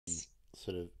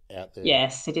sort of out there.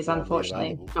 Yes, it is Widely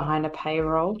unfortunately available. behind a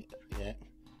paywall. Yeah,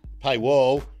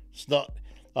 paywall. It's not.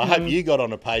 I hope you got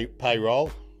on a payroll.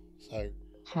 So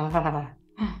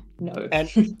No.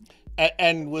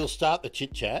 and we'll start the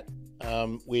chit chat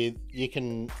with you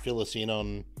can fill us in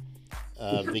on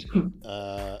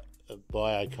VicBioCon.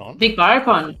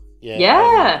 VicBioCon. Yeah.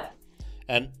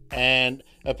 Yeah. And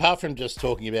apart from just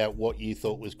talking about what you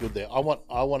thought was good there, I want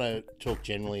to talk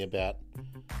generally about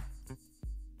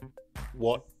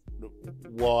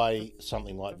why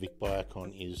something like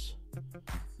VicBioCon is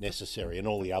necessary and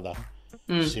all the other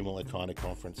similar kind of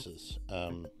conferences.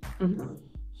 So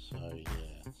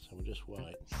we'll just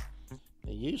wait.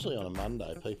 Now, usually on a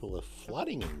Monday, people are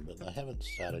flooding in, but they haven't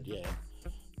started yet.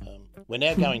 We're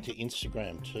now going to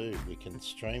Instagram too. We can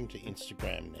stream to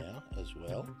Instagram now as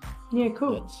well. Yeah,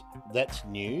 cool. That's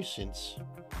new since.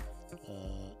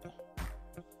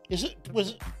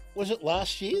 Was it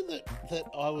last year that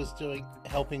I was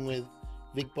helping with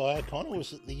VicBioCon, or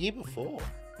was it the year before?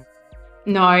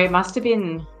 No, it must have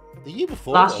been the year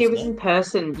before. Last year was in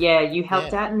person. Yeah, you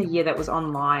helped out in the year that was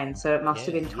online, so it must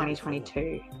have been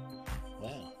 2022.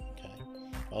 Wow. Okay.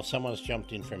 Well, someone's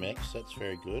jumped in from X. That's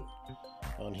very good.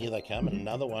 Oh, and here they come. And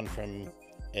another one from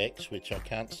X, which I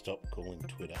can't stop calling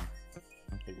Twitter.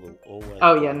 It will always.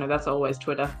 Oh yeah, no, that's always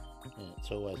Twitter. Yeah, it's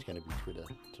always going to be Twitter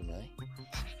to me.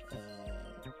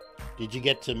 Did you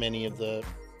get to many of the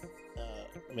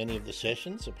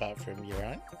sessions apart from your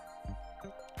own?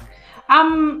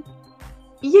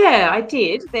 Yeah, I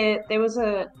did. There was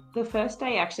the first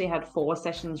day actually had 4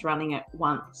 sessions running at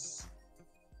once,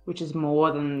 which is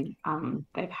more than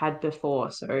they've had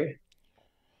before. So I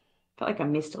felt like I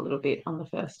missed a little bit on the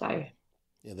first day.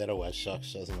 Yeah, that always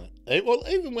sucks, doesn't it? Well,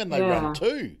 even when they run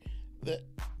 2,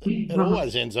 it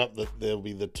always ends up that there'll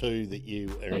be the 2 that you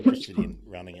are interested in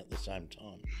running at the same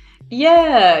time.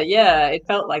 Yeah, it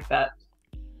felt like that.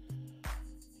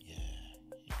 Yeah.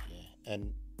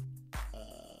 And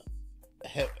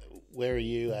where are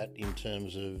you at in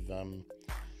terms of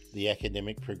the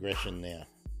academic progression now?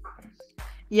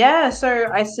 Yeah,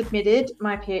 so I submitted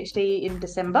my PhD in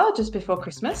December, just before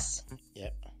Christmas.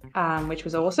 Yep. Which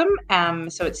was awesome.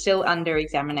 So it's still under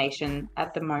examination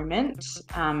at the moment.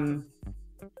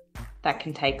 That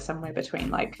can take somewhere between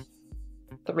like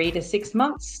 3 to 6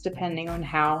 months, depending on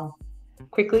how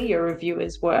quickly your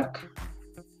reviewers work.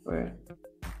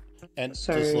 And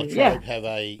so, does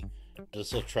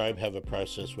La Trobe have a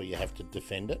process where you have to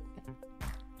defend it?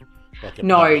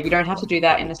 No, you don't have to do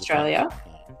that in Australia.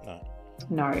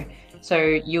 No. So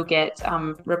you'll get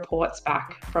reports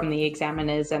back from the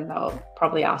examiners, and they'll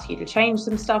probably ask you to change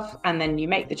some stuff, and then you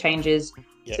make the changes,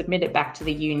 submit it back to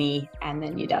the uni, and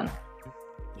then you're done.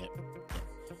 Yep.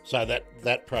 So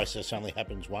that process only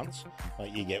happens once?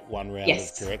 Like you get one round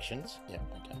of corrections? Yeah.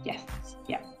 Okay. Yes.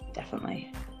 Yeah,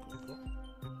 definitely.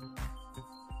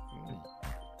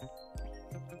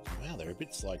 Wow, they're a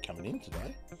bit slow coming in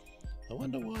today. I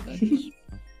wonder why that is.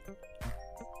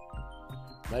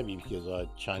 Maybe because I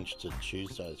changed to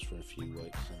Tuesdays for a few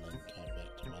weeks and then came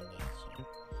back to Mondays. So.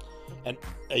 And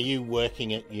are you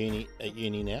working at uni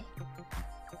now?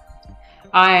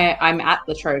 I'm at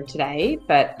La Trobe today,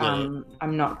 but I'm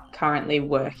not currently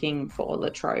working for La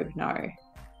Trobe. No.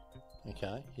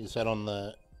 Okay. Is that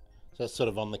sort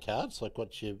of on the cards? Like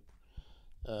what's your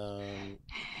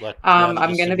like?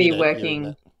 I'm going to be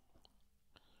working.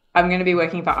 I'm going to be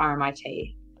working for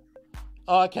RMIT.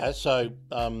 Oh, okay. So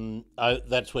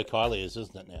that's where Kylie is,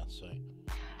 isn't it now? So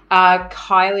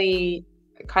Kylie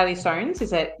Soanes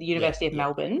is at the University of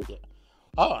Melbourne. Yeah.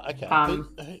 Oh,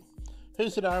 okay.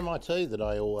 Who's at RMIT that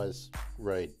I always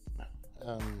read?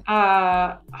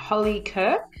 Holly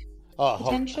Kirk. Oh,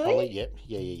 potentially. Holly. Yep.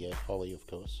 Yeah. Holly, of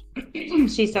course.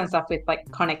 She's done stuff with like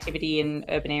connectivity in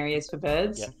urban areas for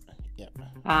birds. Yep.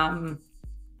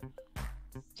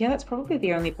 Yeah, that's probably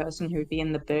the only person who would be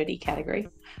in the birdie category.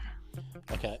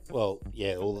 Okay, well,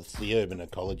 yeah, all the urban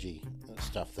ecology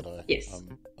stuff that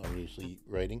I'm usually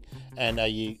reading. And are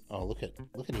you? Oh, look at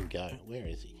him go! Where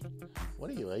is he?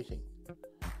 What are you eating?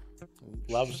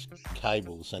 He loves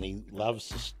cables, and he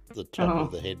loves the top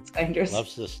of the head. Dangerous.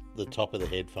 Loves the top of the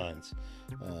headphones.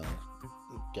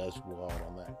 Goes wild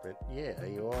on that. But yeah, are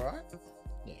you all right?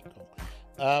 Yeah,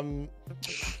 cool.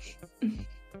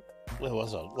 Where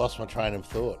was I? Lost my train of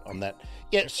thought on that.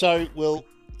 Yeah, so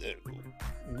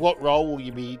what role will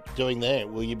you be doing there?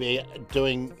 Will you be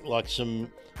doing like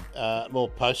some more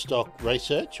postdoc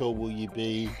research, or will you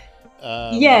be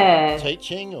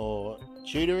teaching or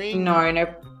tutoring?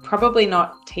 No, probably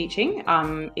not teaching.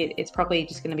 It's probably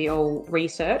just going to be all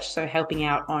research, so helping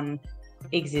out on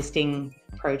existing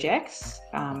projects.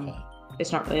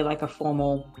 It's not really like a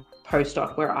formal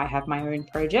postdoc where I have my own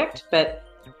project. But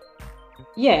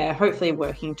yeah, hopefully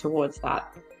working towards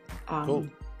that Cool.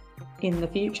 in the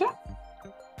future.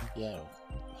 Yeah,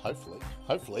 hopefully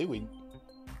we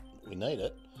need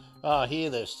it. Here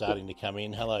they're starting to come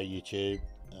in. Hello, YouTube.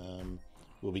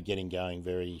 We'll be getting going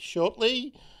very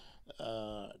shortly.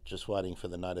 Just waiting for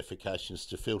the notifications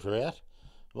to filter out.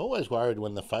 I'm always worried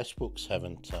when the Facebooks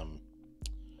haven't come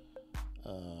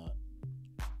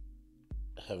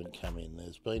in.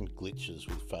 There's been glitches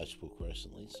with Facebook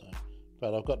recently,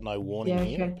 but I've got no warning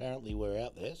here. Apparently we're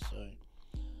out there, so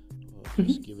we'll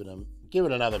just give it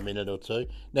another minute or two.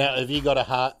 Now, have you got a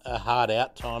hard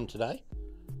out time today?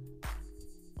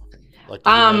 Like,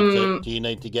 do you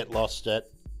need to get lost at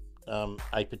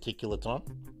a particular time?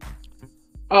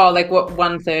 Oh, like what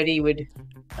 1:30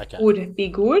 would be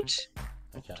good.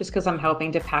 Okay. Just because I'm helping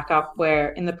to pack up. We're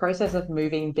in the process of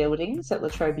moving buildings at La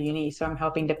Trobe Uni, so I'm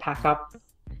helping to pack up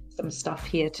some stuff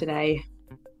here today.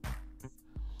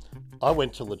 I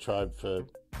went to La Trobe for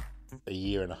a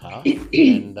year and a half,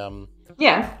 and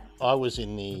yeah, I was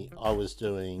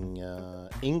doing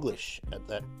English at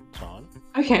that time.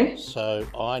 Okay. So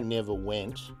I never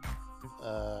went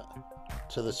to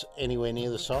anywhere near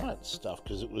the science stuff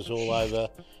because it was all over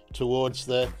towards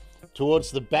the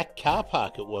back car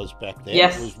park. It was back there.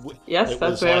 Yes,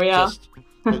 that's where we are.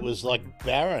 It was like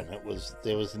barren.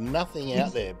 There was nothing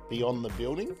out there beyond the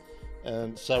building,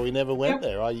 and so we never went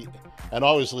there. I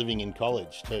was living in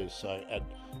college too, so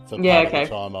for part of the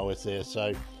time I was there.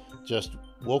 So just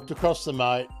walked across the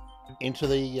moat into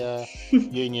the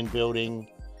Union building,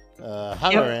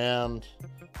 hung around,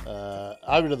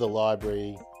 over to the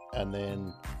library, and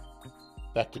then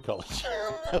back to college.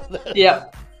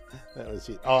 That was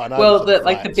it. Oh, and well, the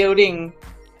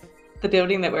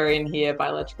building that we're in here,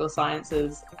 Biological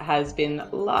Sciences, has been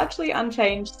largely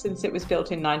unchanged since it was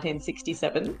built in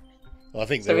 1967. I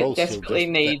think so all it desperately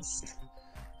needs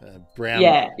brown.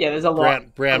 There's a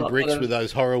lot brown bricks with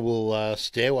those horrible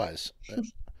stairways.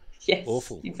 Yes,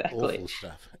 awful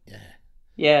stuff.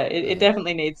 Yeah, it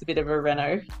definitely needs a bit of a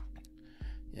reno.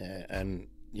 Yeah, and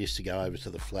used to go over to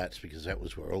the flats because that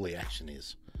was where all the action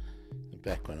is.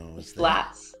 Back when I was there.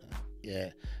 Flats.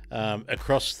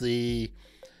 Across the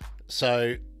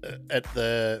at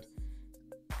the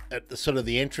sort of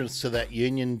the entrance to that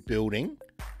Union building.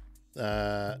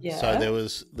 So there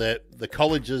was the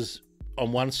colleges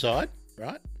on one side,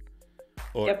 right?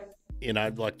 Or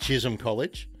like Chisholm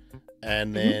College,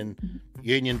 and then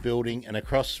Union building, and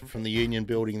across from the Union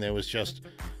building there was just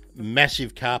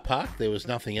massive car park. There was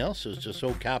nothing else. It was just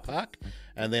all car park,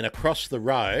 and then across the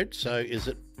road. So it's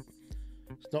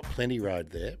not Plenty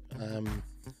Road there.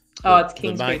 It's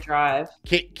Kingsbury Drive.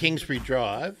 Kingsbury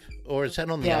Drive, or is that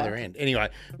on the other end? Anyway,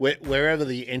 wherever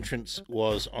the entrance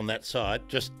was on that side,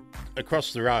 just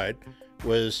across the road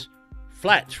was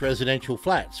flats, residential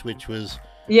flats, which was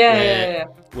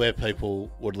where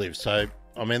people would live. So,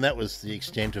 I mean, that was the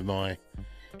extent of my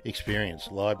experience.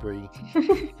 Library,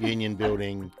 Union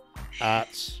building,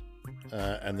 arts,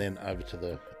 and then over to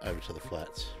the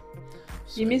flats.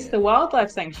 So, you missed the wildlife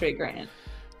sanctuary, Grant.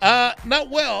 No,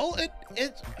 well,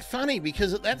 it's funny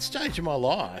because at that stage of my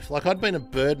life, like I'd been a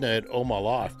bird nerd all my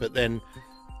life, but then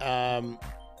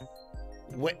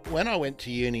when I went to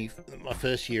uni, my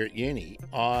first year at uni,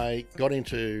 I got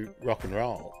into rock and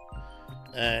roll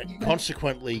and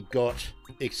consequently got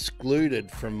excluded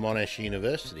from Monash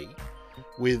University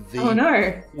with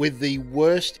the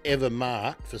worst ever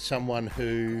mark for someone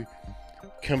who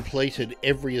completed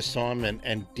every assignment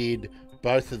and did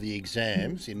both of the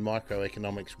exams in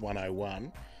Microeconomics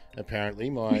 101. Apparently,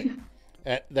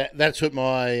 that's what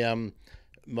my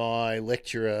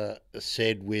lecturer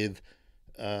said, with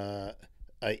a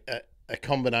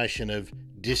combination of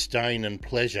disdain and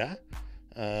pleasure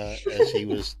as he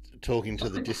was talking to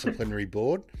the disciplinary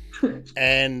board,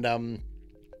 and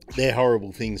they're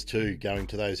horrible things too, going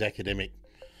to those academic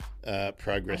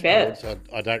progress boards.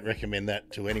 I don't recommend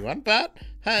that to anyone, but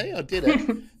hey, I did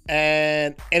it.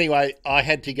 And anyway, I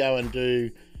had to go and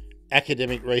do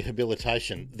academic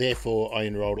rehabilitation. Therefore, I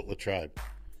enrolled at La Trobe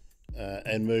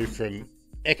and moved from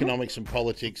economics and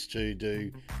politics to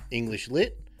do English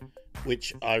lit,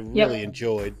 which I really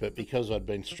enjoyed. But because I'd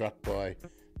been struck by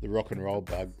the rock and roll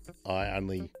bug, I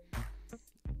only...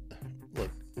 Look,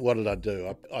 what did I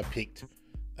do? I picked...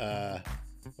 what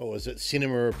was it?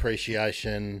 Cinema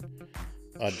appreciation.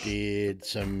 I did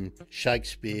some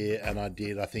Shakespeare, and I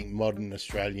did, I think, modern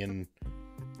Australian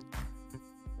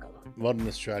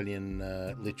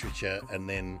literature, and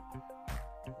then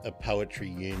a poetry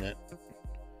unit.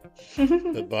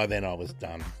 But by then I was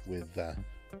done with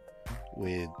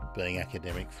being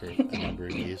academic for a number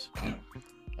of years.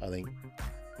 I think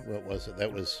what was it?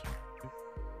 That was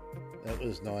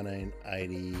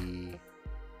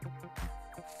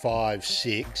 1985,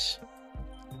 6.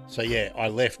 So yeah, I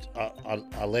left.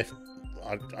 I left.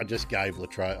 I just gave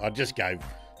Latrobe. I just gave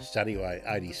Study Way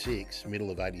 86,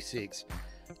 middle of 86,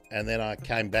 and then I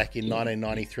came back in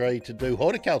 1993 to do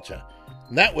horticulture.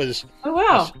 And that was. Oh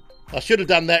wow! I should have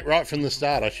done that right from the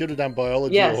start. I should have done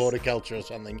biology or horticulture or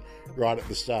something right at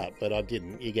the start, but I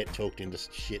didn't. You get talked into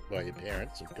shit by your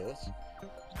parents, of course.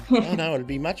 Oh no, it'd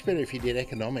be much better if you did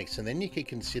economics, and then you could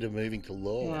consider moving to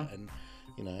law, and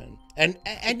you know,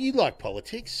 and you like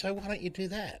politics, so why don't you do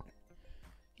that?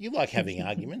 You like having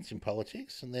arguments in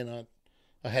politics, and then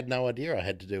I had no idea I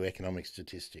had to do economic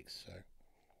statistics. So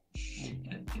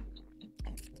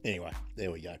anyway,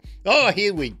 there we go. Oh,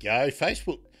 here we go.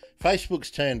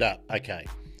 Facebook's turned up. Okay,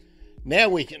 now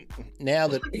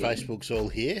that Facebook's all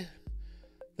here.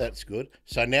 That's good.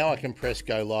 So now I can press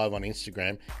go live on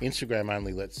Instagram. Instagram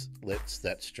only lets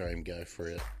that stream go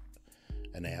for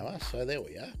an hour. So there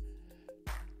we are.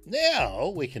 Now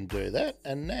we can do that,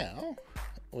 and now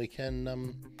we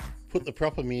can put the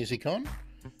proper music on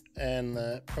and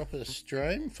the proper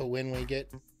stream for when we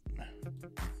get.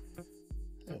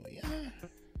 There we are.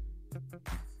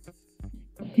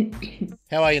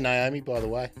 How are you, Naomi? By the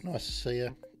way, nice to see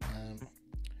you.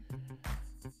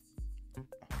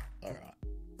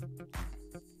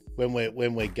 When we're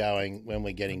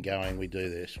getting going, we do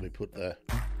this. We put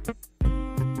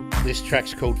this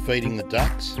track's called Feeding the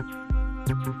Ducks.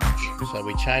 So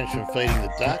we change from Feeding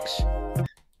the Ducks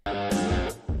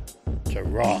to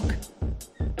rock.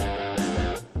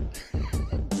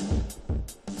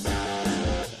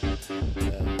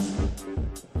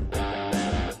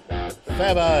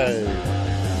 Fabo.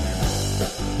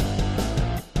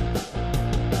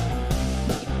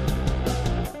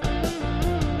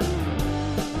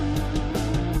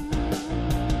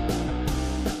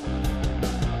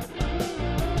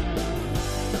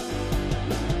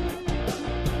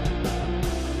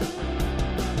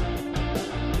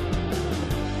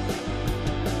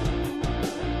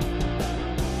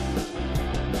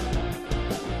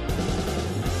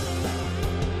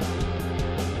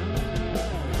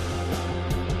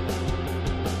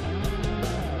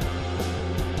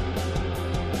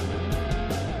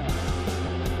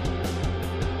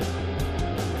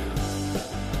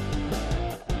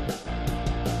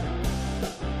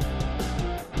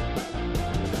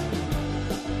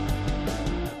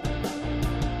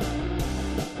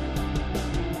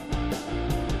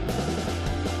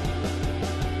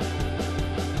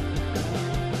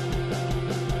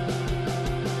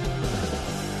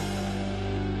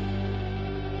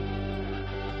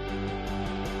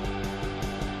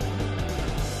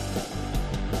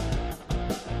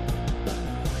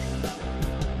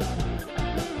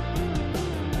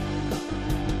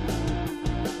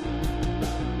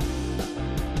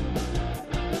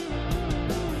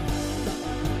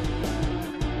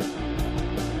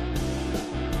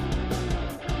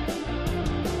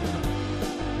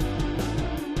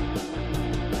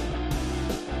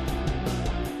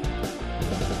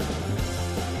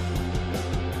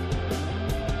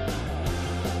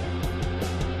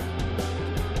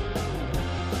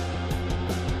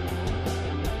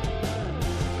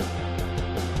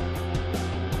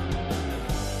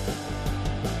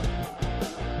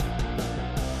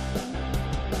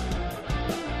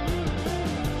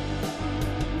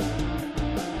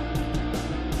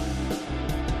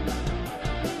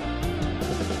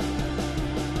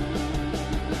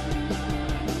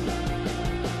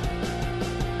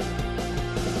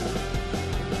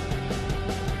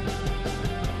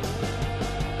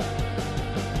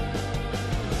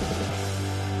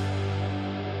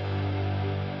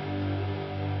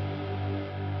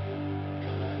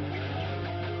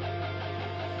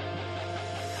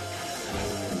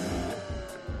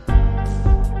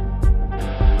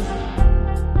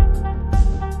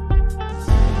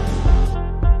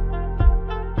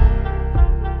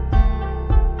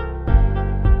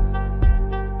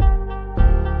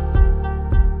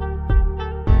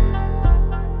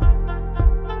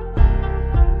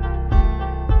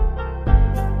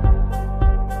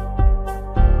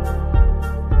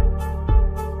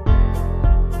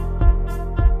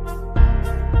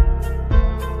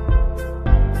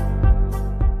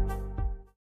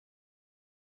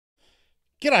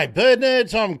 G'day, bird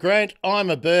nerds. I'm Grant.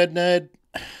 I'm a bird nerd.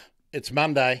 It's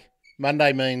Monday.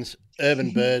 Monday means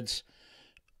urban birds.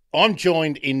 I'm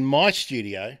joined in my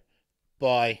studio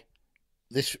by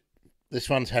this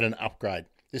one's had an upgrade.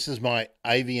 This is my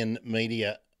avian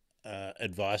media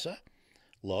advisor,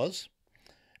 Loz.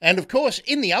 And of course,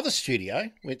 in the other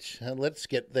studio, which let's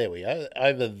get, there we go,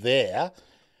 over there,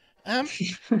 Um,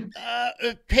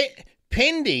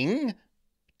 pending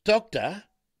Dr.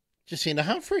 Jacinta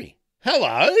Humphrey.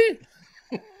 Hello.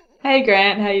 Hey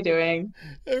Grant, how you doing?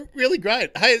 Really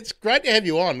great. Hey, it's great to have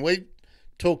you on. We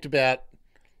talked about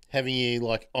having you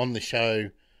like on the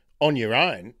show on your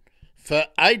own for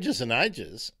ages and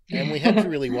ages, and we had to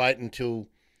really wait until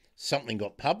something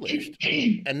got published,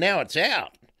 and now it's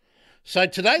out. So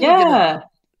today Yeah.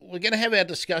 we're gonna have our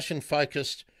discussion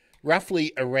focused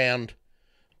roughly around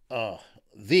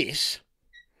this,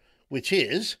 which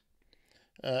is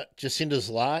Jacinta's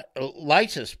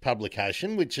latest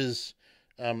publication, which has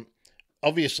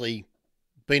obviously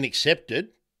been accepted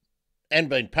and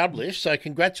been published. So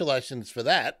congratulations for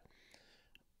that.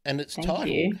 And it's Thank titled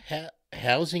you.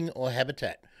 Housing or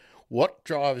Habitat? What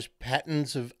drives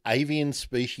patterns of avian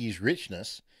species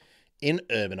richness in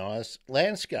urbanised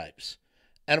landscapes?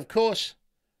 And of course,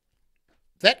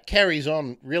 that carries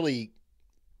on really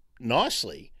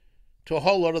nicely to a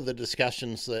whole lot of the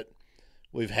discussions that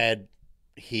we've had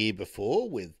here before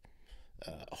with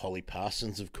Holly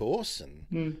Parsons, of course,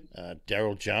 and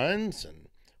Daryl Jones and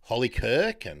Holly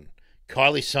Kirk and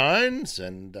Kylie Soanes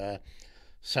and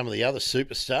some of the other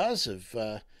superstars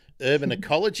of urban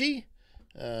ecology,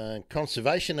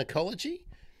 conservation ecology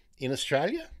in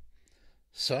Australia.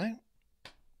 So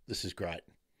this is great.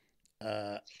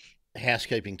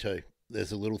 Housekeeping too.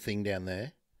 There's a little thing down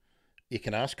there. You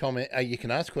can ask you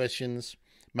can ask questions,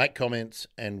 make comments,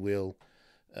 and we'll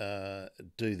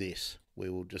do this. We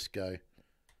will just go,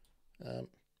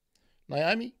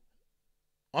 Naomi,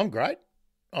 I'm great.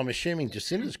 I'm assuming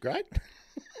Jacinta's great.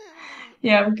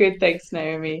 Yeah, I'm good. Thanks,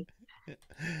 Naomi.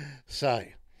 So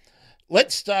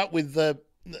let's start with the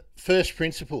first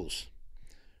principles.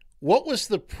 What was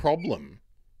the problem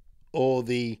or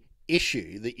the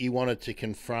issue that you wanted to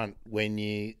confront when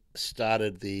you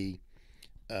started the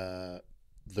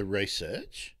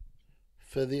research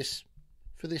for this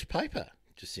paper,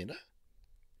 Jacinta?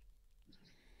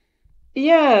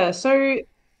 Yeah, so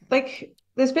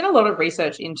there's been a lot of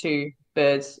research into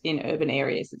birds in urban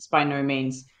areas. It's by no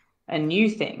means a new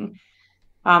thing.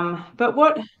 But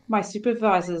what my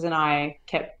supervisors and I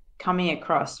kept coming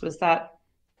across was that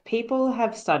people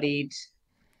have studied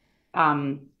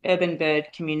urban bird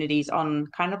communities on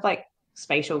kind of like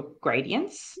spatial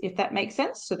gradients, if that makes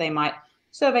sense. So they might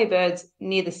survey birds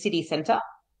near the city centre,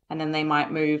 and then they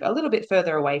might move a little bit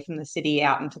further away from the city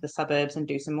out into the suburbs and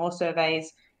do some more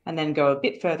surveys, and then go a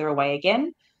bit further away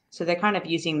again. So they're kind of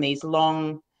using these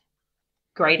long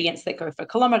gradients that go for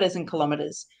kilometres and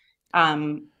kilometres.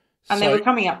 And they So, were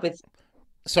coming up with,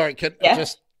 sorry, yeah,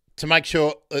 just to make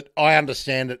sure that I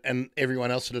understand it and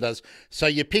everyone else that it does. So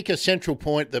you pick a central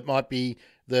point that might be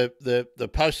the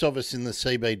post office in the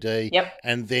CBD, yep,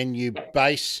 and then you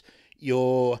base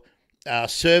your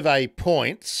survey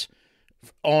points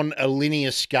on a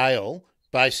linear scale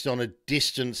based on a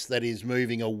distance that is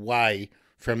moving away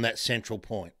from that central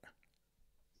point.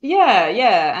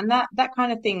 yeah, and that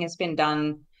kind of thing has been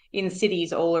done in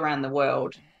cities all around the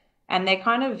world, and they're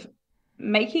kind of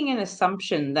making an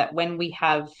assumption that when we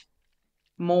have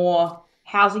more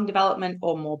housing development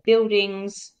or more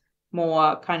buildings,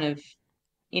 more kind of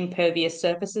impervious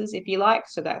surfaces, if you like,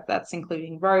 so that's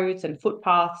including roads and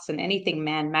footpaths and anything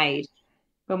man-made.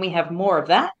 When we have more of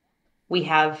that, we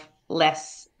have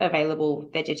less available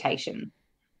vegetation.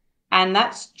 And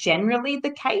that's generally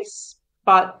the case.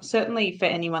 But certainly for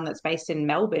anyone that's based in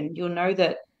Melbourne, you'll know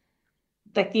that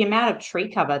like the amount of tree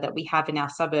cover that we have in our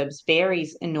suburbs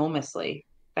varies enormously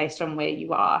based on where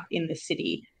you are in the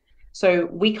city. So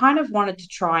we kind of wanted to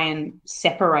try and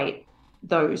separate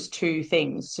those two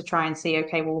things to try and see,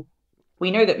 okay, well,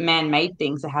 we know that man-made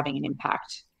things are having an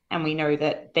impact, and we know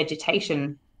that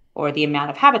vegetation or the amount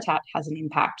of habitat has an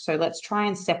impact. So let's try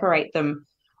and separate them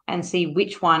and see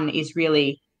which one is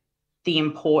really the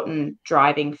important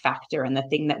driving factor and the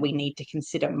thing that we need to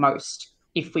consider most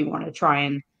if we want to try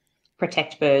and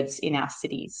protect birds in our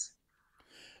cities.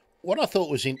 What I thought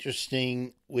was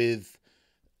interesting with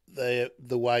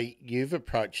the way you've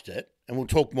approached it, and we'll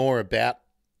talk more about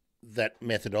that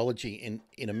methodology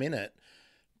in a minute,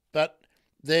 but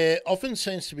there often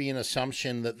seems to be an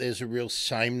assumption that there's a real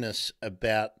sameness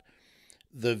about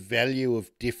the value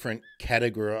of different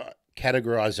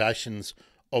categorizations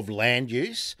of land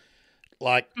use.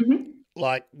 Like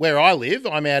where I live,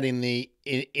 I'm out in the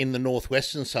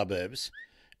northwestern suburbs,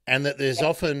 and that there's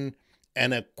often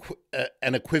an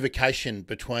equivocation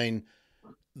between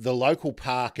the local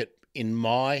park in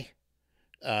my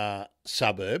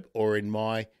suburb or in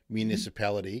my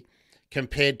municipality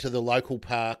compared to the local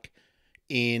park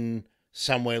in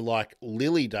somewhere like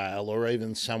Lilydale or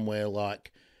even somewhere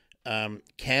like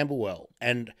Camberwell.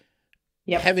 And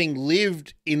Yep. having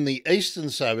lived in the eastern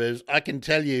suburbs, I can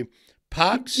tell you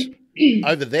parks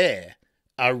over there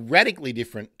are radically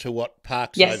different to what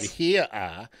parks over Yes. here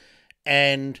are.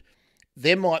 And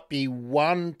there might be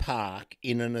one park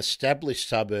in an established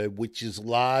suburb which is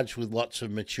large with lots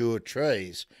of mature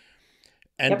trees.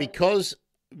 And Yep. because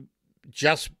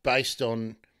just based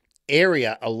on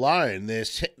area alone,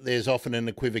 there's often an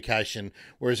equivocation.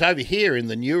 Whereas over here in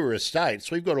the newer estates,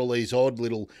 we've got all these odd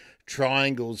little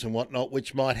triangles and whatnot,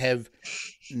 which might have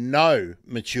no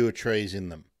mature trees in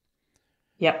them.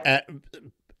 Yep.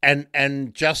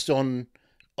 And just on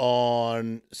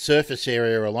surface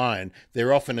area alone,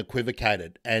 they're often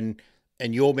equivocated, and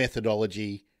your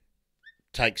methodology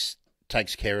takes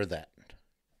care of that.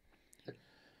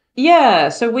 Yeah,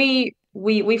 so we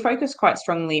focus quite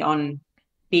strongly on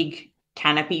big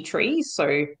canopy trees.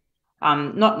 So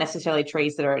not necessarily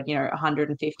trees that are,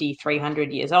 150,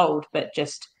 300 years old, but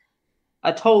just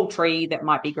a tall tree that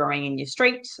might be growing in your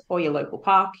street or your local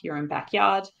park, your own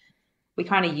backyard. We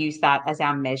kind of use that as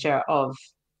our measure of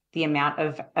the amount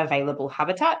of available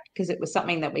habitat because it was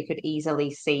something that we could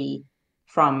easily see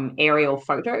from aerial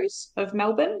photos of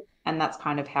Melbourne. And that's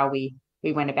kind of how we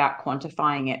went about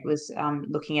quantifying it, was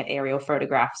looking at aerial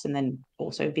photographs and then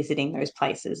also visiting those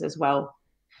places as well.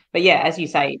 But yeah, as you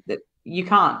say, that you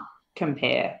can't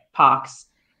compare parks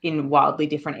in wildly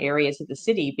different areas of the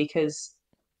city because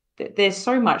there's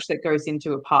so much that goes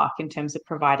into a park in terms of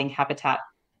providing habitat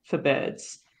for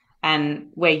birds. And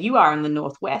where you are in the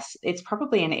northwest, it's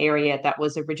probably an area that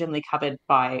was originally covered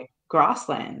by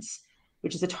grasslands,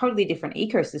 which is a totally different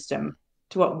ecosystem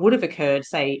to what would have occurred,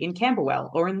 say, in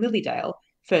Camberwell or in Lilydale,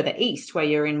 further east, where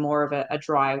you're in more of a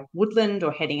dry woodland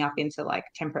or heading up into like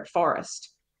temperate forest.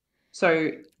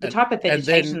 So the type of And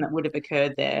vegetation then that would have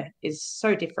occurred there is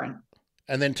so different.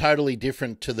 totally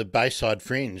different to the Bayside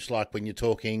Fringe, like when you're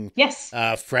talking Yes.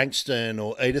 Frankston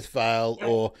or Edithvale,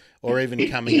 Yep. or even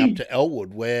coming up to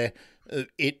Elwood, where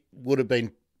it would have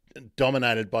been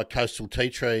dominated by coastal tea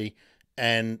tree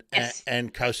Yes.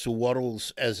 and coastal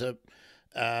wattles as a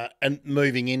and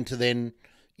moving into then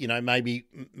maybe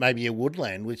a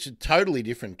woodland, which is totally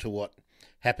different to what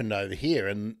happened over here,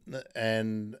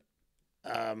 and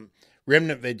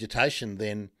remnant vegetation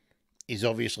then is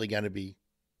obviously going to be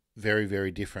very,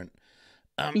 very different.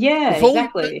 Yeah, Before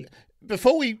exactly.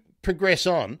 before we progress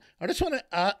on, I just want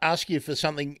to ask you for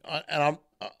something, and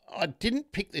I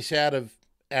didn't pick this out of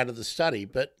the study,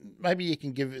 but maybe you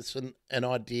can give us an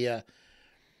idea.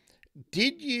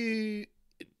 Did you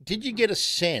get a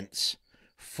sense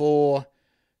for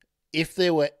if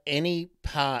there were any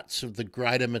parts of the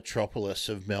greater metropolis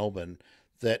of Melbourne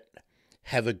that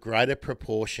have a greater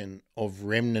proportion of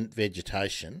remnant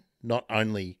vegetation, not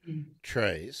only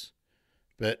trees,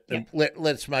 but Yep.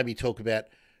 let's maybe talk about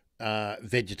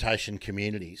vegetation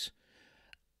communities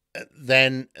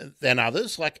than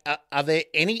others? Like, are there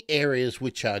any areas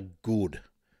which are good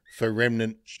for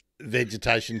remnant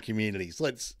vegetation communities?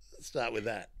 Let's start with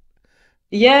that.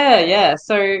 Yeah, yeah.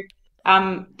 So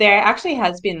there actually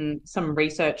has been some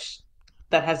research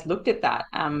that has looked at that.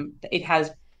 It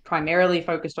has primarily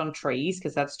focused on trees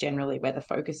because that's generally where the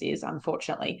focus is,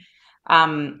 unfortunately.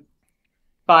 Um,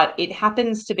 but it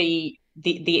happens to be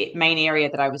the main area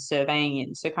that I was surveying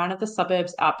in. So kind of the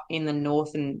suburbs up in the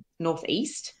north and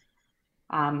northeast.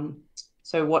 Um,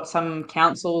 so what some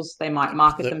councils they might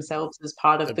market The, themselves as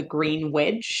part of the the green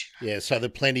wedge. Yeah, so the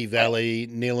Plenty Valley,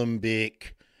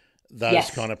 Nillumbik, those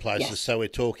Yes, kind of places. yes, So we're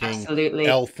talking absolutely.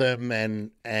 Eltham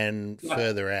and Yep.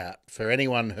 further out. For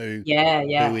anyone Yeah, who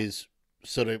yeah. is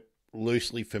sort of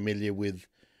loosely familiar with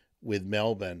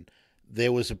Melbourne,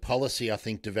 there was a policy I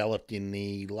think developed in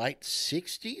the late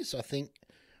 '60s. I think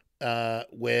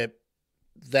where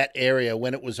that area,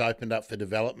 when it was opened up for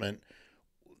development,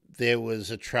 there was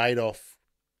a trade off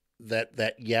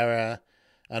that Yarra,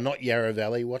 not Yarra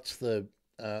Valley. What's the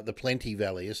Plenty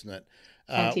Valley, isn't it?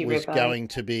 Plenty Was River. going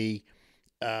to be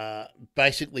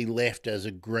basically left as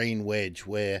a green wedge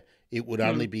where it would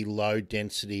only Mm. be low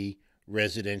density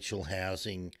residential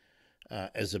housing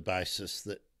as a basis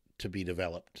that to be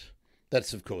developed.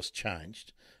 That's of course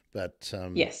changed, but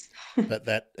Yes.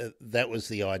 that was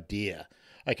the idea.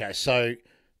 Okay, so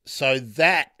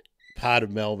that part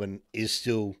of Melbourne is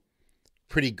still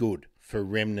pretty good for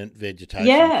remnant vegetation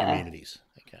Yeah. communities.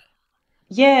 Okay.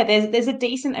 Yeah, there's a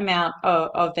decent amount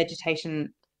of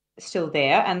vegetation still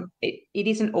there, and it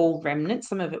isn't all remnant.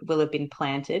 Some of it will have been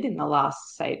planted in the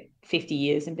last, say, 50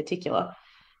 years in particular.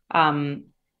 Um,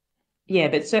 yeah,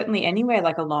 but certainly anywhere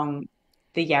like along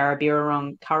the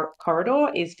Yarra-Birrarong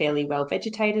corridor is fairly well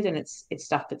vegetated, and it's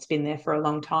stuff that's been there for a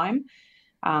long time.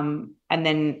 And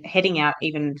then heading out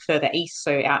even further east,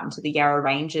 so out into the Yarra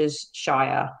Ranges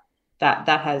Shire, that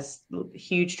has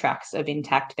huge tracts of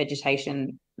intact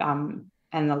vegetation, and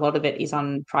a lot of it is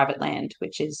on private land,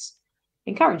 which is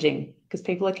encouraging because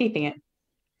people are keeping it.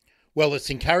 Well, it's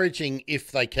encouraging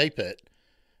if they keep it,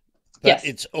 but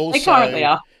Yes, they currently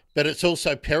are. it's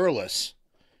also perilous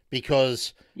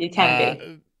because It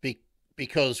can be.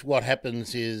 Because what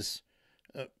happens is,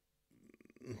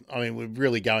 I mean, we're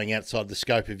really going outside the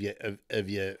scope of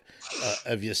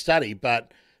your study,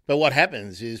 but what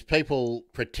happens is people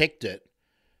protect it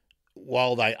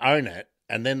while they own it,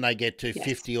 and then they get to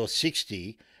 50 or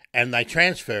 60 and they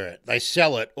transfer it, they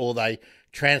sell it, or they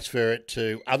transfer it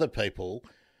to other people,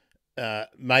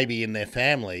 maybe in their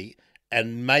family,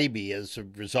 and maybe as a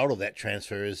result of that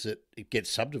transfer is that it gets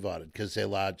subdivided because they're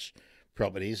large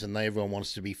properties and everyone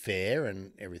wants to be fair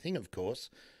and everything, of course.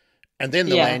 And then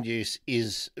the land use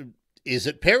is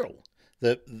at peril.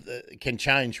 That can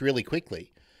change really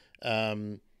quickly,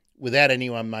 without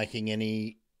anyone making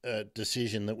any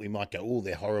decision that we might go, oh,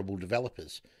 they're horrible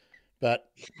developers. But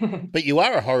you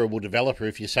are a horrible developer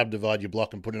if you subdivide your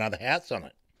block and put another house on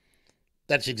it.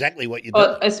 That's exactly what you do.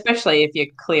 Well, especially if you're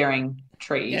clearing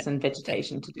trees and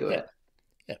vegetation to do it.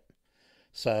 Yeah.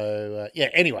 So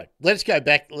anyway, let's go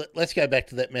back. Let's go back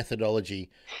to that methodology.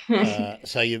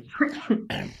 So you,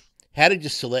 how did you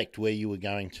select where you were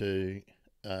going to?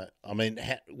 I mean,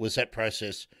 was that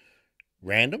process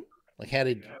random? Like, how?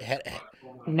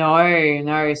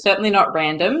 No, certainly not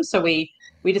random. So we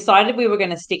decided we were going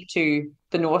to stick to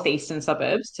the northeastern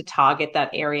suburbs to target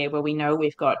that area where we know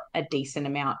we've got a decent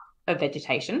amount of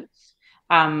vegetation.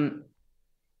 And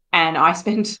I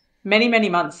spent many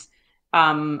months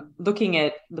looking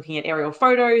at aerial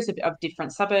photos of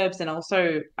different suburbs, and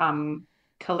also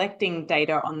collecting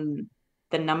data on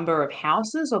the number of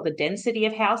houses or the density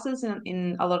of houses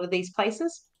in a lot of these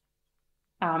places.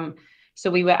 So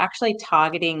we were actually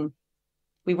targeting,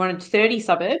 we wanted 30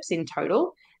 suburbs in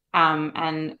total,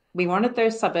 and we wanted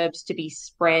those suburbs to be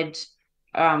spread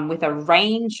with a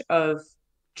range of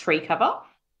tree cover.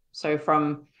 So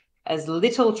from as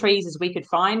little trees as we could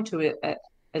find to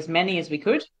as many as we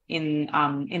could in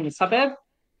the suburb,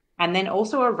 and then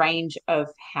also a range of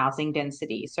housing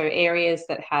density. So areas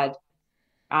that had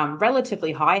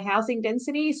relatively high housing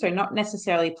density, so not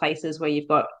necessarily places where you've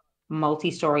got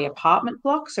multi-story apartment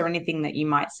blocks or anything that you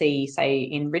might see, say,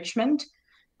 in Richmond,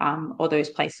 or those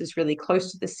places really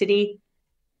close to the city.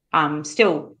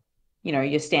 Still,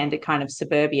 your standard kind of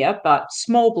suburbia, but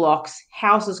small blocks,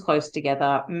 houses close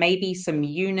together, maybe some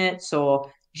units or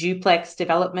duplex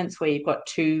developments where you've got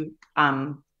two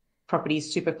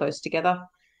properties super close together,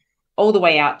 all the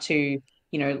way out to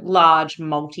large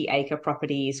multi-acre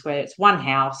properties where it's one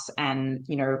house and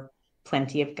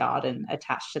plenty of garden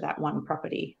attached to that one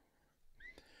property.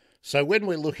 So when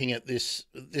we're looking at this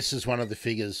is one of the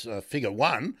figures, figure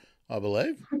 1, I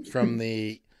believe, from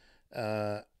the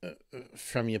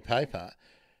from your paper.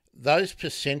 Those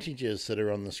percentages that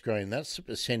are on the screen, that's the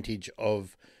percentage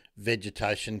of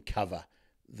vegetation cover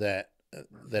that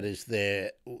is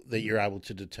there, that you're able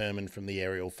to determine from the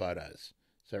aerial photos.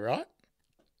 Is that right?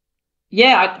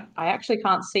 Yeah, I actually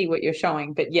can't see what you're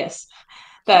showing, but yes,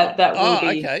 that will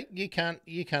be. Okay. You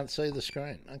can't see the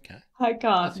screen. Okay. I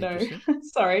can't. No,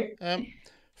 sorry.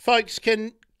 Folks,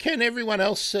 can everyone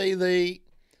else see the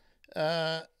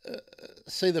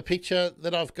picture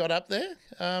that I've got up there?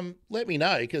 Let me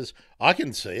know, because I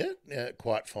can see it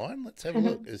quite fine. Let's have a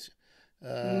look.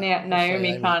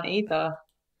 Naomi can't either.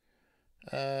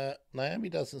 Naomi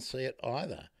doesn't see it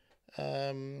either.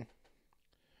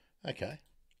 Okay.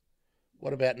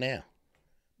 What about now?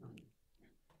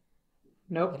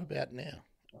 Nope. What about now?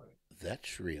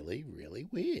 That's really, really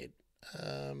weird.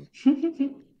 Okay,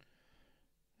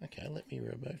 let me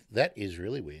remove. That is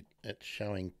really weird. It's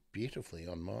showing beautifully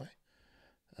on my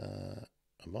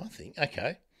thing.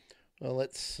 Okay. Well,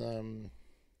 let's.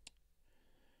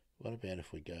 What about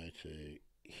if we go to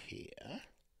here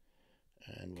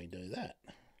and we do that?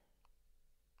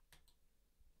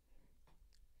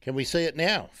 Can we see it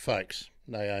now, folks?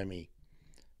 Naomi?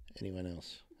 Anyone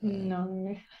else?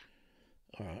 No.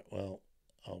 All right. Well,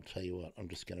 I'll tell you what. I'm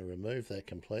just going to remove that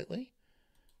completely,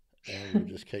 and we'll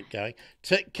just keep going.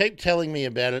 Keep telling me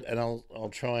about it, and I'll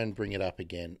try and bring it up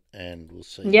again, and we'll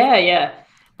see. Yeah.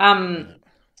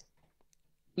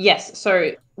 Yes.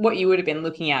 So what you would have been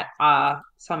looking at are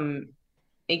some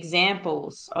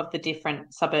examples of the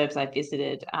different suburbs I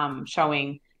visited,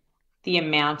 showing the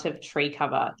amount of tree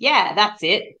cover. Yeah, that's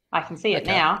it. I can see it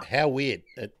now. How weird.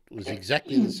 It was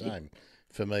exactly the same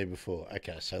for me before.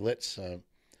 Okay, so let's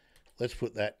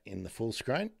put that in the full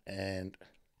screen, and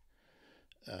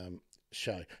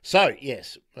show. So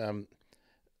yes,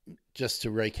 just to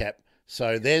recap.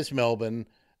 So there's Melbourne.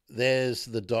 There's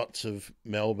the dots of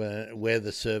Melbourne where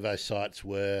the survey sites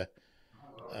were.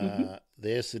 Mm-hmm.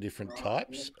 There's the different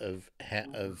types of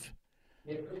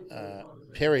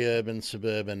peri-urban,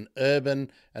 suburban,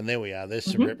 urban, and there we are. There's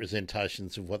some Mm-hmm.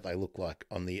 representations of what they look like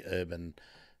on the urban,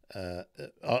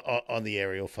 on the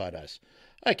aerial photos.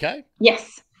 Okay,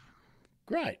 Yes.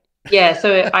 great. Yeah,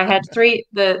 so I had three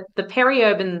the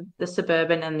peri-urban, the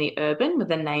suburban, and the urban were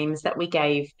the names that we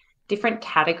gave different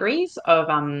categories of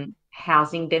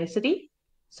housing density.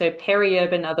 So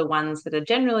peri-urban are the ones that are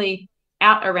generally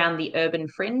out around the urban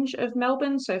fringe of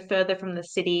Melbourne, so further from the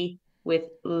city with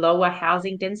lower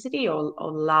housing density or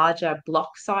larger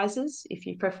block sizes, if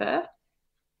you prefer.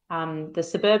 The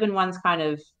suburban one's kind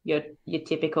of your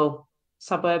typical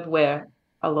suburb where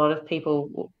a lot of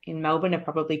people in Melbourne have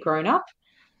probably grown up.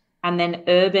 And then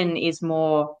urban is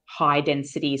more high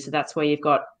density. So that's where you've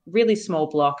got really small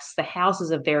blocks. The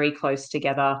houses are very close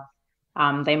together.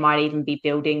 They might even be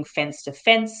building fence to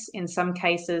fence in some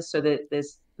cases, so that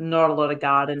there's not a lot of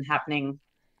garden happening,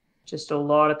 just a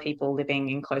lot of people living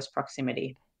in close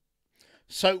proximity.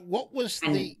 So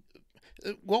And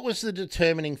what was the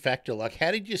determining factor? Like,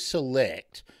 how did you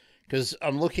select? Because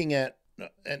I'm looking at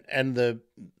and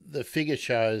the figure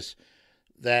shows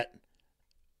that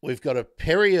we've got a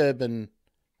peri-urban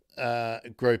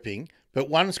grouping, but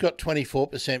one's got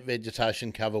 24%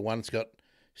 vegetation cover, one's got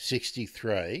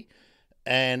 63,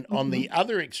 and on the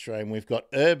other extreme we've got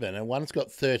urban, and one's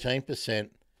got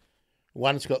 13%,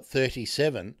 one's got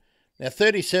 37. Now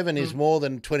 37 is more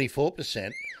than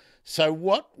 24%. So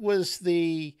what was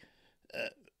the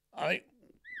I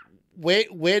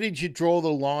where did you draw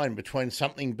the line between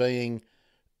something being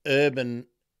urban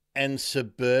and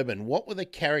suburban? What were the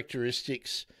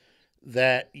characteristics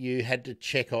that you had to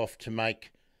check off to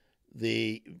make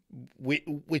the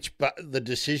the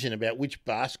decision about which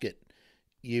basket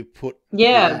you put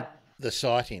yeah, the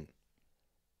site in?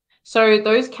 so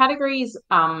those categories,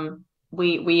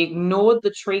 we ignored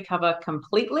the tree cover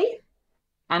completely.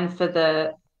 And for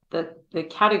the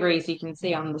categories you can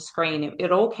see on the screen,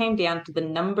 it all came down to the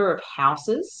number of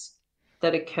houses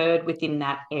that occurred within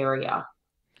that area.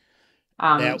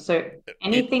 Now, So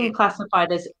it anything it,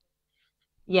 classified as,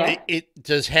 yeah, it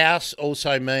does house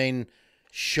also mean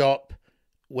shop,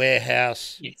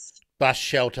 warehouse, yes, bus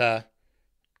shelter?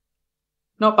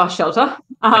 not bus shelter,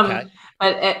 Okay,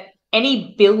 but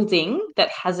any building that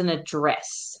has an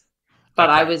address. But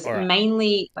I okay, was all right.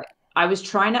 mainly like I was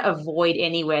trying to avoid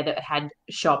anywhere that had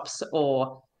shops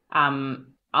or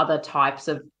other types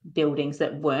of buildings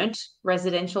that weren't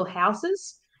residential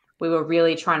houses. We were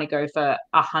really trying to go for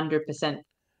 100%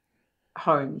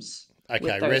 homes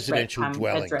with Okay, those residential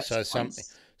dwelling. address So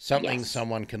points. something Yes,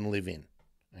 someone can live in.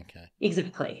 Okay,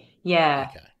 exactly. Yeah.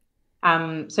 okay.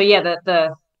 So yeah,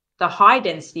 the high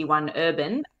density one,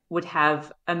 urban, would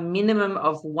have a minimum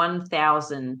of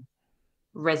 1,000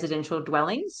 residential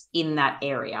dwellings in that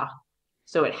area.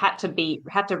 So it had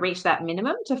to reach that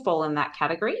minimum to fall in that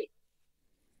category.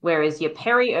 Whereas your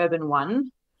peri-urban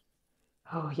one,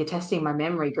 oh, you're testing my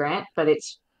memory, Grant, but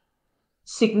it's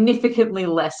significantly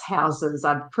less houses.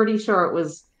 I'm pretty sure it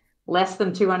was less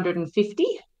than 250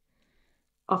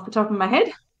 off the top of my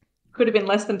head. Could have been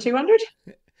less than 200.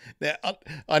 Now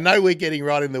I know we're getting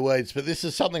right in the weeds, but this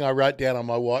is something I wrote down on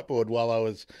my whiteboard while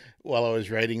I was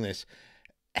reading this.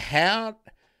 How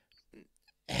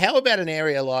how about an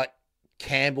area like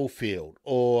Campbellfield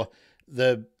or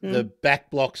the Mm.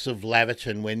 back blocks of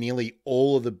Laverton, where nearly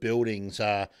all of the buildings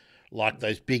are like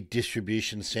those big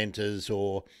distribution centres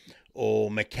or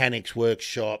mechanics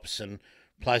workshops and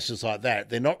places like that?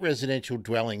 They're not residential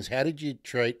dwellings. How did you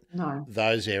treat No.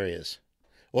 those areas,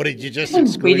 or did you just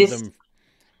we exclude just them?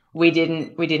 we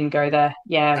didn't go there.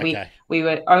 Yeah, Okay, we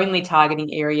were only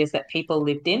targeting areas that people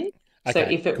lived in. So okay,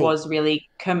 if it cool. was really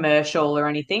commercial or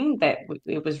anything,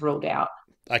 it was ruled out.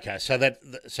 Okay, so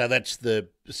that's the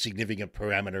significant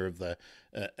parameter of the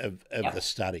of the Yep.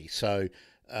 study. So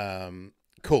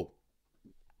cool,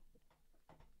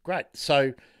 great.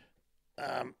 So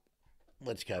um,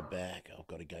 let's go back. I've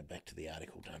got to go back to the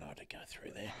article, don't I, to go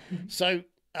through there. So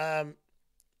um,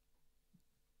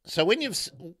 so when you've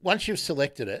once you've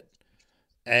selected it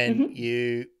and Hmm.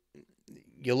 you're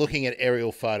looking at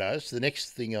aerial photos, the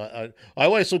next thing I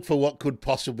always look for what could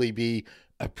possibly be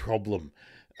a problem.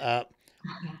 Uh,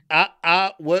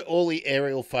 were all the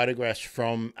aerial photographs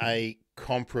from a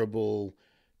comparable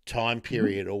time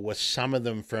period, or were some of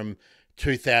them from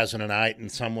 2008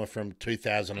 and some were from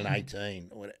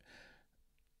 2018?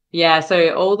 Yeah,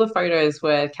 so all the photos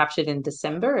were captured in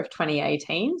December of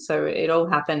 2018. So it all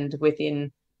happened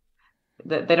within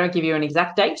they don't give you an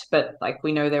exact date, but like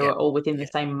we know they were all within the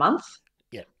same month.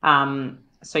 Yeah.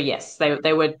 So yes,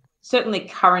 they were certainly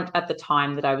current at the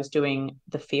time that I was doing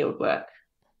the field work.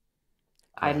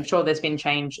 Great. I'm sure there's been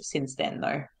change since then,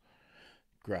 though.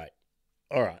 Great.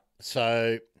 All right.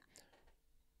 So,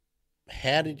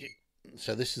 how did you?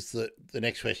 So this is the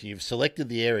next question. You've selected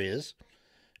the areas,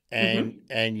 and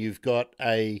you've got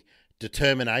a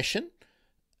determination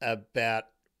about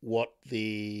what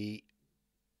the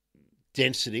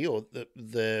density or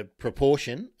the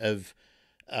proportion of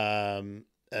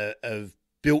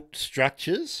built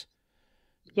structures.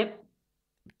 Yep.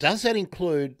 Does that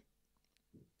include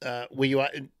where you are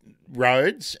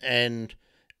roads and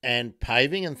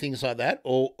paving and things like that,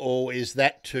 or is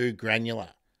that too granular?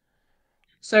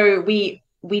 So we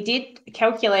did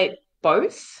calculate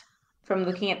both from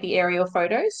looking at the aerial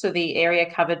photos. So the area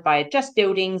covered by just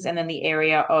buildings, and then the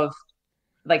area of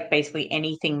like basically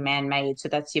anything man-made. So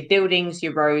that's your buildings,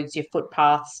 your roads, your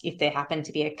footpaths, if there happened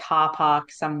to be a car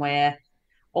park somewhere,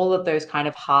 all of those kind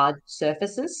of hard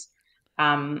surfaces.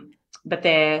 But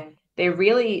they're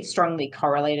really strongly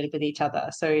correlated with each other.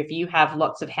 So if you have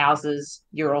lots of houses,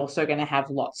 you're also going to have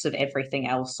lots of everything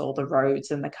else, all the roads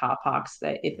and the car parks.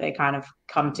 They kind of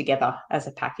come together as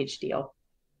a package deal.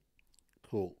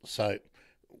 Cool. So,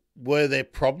 were there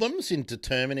problems in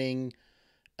determining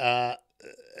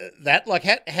that? Like,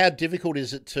 how difficult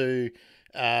is it to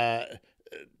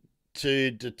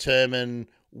determine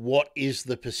what is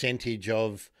the percentage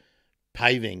of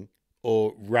paving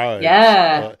or roads?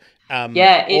 Yeah.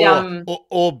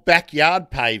 Or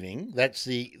backyard paving. That's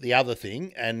the other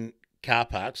thing, and car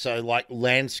parks. So like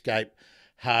landscape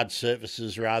hard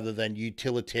surfaces rather than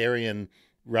utilitarian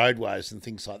roadways and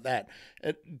things like that.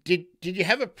 Did you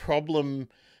have a problem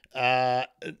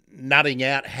nutting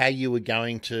out how you were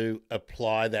going to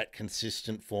apply that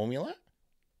consistent formula?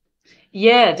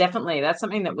 Yeah, definitely. That's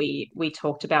something that we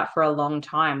talked about for a long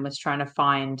time, was trying to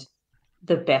find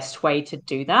the best way to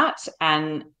do that.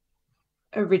 And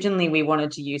originally we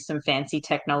wanted to use some fancy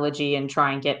technology and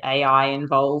try and get AI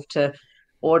involved to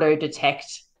auto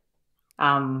detect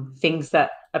things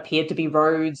that appeared to be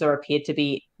roads or appeared to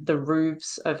be the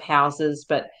roofs of houses,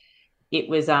 but it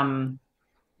was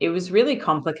it was really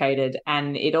complicated,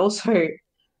 and it also,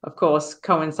 of course,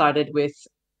 coincided with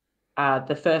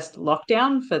the first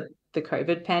lockdown for the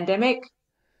COVID pandemic,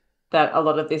 that a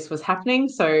lot of this was happening.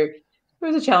 So it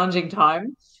was a challenging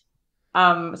time.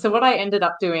 So what I ended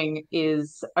up doing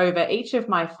is, over each of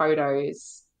my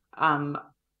photos, um,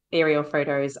 aerial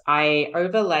photos, I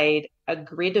overlaid a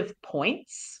grid of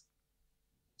points.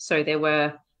 So there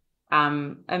were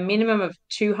a minimum of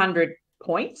 200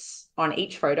 points on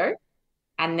each photo.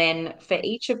 And then for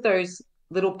each of those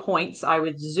little points, I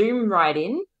would zoom right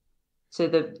in to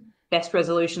the best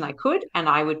resolution I could, and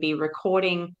I would be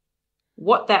recording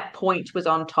what that point was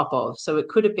on top of. So it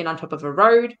could have been on top of a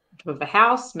road, on top of a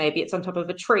house, maybe it's on top of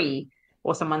a tree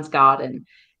or someone's garden.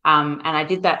 And I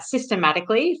did that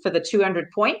systematically for the 200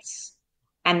 points.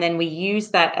 And then we use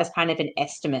that as kind of an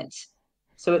estimate.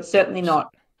 So it's certainly Yes.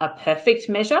 not a perfect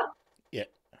measure, Yeah.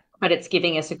 but it's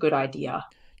giving us a good idea.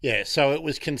 Yeah, so it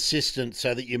was consistent,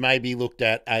 so that you maybe looked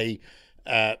at a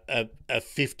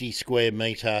 50 square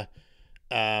metre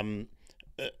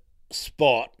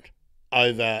spot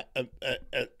over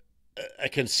a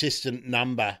consistent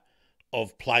number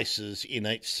of places in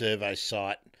each survey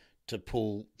site to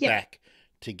pull back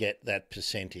to get that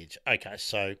percentage. Okay,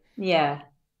 so yeah,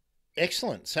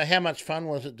 excellent. So how much fun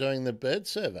was it doing the bird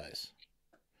surveys?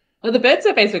 well, the bird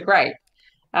surveys were great.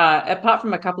 Apart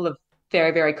from a couple of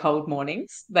very, very cold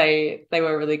mornings, they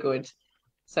were really good.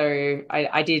 So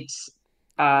I did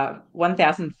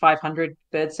 1,500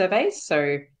 bird surveys.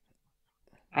 So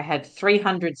I had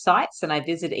 300 sites, and I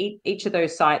visited each of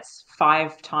those sites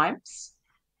 5 times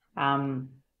um,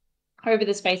 over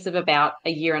the space of about a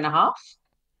year and a half.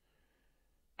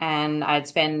 And I'd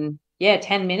spend,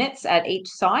 10 minutes at each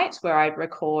site, where I'd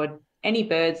record any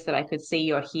birds that I could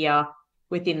see or hear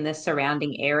within the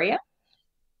surrounding area.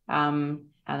 And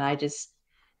I just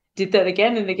did that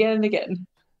again and again and again.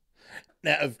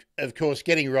 Now, of course,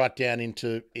 getting right down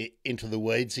into the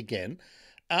weeds again,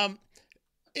 um,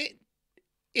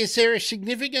 is there a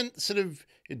significant sort of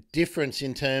difference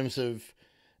in terms of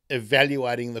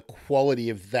evaluating the quality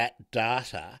of that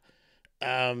data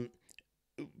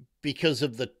because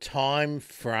of the time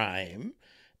frame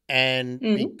and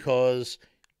because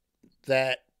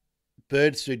that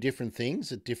birds do different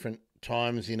things at different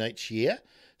times in each year?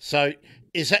 So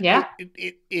is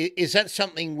that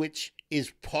something which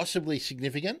is possibly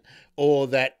significant, or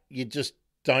that you just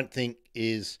don't think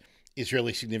is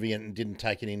really significant and didn't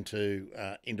take it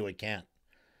into account?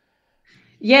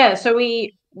 Yeah, so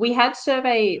we had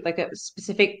survey like a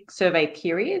specific survey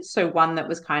period. So one that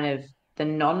was kind of the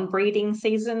non-breeding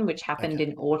season, which happened Okay.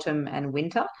 in autumn and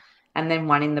winter, and then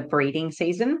one in the breeding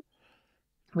season,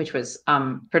 which was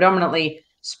predominantly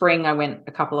spring. I went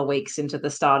a couple of weeks into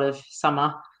the start of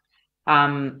summer.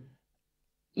 Um,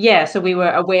 yeah, so we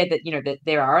were aware that, that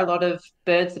there are a lot of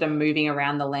birds that are moving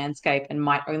around the landscape and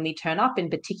might only turn up in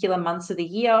particular months of the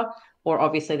year, or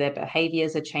obviously their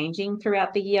behaviors are changing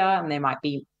throughout the year and they might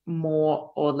be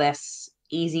more or less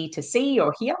easy to see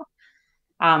or hear.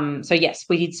 So yes,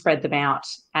 we did spread them out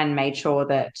and made sure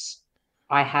that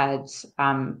I had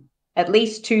at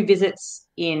least 2 visits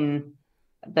in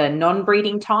the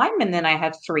non-breeding time, and then I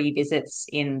had 3 visits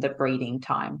in the breeding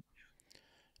time.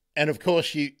 And of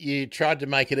course, you tried to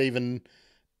make it even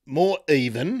more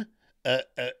even, a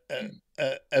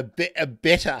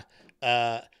better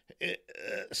uh,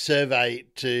 survey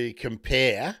to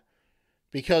compare,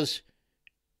 because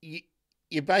you,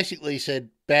 you basically said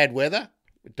bad weather,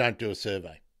 don't do a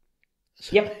survey.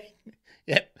 So, Yep.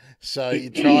 yep. So you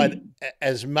tried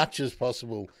as much as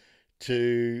possible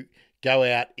to go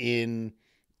out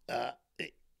uh,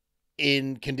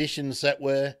 in conditions that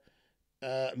were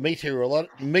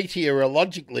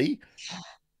meteorologically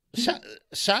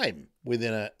same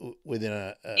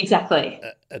Exactly.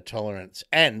 a tolerance,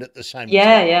 and at the same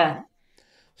Yeah, yeah. time.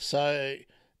 So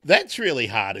that's really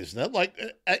hard, isn't it? Like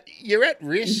you're at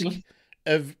risk Mhm.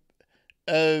 of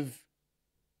of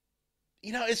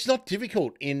it's not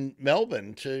difficult in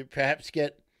Melbourne to perhaps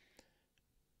get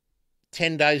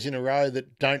 10 days in a row that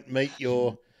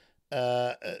uh,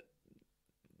 uh,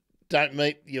 don't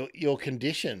meet your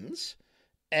conditions,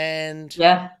 and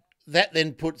Yeah. that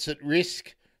then puts at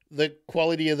risk the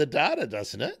quality of the data,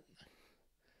 doesn't it?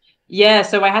 Yeah,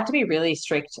 so I had to be really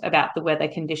strict about the weather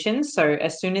conditions. So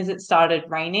as soon as it started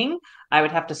raining, I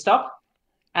would have to stop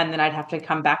and then I'd have to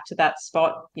come back to that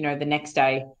spot, the next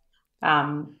day.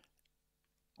 Um,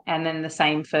 and then the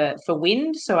same for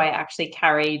wind. So I actually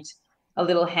carried a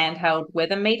little handheld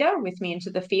weather meter with me into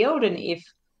the field, and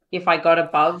if I got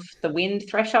above the wind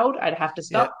threshold, I'd have to Yeah,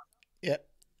 stop yeah.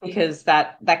 because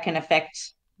that can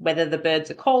affect whether the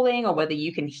birds are calling or whether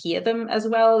you can hear them as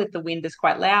well if the wind is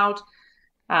quite loud.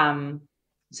 Um,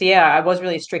 so yeah, I was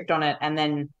really strict on it, and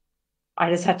then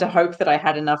I just had to hope that I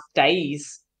had enough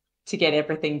days to get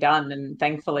everything done, and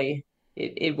thankfully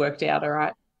it worked out all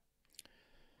right.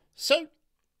 So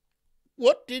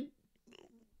what did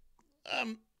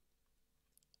um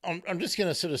I'm just going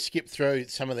to sort of skip through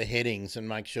some of the headings and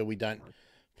make sure we don't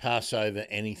pass over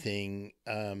anything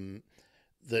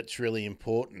that's really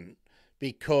important,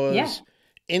 Yeah, because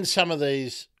in some of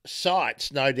these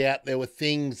sites, no doubt there were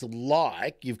things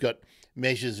like you've got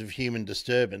measures of human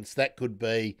disturbance. That could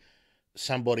be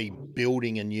somebody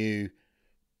building a new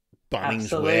Bunnings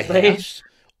absolutely. warehouse,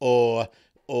 or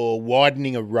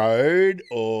widening a road,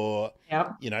 or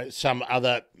Yep. some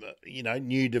other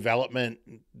new development,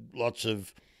 lots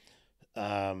of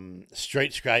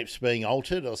streetscapes being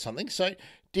altered or something. So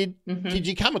did Hmm.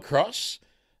 you come across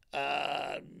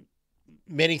uh,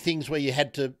 many things where you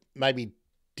had to maybe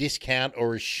discount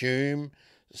or assume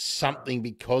something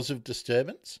because of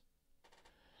disturbance?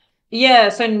 Yeah,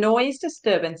 so noise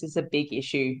disturbance is a big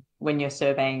issue when you're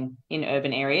surveying in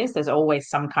urban areas. There's always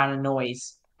some kind of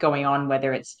noise going on,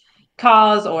 whether it's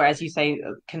cars or, as you say,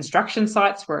 construction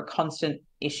sites were a constant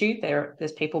issue.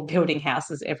 There's people building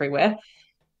houses everywhere.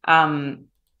 Um,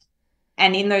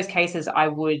 and in those cases, I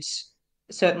would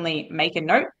certainly make a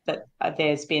note that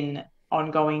there's been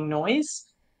ongoing noise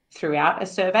throughout a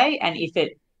survey. And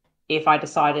if I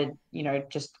decided,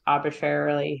 just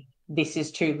arbitrarily, this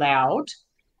is too loud,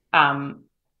 um,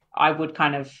 I would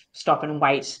kind of stop and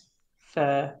wait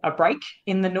for a break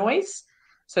in the noise.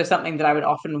 So something that I would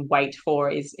often wait for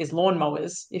is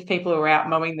lawnmowers. If people are out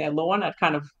mowing their lawn, I'd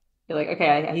kind of be like,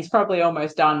 okay, he's probably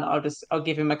almost done. I'll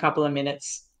give him a couple of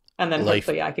minutes, and then Leaf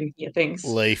hopefully I can hear things.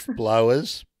 leaf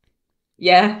blowers,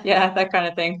 Yeah, yeah, that kind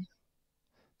of thing.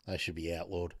 they should be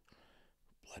outlawed.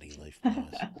 Bloody leaf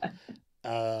blowers.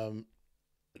 Um,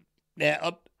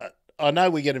 Now, I know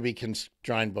we're going to be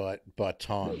constrained by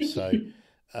time, so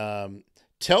um,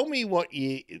 tell me what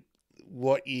you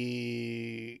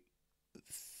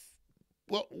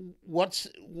what what's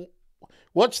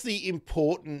what's the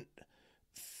important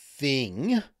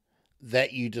thing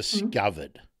that you Mhm.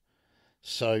 discovered.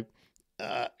 So,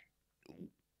 uh,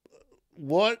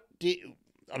 what did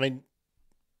I mean?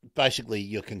 Basically,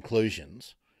 your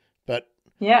conclusions, but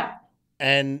Yeah.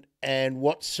 and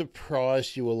what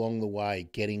surprised you along the way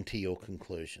getting to your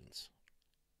conclusions?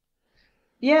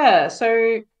 Yeah,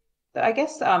 so I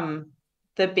guess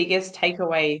the biggest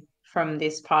takeaway from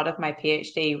this part of my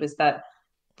PhD was that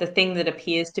the thing that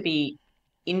appears to be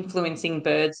influencing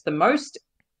birds the most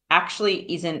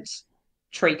actually isn't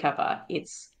tree cover,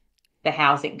 it's the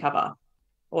housing cover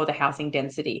or the housing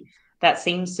density. That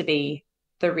seems to be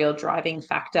the real driving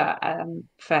factor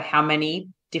for how many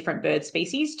different bird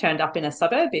species turned up in a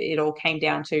suburb. It all came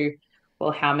down to,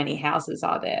 well, how many houses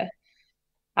are there?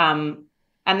 And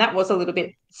that was a little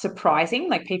bit surprising.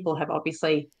 Like, people have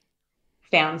obviously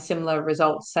found similar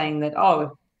results saying that,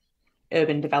 oh,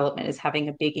 urban development is having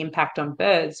a big impact on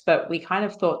birds, but we kind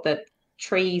of thought that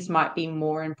trees might be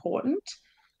more important.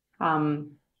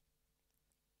 Um,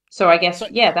 so I guess, So,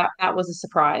 yeah, that was a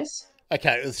surprise.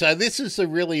 okay, so this is a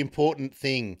really important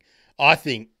thing, I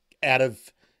think, out of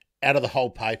the whole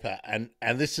paper, and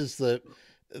this is the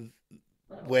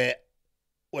where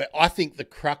I think the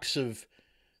crux of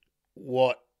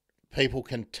what people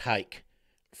can take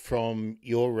from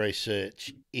your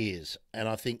research is, and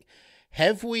I think,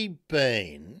 have we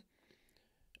been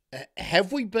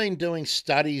doing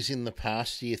studies in the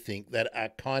past, do you think, that are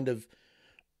kind of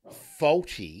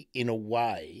faulty in a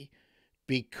way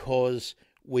because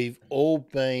we've all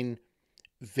been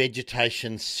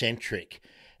vegetation centric,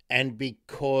 and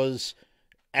because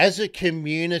as a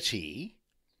community,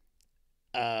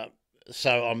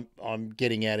 so I'm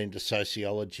getting out into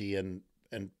sociology and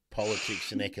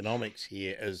politics and economics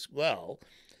here as well.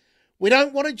 We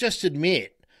don't want to just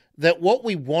admit that what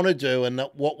we want to do and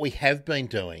that what we have been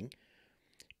doing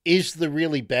is the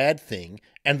really bad thing,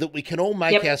 and that we can all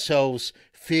make ourselves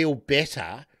feel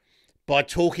better by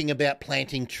talking about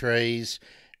planting trees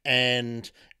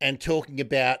and talking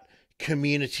about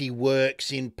community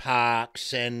works in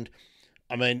parks. And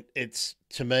I mean,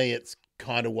 to me it's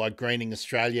kind of why Greening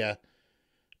Australia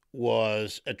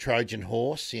was a Trojan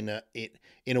horse in a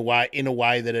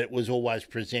way that it was always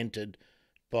presented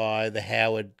by the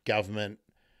Howard government,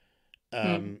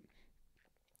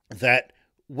 that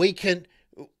we can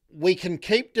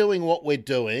keep doing what we're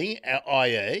doing,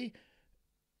 i.e.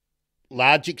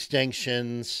 large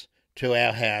extensions to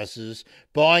our houses,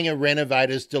 buying a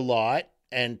renovator's delight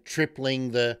and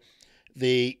tripling the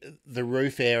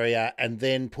roof area, and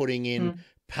then putting in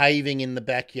paving in the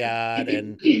backyard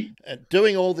and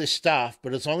doing all this stuff.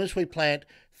 But as long as we plant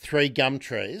 3 gum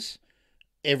trees,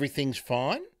 everything's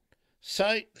fine.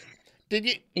 So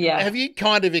have you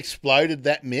kind of exploded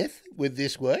that myth with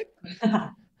this work?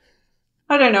 I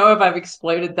don't know if I've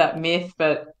exploded that myth,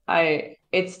 but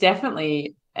it's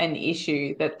definitely an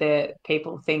issue that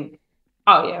people think,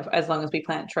 oh yeah, as long as we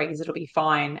plant trees, it'll be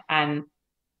fine. And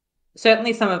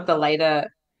certainly some of the later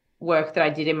work that I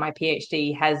did in my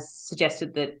PhD has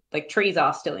suggested that, like, trees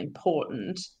are still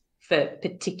important for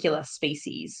particular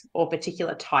species or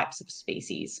particular types of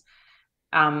species.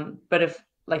 But if,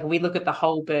 like, we look at the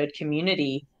whole bird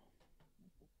community,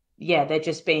 yeah, they're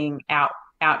just being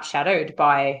outshadowed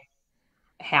by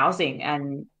housing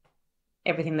and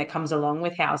everything that comes along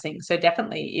with housing. So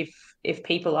definitely, if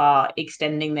people are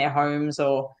extending their homes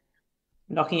or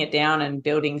knocking it down and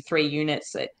building 3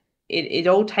 units, it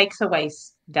all takes away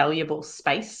valuable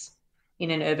space in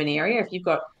an urban area. If you've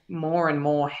got more and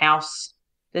more house,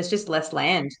 there's just less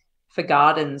land for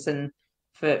gardens and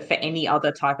for any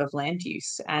other type of land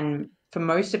use. And for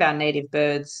most of our native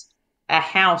birds, a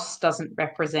house doesn't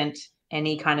represent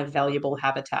any kind of valuable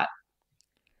habitat.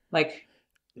 Like,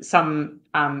 some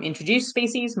introduced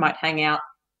species might hang out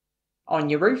on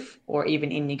your roof or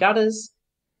even in your gutters,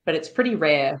 but it's pretty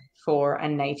rare for a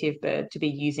native bird to be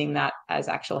using that as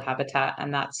actual habitat,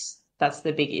 and that's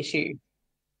the big issue.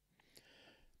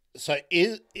 So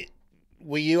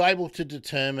were you able to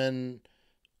determine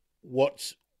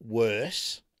what's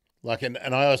worse? Like, and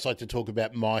I always like to talk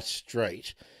about my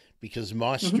street, because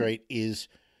my street is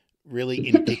really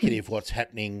indicative of what's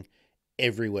happening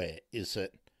everywhere. Is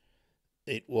that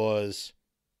it was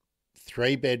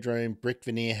 3-bedroom brick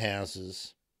veneer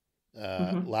houses,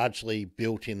 largely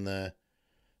built in the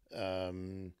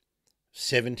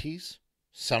 70s,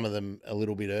 some of them a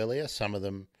little bit earlier, some of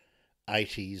them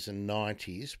 80s and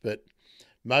 90s, but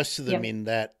most of them in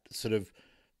that sort of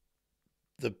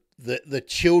the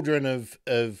children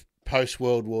of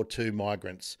post-World War II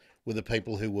migrants were the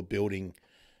people who were building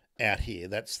out here.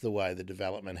 That's the way the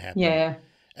development happened. Yeah.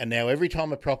 And now every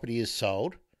time a property is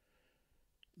sold,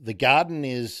 the garden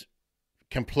is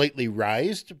completely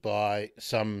raised by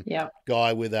some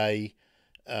guy with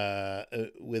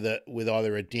with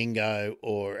either a dingo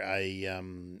or a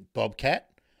bobcat.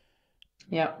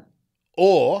 Yeah.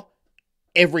 Or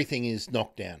everything is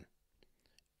knocked down.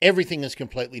 Everything is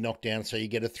completely knocked down. So you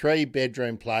get a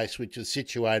 3-bedroom place which is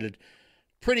situated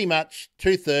pretty much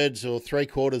 2/3 or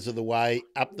 3/4 of the way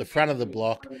up the front of the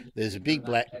block. There's a big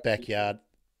black backyard.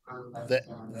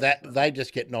 that they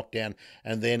just get knocked down,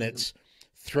 and then it's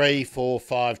 3, 4,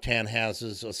 5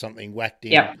 townhouses or something whacked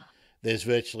in. Yeah. There's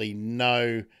virtually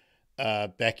no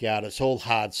backyard. It's all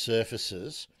hard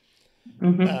surfaces.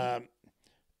 Mm-hmm.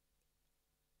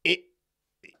 It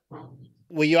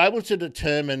Were you able to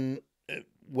determine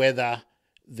whether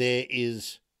there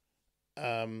is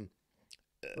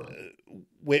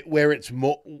where it's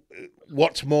more,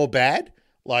 what's more bad,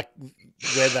 like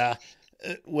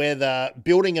whether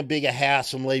building a bigger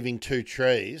house and leaving 2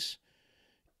 trees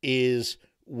is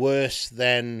worse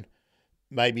than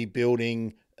maybe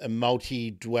building a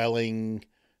multi-dwelling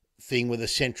thing with a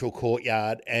central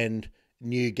courtyard and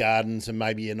new gardens and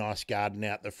maybe a nice garden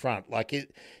out the front? Like,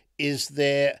 is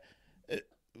there,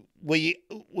 were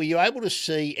you able to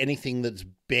see anything that's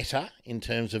better in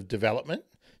terms of development,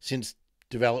 since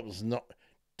development's not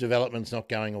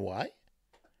going away?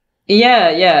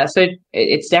 Yeah. So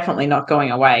it's definitely not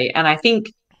going away. And I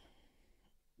think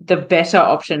the better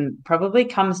option probably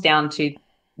comes down to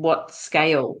what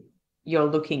scale you're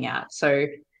looking at. So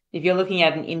if you're looking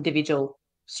at an individual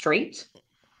street,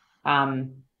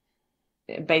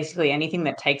 basically anything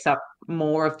that takes up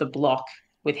more of the block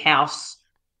with house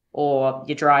or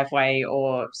your driveway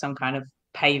or some kind of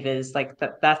pavers, like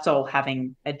that's all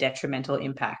having a detrimental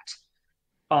impact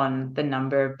on the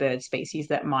number of bird species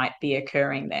that might be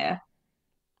occurring there.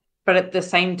 But at the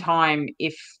same time,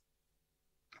 if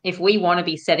we want to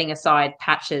be setting aside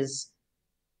patches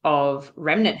of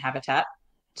remnant habitat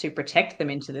to protect them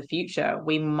into the future,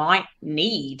 we might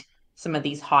need some of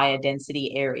these higher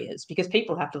density areas because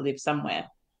people have to live somewhere.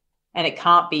 And it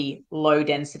can't be low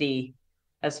density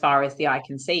as far as the eye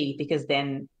can see, because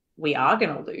then we are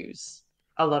going to lose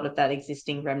a lot of that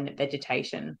existing remnant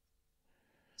vegetation.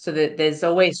 So that there's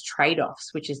always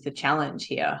trade-offs, which is the challenge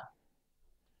here,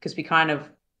 because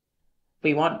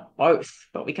we want both,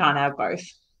 but we can't have both.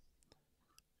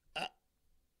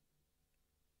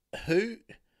 Who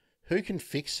can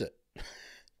fix it?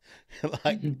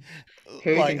 like,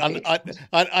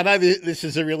 I know this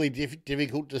is a really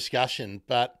difficult discussion,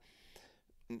 but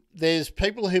there's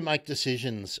people who make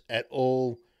decisions at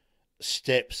all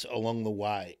steps along the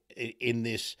way in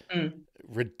this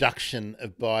reduction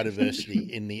of biodiversity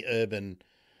in the urban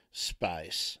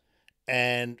space.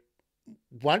 And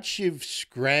once you've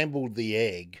scrambled the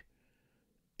egg,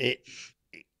 it's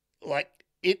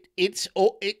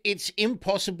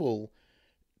impossible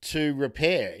to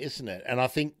repair, isn't it? And I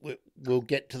think we'll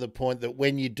get to the point that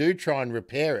when you do try and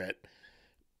repair it,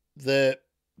 the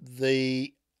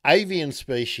avian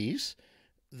species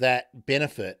that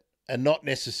benefit are not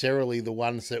necessarily the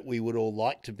ones that we would all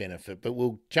like to benefit, but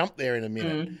we'll jump there in a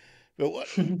minute. But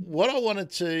what I wanted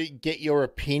to get your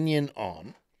opinion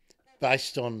on,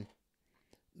 based on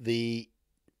you've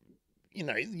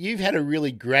had a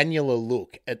really granular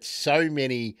look at so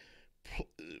many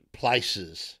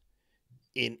places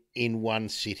in one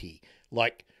city,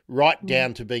 like right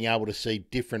down to being able to see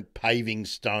different paving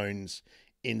stones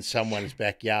in someone's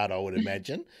backyard, I would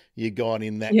imagine. You've gone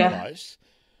in that close.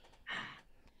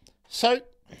 So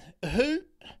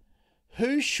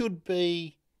who should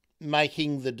be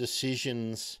making the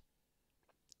decisions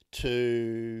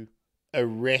to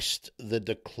arrest the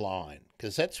decline?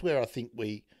 Because that's where I think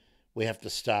we have to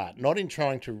start, not in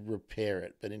trying to repair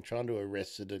it, but in trying to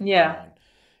arrest the decline. Yeah.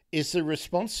 Is the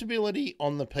responsibility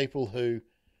on the people who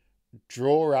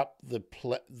draw up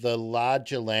the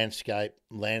larger landscape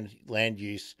land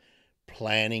use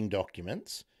planning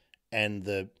documents and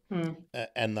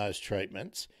and those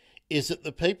treatments? Is it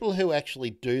the people who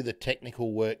actually do the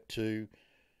technical work to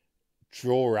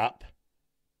draw up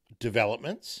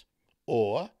developments,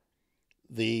 or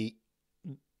the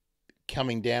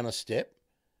coming down a step,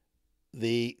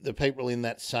 the people in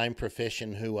that same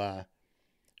profession who are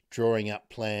drawing up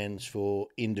plans for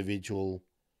individual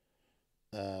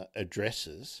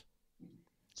addresses?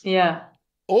 Yeah.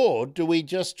 Or do we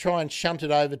just try and shunt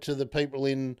it over to the people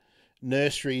in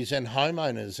nurseries and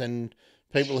homeowners and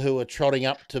people who are trotting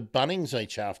up to Bunnings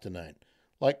each afternoon?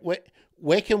 Like,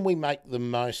 where can we make the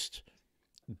most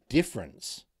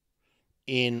difference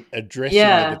in addressing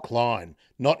the decline?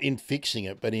 Not in fixing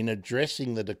it, but in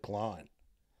addressing the decline.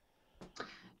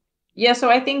 Yeah, so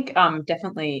I think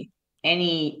definitely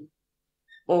any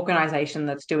organization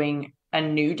that's doing a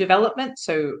new development,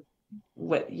 so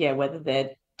whether they're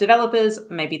developers,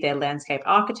 maybe they're landscape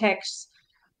architects,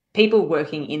 people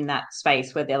working in that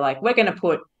space where they're like, we're going to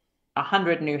put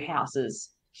 100 new houses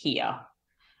here.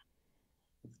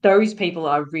 Those people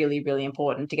are really, really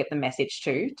important to get the message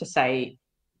to say,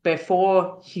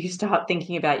 before you start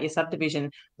thinking about your subdivision,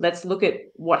 let's look at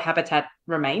what habitat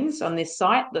remains on this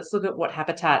site. Let's look at what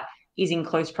habitat is in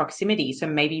close proximity. So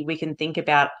maybe we can think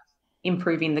about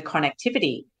improving the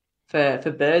connectivity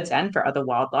for birds and for other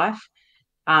wildlife,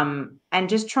 and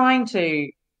just trying to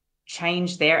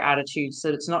change their attitude so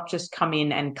it's not just come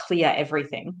in and clear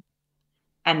everything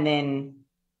and then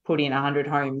put in 100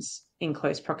 homes in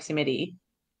close proximity,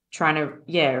 trying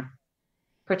to,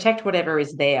 protect whatever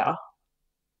is there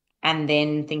and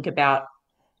then think about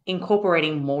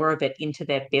incorporating more of it into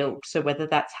their build. So whether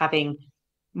that's having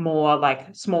more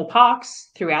like small parks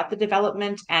throughout the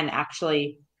development and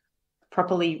actually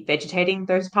properly vegetating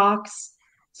those parks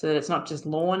so that it's not just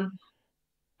lawn.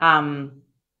 And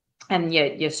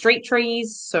your street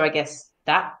trees. So I guess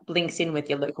that links in with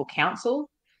your local council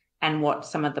and what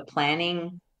some of the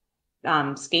planning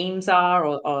schemes are,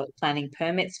 or planning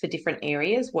permits for different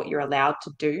areas, what you're allowed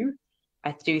to do.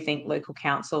 I do think local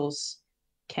councils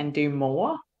can do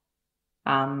more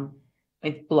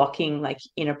with blocking like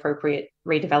inappropriate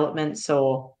redevelopments,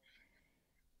 or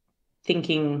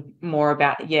thinking more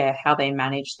about how they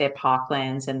manage their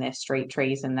parklands and their street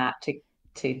trees and that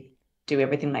to do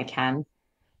everything they can.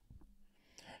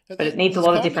 But it needs a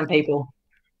lot of different people.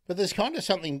 But there's kind of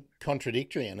something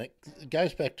contradictory in it. It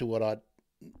goes back to what I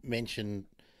mentioned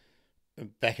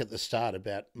back at the start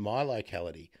about my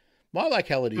locality. My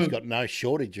locality's got no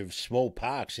shortage of small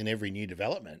parks in every new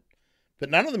development, but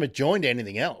none of them are joined to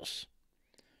anything else.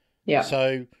 Yeah.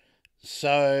 So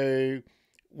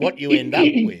what you end up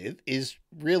with is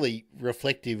really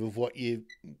reflective of what you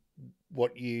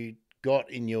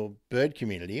got in your bird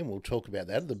community, and we'll talk about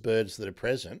that, the birds that are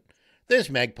present. There's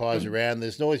magpies around,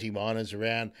 there's noisy miners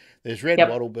around, there's red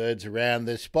wattlebirds around,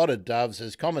 there's spotted doves,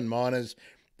 there's common miners,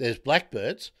 there's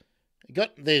blackbirds.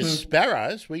 There's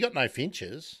sparrows. We got no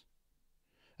finches.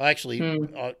 I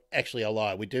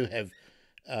lie. We do have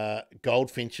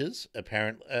goldfinches,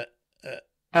 apparently,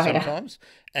 sometimes,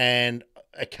 and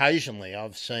occasionally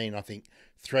I've seen, I think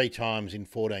 3 times in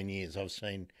 14 years, I've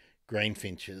seen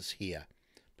greenfinches here,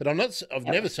 but I've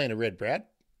never seen a red-browed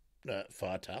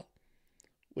firetail,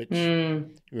 which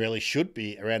really should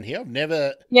be around here. I've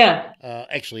never,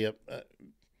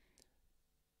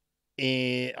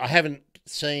 I haven't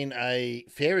seen a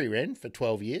fairy wren for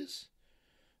 12 years.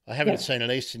 I haven't seen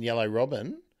an eastern yellow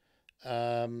robin.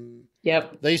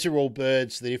 These are all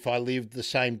birds that if I lived the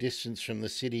same distance from the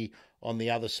city on the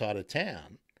other side of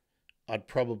town, I'd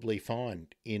probably find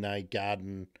in a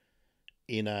garden,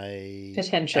 in a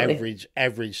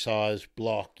average size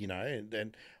block,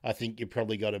 and I think you've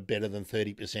probably got a better than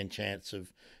 30% chance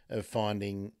of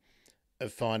finding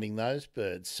those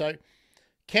birds. So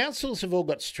councils have all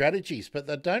got strategies, but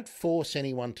they don't force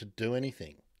anyone to do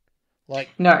anything.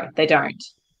 No, they don't.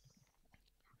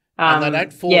 And they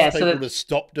don't force people to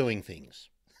stop doing things.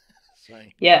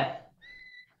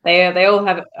 They all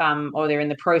have, or they're in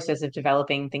the process of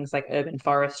developing things like urban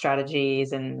forest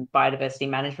strategies and biodiversity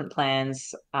management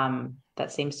plans.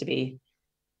 That seems to be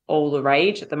all the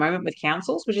rage at the moment with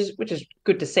councils, which is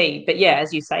good to see. But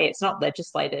as you say, it's not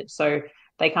legislated, so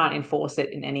they can't enforce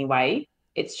it in any way.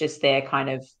 It's just their kind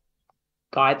of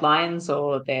guidelines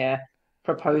or their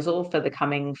proposal for the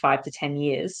coming 5 to 10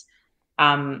 years.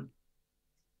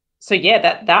 So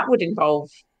that would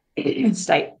involve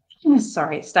state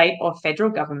or federal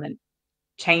government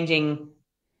changing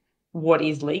what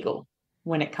is legal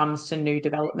when it comes to new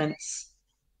developments.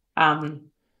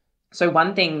 So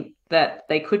one thing that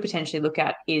they could potentially look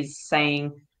at is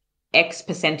saying X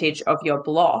percentage of your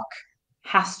block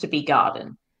has to be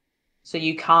garden. So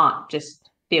you can't just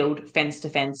build fence to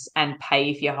fence and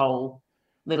pave your whole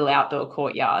little outdoor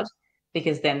courtyard,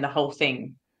 because then the whole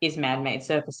thing is man-made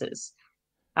surfaces.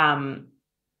 And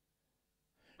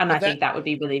I think that would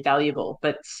be really valuable.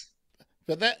 But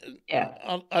that,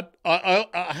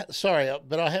 sorry,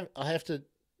 but I have to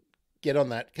get on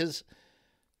that, because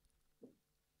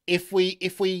if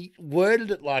we worded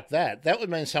it like that, that would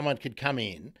mean someone could come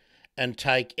in and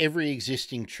take every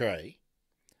existing tree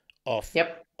off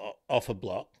a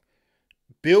block,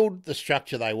 build the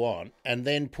structure they want, and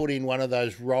then put in one of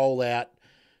those roll-out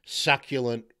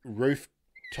succulent roof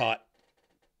type,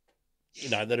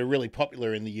 that are really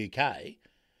popular in the UK,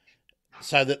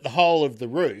 so that the whole of the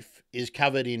roof is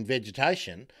covered in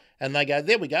vegetation, and they go,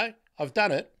 there we go, I've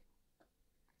done it.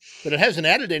 But it hasn't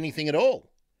added anything at all.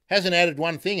 Hasn't added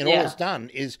one thing, and all it's done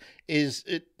is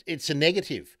it's a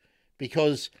negative,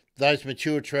 because those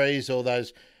mature trees or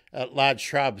those large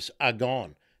shrubs are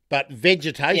gone, but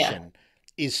vegetation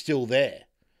is still there.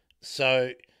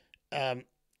 So, but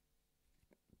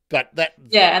that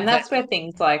and that's where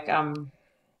things like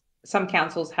some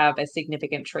councils have a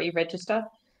significant tree register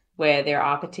where there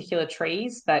are particular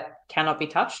trees that cannot be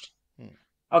touched.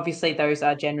 Obviously, those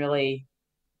are generally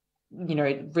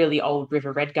really old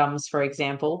river red gums, for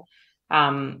example.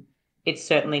 It's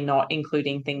certainly not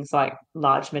including things like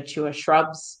large mature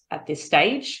shrubs at this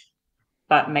stage,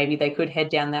 but maybe they could head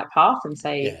down that path and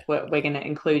say Yeah. we're going to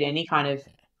include any kind of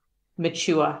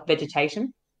mature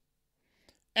vegetation.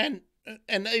 And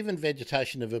even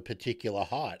vegetation of a particular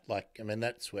height. Like, I mean,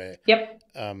 that's Yep.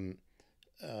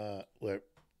 where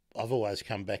I've always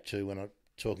come back to when I'm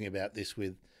talking about this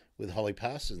with Holly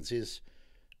Parsons is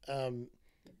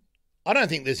I don't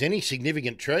think there's any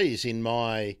significant trees in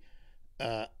my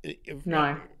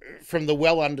No. from the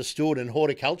well understood and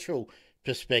horticultural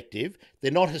perspective.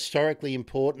 They're not historically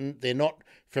important. They're not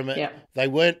from a, Yep. they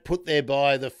weren't put there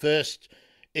by the first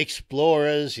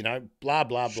explorers, blah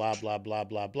blah blah blah blah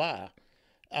blah blah.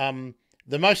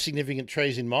 The most significant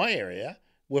trees in my area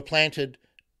were planted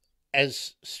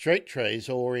as street trees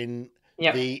or in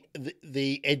Yep.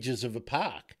 the edges of a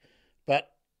park,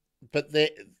 but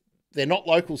they're not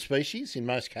local species in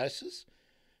most cases,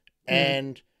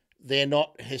 and they're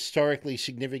not historically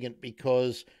significant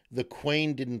because the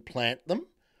Queen didn't plant them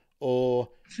or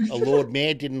a Lord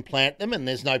Mayor didn't plant them, and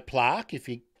there's no plaque, if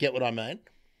you get what I mean.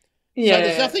 Yeah. So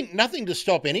there's nothing to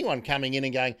stop anyone coming in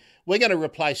and going, we're going to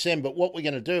replace them, but what we're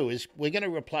going to do is we're going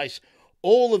to replace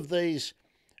all of these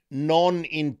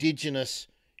non-Indigenous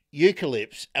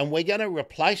eucalypts and we're going to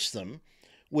replace them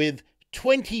with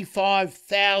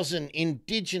 25,000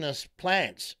 Indigenous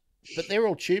plants, but they're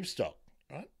all tube stock,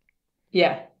 right?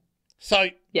 Yeah. So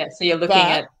you're looking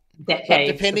at decades. But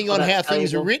depending on how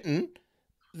things are valuable. written,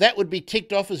 that would be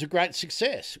ticked off as a great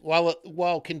success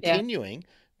while continuing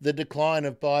the decline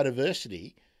of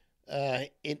biodiversity.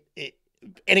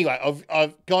 Anyway,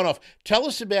 I've gone off. Tell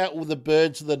us about the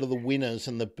birds that are the winners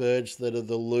and the birds that are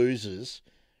the losers.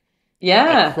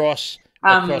 Yeah. Across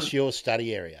your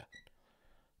study area.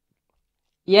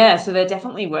 Yeah, so there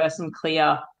definitely were some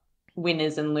clear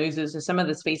winners and losers. So some of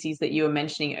the species that you were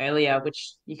mentioning earlier,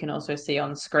 which you can also see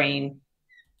on screen,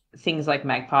 things like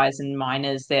magpies and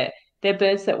miners, they're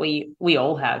birds that we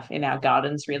all have in our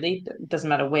gardens, really. It doesn't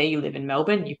matter where you live in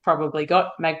Melbourne, you've probably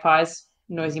got magpies,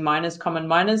 noisy miners, common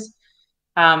miners.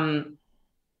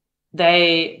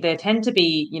 They tend to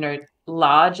be,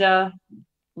 larger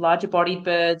bodied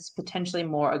birds, potentially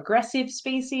more aggressive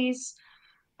species.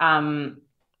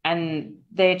 And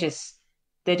they're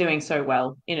doing so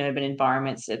well in urban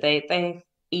environments. They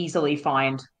easily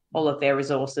find all of their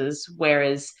resources,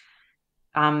 whereas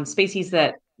species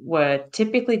that were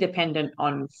typically dependent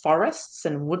on forests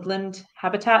and woodland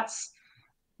habitats,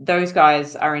 those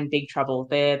guys are in big trouble.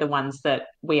 They're the ones that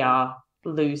we are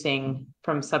losing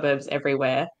from suburbs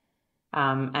everywhere.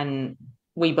 And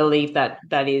we believe that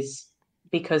is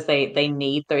because they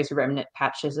need those remnant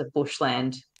patches of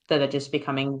bushland that are just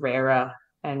becoming rarer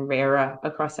and rarer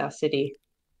across our city.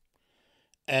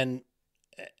 And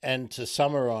to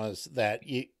summarise that,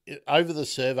 you over the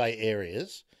survey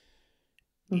areas,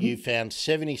 you found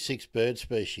 76 bird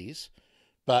species,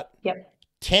 but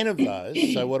 10 of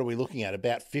those, so what are we looking at?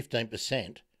 About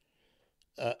 15%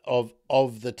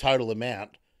 of the total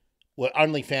amount were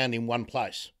only found in one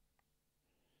place.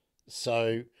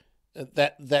 So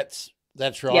that's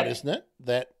right, isn't it?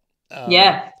 That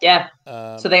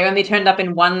so they only turned up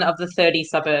in one of the 30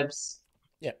 suburbs.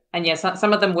 Yeah. And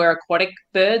some of them were aquatic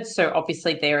birds, so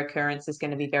obviously their occurrence is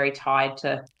going to be very tied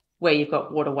to where you've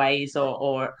got waterways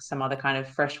or some other kind of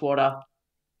freshwater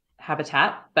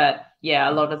habitat. But yeah,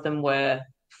 a lot of them were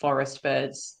forest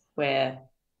birds where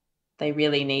they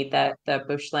really need the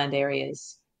bushland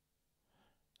areas.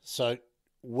 So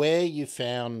where you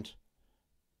found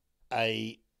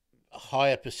a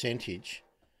higher percentage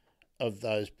of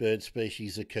those bird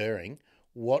species occurring,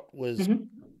 what was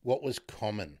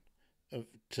common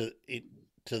to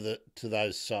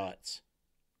those sites?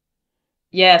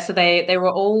 Yeah, so they were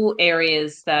all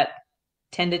areas that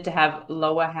tended to have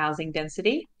lower housing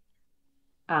density,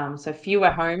 so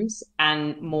fewer homes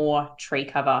and more tree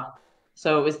cover.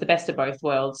 So it was the best of both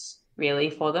worlds, really,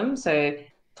 for them. So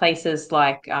places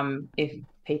like, if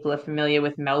people are familiar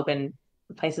with Melbourne,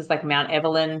 places like Mount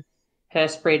Evelyn,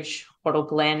 Hurstbridge, Wattle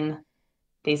Glen,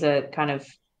 these are kind of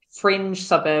fringe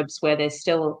suburbs where there's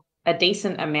still a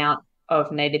decent amount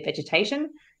of native vegetation.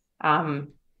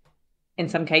 In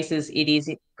some cases, it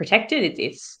is protected.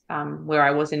 It's where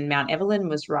I was in Mount Evelyn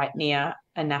was right near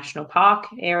a national park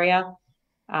area,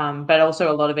 but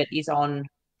also a lot of it is on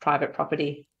private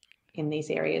property in these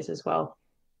areas as well.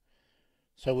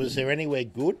 So was there anywhere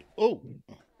good?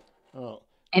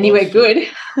 Anywhere good?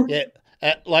 Yeah,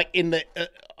 like in the,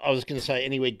 I was going to say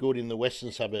anywhere good in the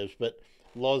western suburbs, but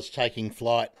Loz taking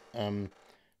flight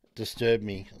disturbed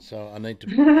me, so I need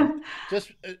to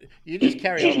just you just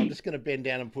carry on. I'm just going to bend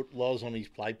down and put Loz on his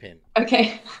playpen.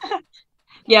 Okay.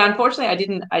 Yeah, unfortunately,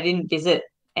 I didn't visit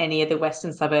any of the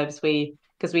western suburbs.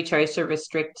 Because we chose to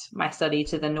restrict my study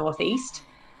to the northeast,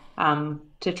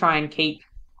 to try and keep,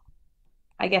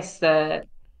 I guess, the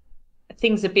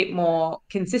things a bit more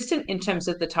consistent in terms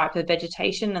of the type of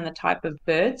vegetation and the type of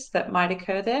birds that might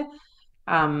occur there.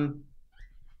 Um,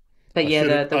 but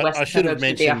yeah, the I western should have suburbs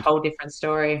would be a mentioned. whole different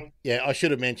story. Yeah, I should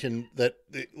have mentioned that.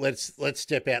 Let's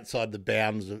step outside the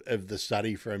bounds of the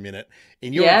study for a minute.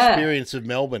 In your Yeah, experience of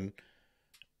Melbourne,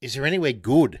 is there anywhere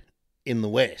good in the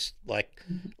west? Like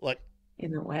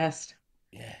in the west.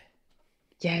 yeah.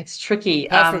 Yeah, it's tricky.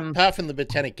 Apart from the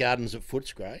Botanic Gardens at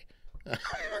Footscray.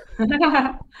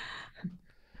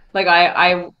 Like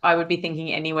I would be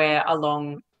thinking anywhere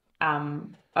along a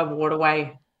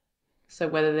waterway. So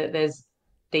whether there's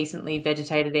decently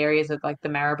vegetated areas of like the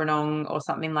Maribyrnong or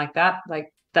something like that,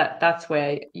 like that's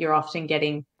where you're often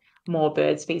getting more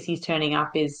bird species turning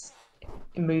up, is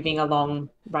moving along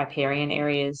riparian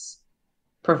areas,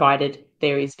 provided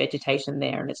there is vegetation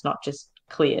there and it's not just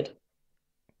cleared.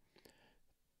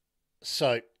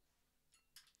 So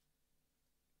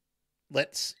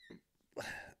let's.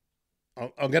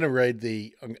 I'm going to read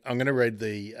the. I'm going to read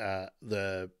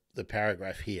the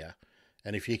paragraph here,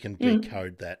 and if you can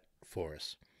decode that for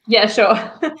us. Yeah, sure.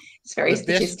 It's very The best,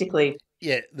 statistically.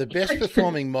 yeah, the best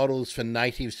performing models for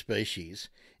native species,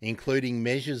 including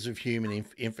measures of human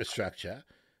infrastructure,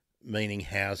 meaning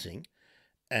housing,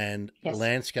 and Yes.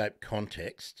 landscape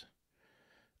context.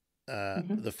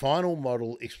 The final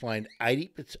model explained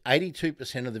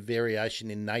 82% of the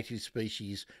variation in native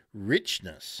species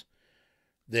richness.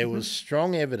 There was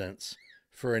strong evidence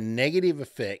for a negative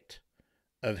effect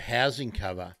of housing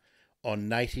cover on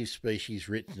native species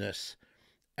richness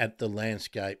at the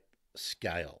landscape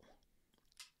scale.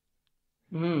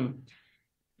 So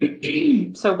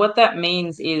what that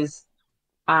means is,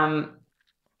 the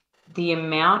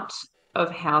amount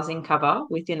of housing cover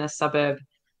within a suburb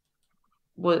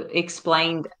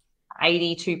explained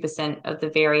 82% of the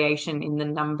variation in the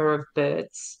number of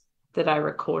birds that I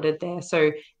recorded there.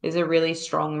 So there's a really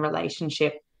strong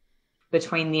relationship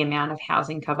between the amount of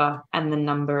housing cover and the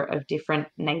number of different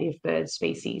native bird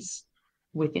species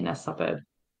within a suburb.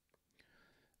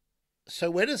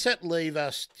 So where does that leave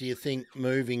us, do you think,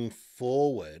 moving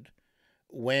forward,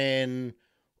 when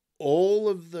all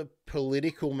of the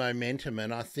political momentum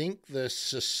and I think the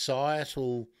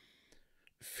societal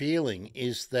feeling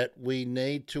is that we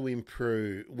need to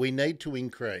increase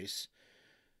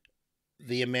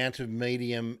the amount of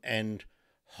medium and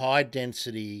high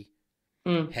density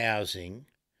housing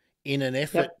in an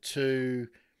effort to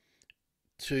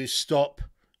stop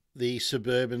the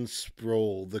suburban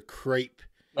sprawl, the creep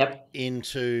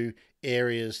into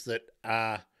areas that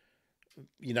are,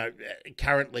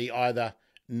 currently either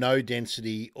no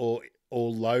density or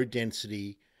low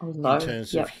density in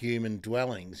terms of human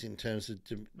dwellings, in terms of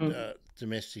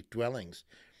domestic dwellings.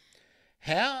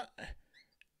 How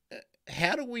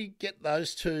do we get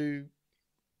those two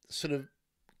sort of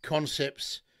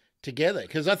concepts together?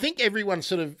 Because I think everyone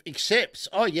sort of accepts,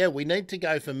 oh yeah, we need to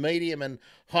go for medium and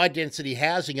high density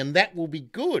housing and that will be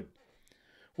good.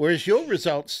 Whereas your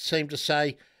results seem to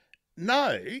say,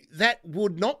 no, that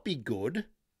would not be good.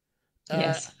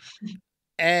 Yes.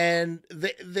 And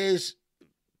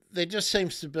there just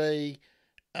seems to be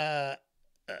a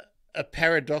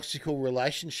paradoxical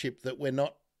relationship that we're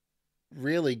not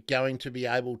really going to be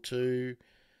able to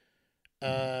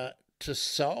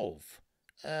solve.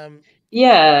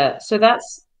 Yeah, so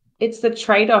it's the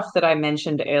trade-off that I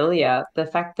mentioned earlier, the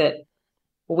fact that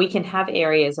we can have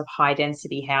areas of high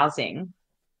density housing,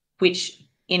 which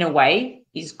in a way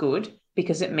is good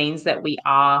because it means that we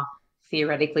are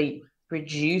theoretically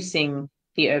reducing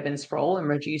the urban sprawl and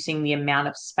reducing the amount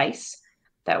of space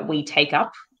that we take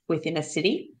up within a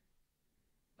city.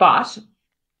 But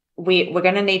we're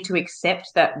going to need to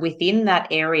accept that within that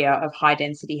area of high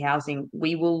density housing,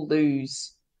 we will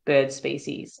lose bird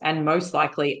species and most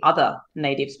likely other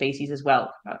native species as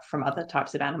well, from other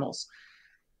types of animals.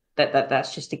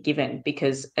 That's just a given,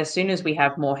 because as soon as we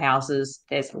have more houses,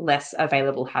 there's less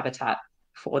available habitat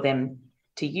for them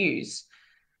to use.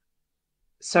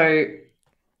 So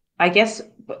I guess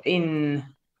in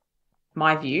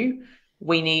my view,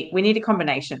 we need a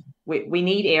combination. We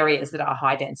need areas that are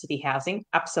high density housing,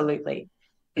 absolutely,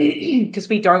 because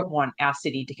we don't want our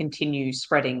city to continue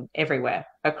spreading everywhere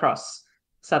across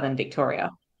southern Victoria.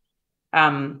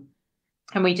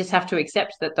 And we just have to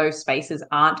accept that those spaces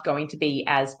aren't going to be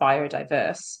as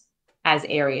biodiverse as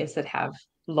areas that have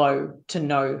low to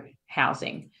no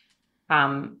housing.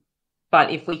 But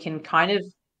if we can kind of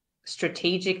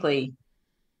strategically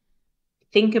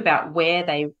think about where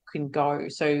they can go.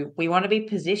 So we want to be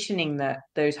positioning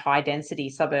those high density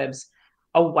suburbs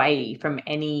away from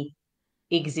any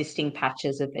existing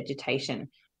patches of vegetation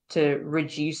to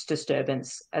reduce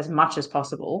disturbance as much as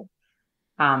possible.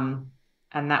 And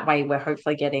that way we're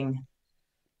hopefully getting,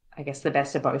 I guess, the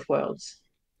best of both worlds.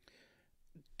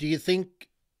 Do you think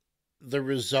the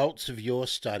results of your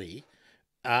study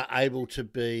are able to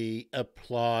be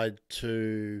applied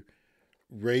to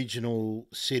regional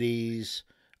cities,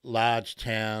 large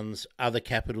towns, other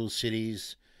capital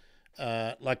cities?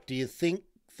 Do you think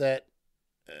that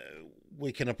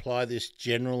we can apply this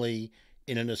generally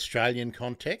in an Australian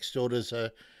context, or does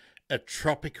a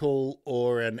tropical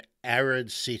or an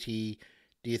arid city,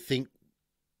 do you think,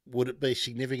 would it be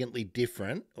significantly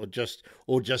different, or just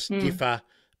differ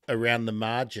around the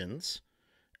margins?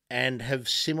 And have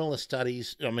similar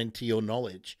studies, I mean, to your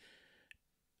knowledge,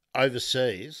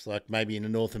 overseas, like maybe in a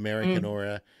North American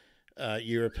or a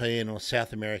European or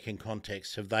South American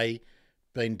context, have they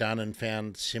been done and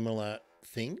found similar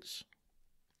things?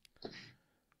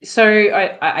 So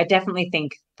I definitely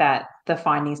think that the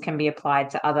findings can be applied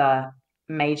to other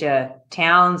major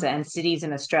towns and cities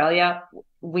in Australia.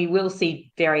 We will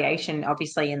see variation,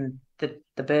 obviously, in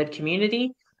the bird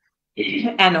community.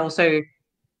 And also,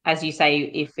 as you say,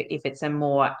 if it's a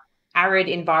more arid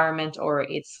environment or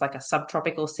it's like a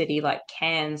subtropical city like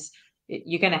Cairns,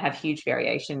 you're going to have huge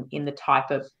variation in the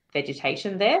type of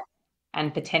vegetation there,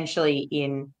 and potentially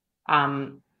in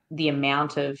the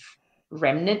amount of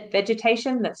remnant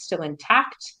vegetation that's still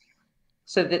intact.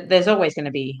 So that there's always going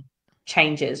to be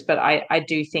changes, but I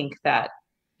do think that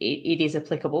it is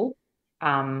applicable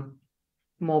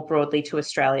more broadly to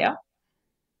Australia.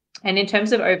 And in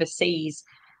terms of overseas,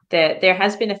 there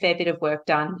has been a fair bit of work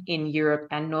done in Europe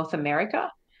and North America.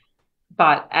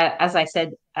 But as I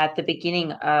said at the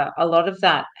beginning, a lot of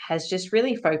that has just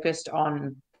really focused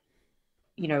on,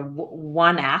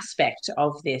 one aspect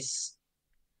of this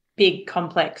big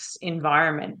complex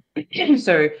environment.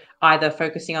 So either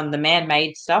focusing on the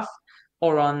man-made stuff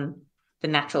or on the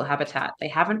natural habitat. They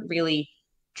haven't really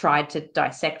tried to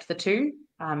dissect the two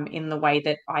in the way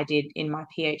that I did in my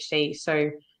PhD.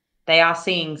 So they are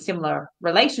seeing similar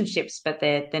relationships, but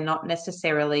they're not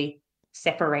necessarily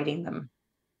separating them,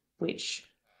 which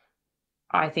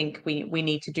I think we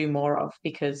need to do more of,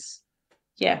 because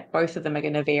both of them are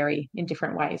going to vary in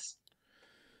different ways.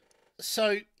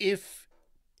 So if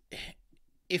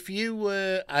you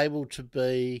were able to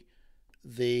be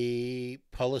the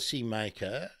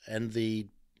policymaker and the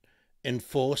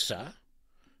enforcer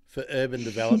for urban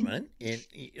development,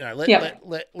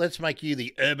 let's make you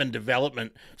the urban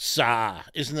development czar.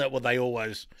 Isn't that what they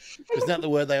always? Isn't that the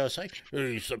word they always say?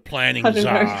 He's the planning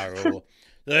czar or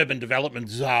the urban development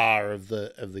czar of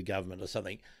the government or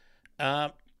something.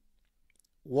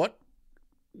 What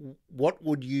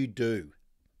would you do?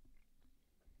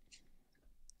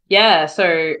 Yeah,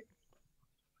 so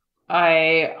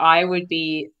I would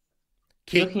be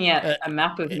looking at a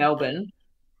map of Melbourne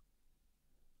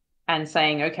and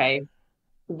saying, okay,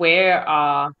 where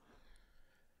are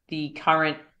the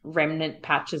current remnant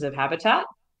patches of habitat,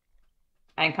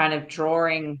 and kind of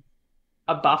drawing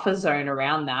a buffer zone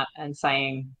around that and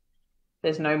saying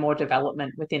there's no more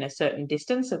development within a certain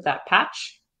distance of that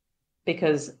patch,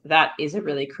 because that is a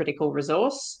really critical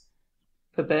resource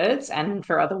for birds and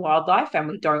for other wildlife, and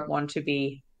we don't want to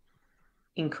be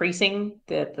increasing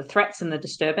the threats and the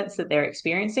disturbance that they're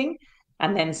experiencing.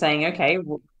 And then saying, okay,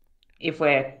 if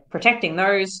we're protecting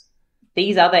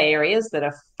these other areas that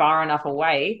are far enough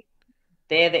away,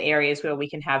 they're the areas where we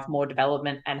can have more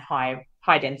development and high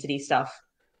density stuff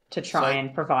to try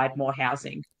and provide more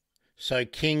housing. So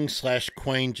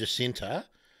King/Queen Jacinta,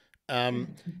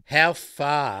 how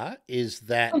far is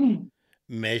that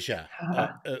measure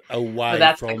away well,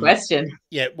 that's from? The question.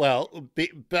 Yeah, well,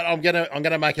 but I'm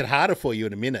gonna make it harder for you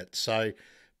in a minute. So,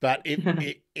 but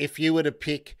if you were to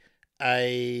pick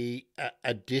a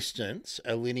distance,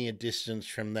 a linear distance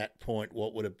from that point,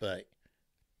 what would it be?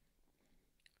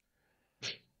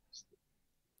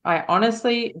 I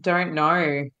honestly don't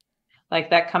know. Like,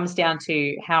 that comes down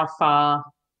to how far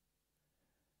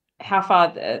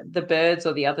the birds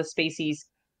or the other species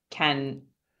can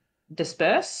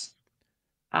disperse.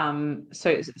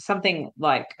 So something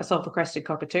like a sulfur-crested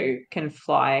cockatoo can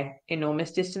fly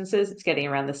enormous distances. It's getting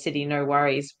around the city, no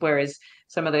worries. Whereas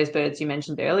some of those birds you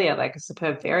mentioned earlier, like a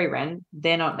superb fairy wren,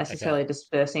 they're not necessarily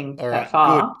dispersing that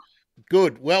far.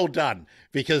 Good. Well done.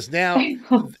 Because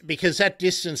because that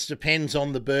distance depends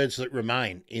on the birds that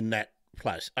remain in that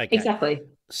place. Okay. Exactly.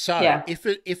 So if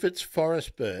it's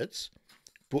forest birds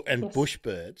and bush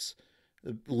birds,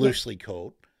 loosely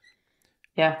called.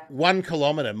 Yeah. 1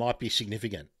 kilometre might be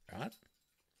significant, right?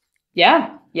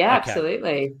 Yeah. Yeah, Okay.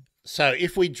 absolutely. So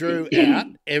if we drew out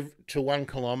to 1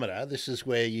 kilometre, this is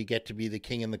where you get to be the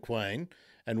king and the queen,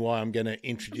 and why I'm going to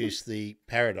introduce the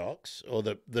paradox or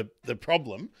the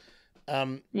problem,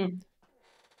 and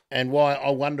why I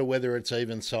wonder whether it's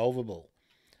even solvable.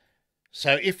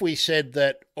 So if we said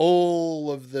that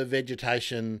all of the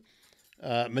vegetation,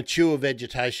 mature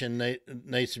vegetation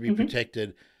needs to be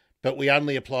protected, but we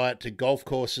only apply it to golf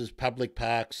courses, public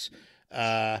parks,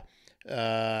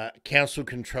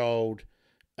 council-controlled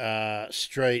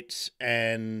streets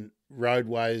and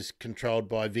roadways controlled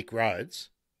by Vic Roads.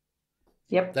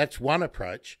 Yep. That's one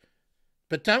approach.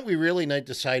 But don't we really need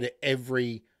to say to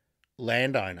every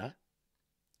landowner,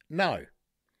 no.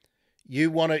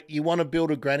 You want to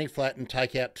build a granny flat and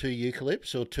take out 2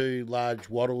 eucalypts or 2 large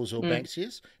wattles or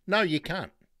banksias? No, you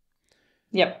can't.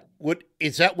 Yep.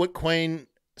 Is that what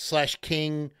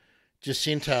Queen/King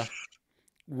Jacinta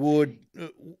would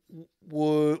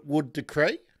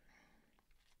decree?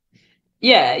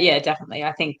 Yeah, definitely.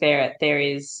 I think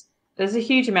there's a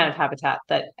huge amount of habitat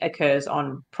that occurs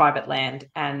on private land,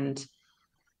 and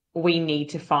we need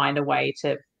to find a way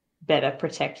to better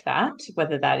protect that,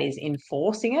 whether that is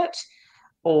enforcing it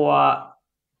or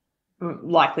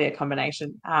likely a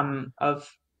combination of,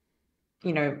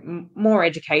 more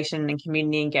education and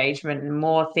community engagement and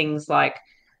more things like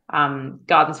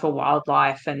gardens for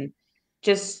wildlife, and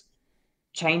just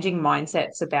changing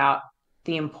mindsets about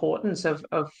the importance of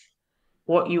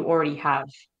what you already have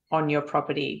on your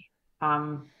property.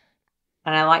 And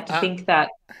I like to think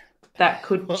that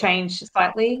could change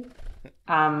slightly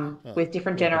with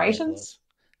different generations.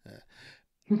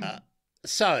 But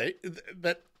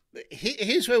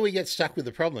here's where we get stuck with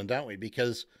the problem, don't we?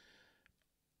 Because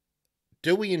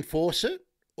do we enforce it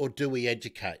or do we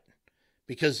educate?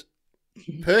 Because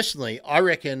personally, I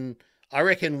reckon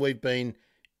we've been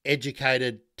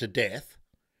educated to death,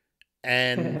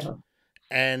 and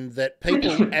that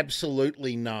people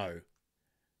absolutely know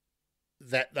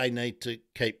that they need to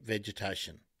keep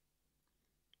vegetation,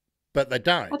 but they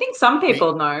don't. I think some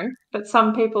people know, but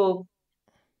some people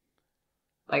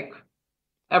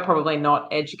are probably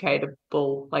not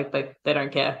educatable. They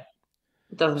don't care.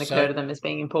 It doesn't occur to them as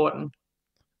being important.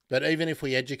 But even if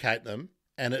we educate them,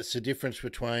 and it's the difference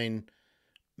between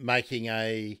making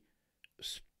a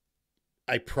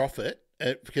profit,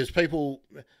 because people,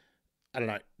 I don't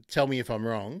know, tell me if I'm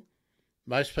wrong,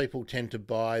 most people tend to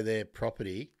buy their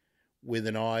property with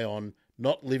an eye on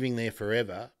not living there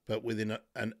forever, but with an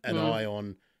eye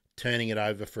on turning it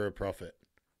over for a profit.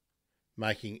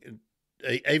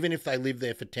 Even if they live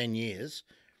there for 10 years,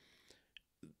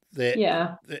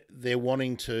 they're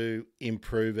wanting to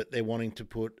improve it. They're wanting to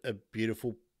put a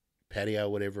beautiful patio,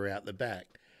 whatever, out the back.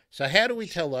 So how do we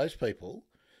tell those people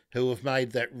who have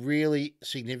made that really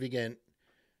significant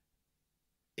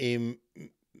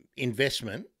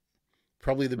investment,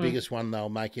 probably the biggest one they'll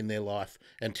make in their life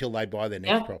until they buy their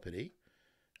next property,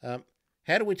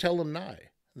 how do we tell them no?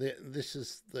 This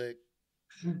is the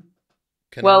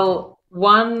conundrum. Well,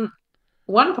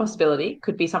 one possibility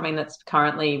could be something that's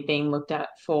currently being looked at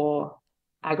for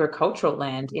agricultural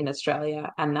land in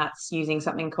Australia, and that's using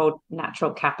something called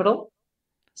natural capital.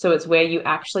 So it's where you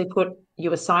actually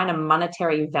you assign a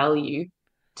monetary value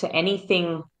to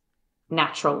anything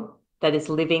natural that is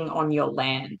living on your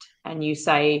land. And you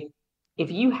say, if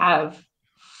you have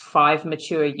 5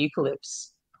 mature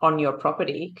eucalypts on your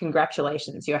property,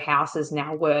 congratulations, your house is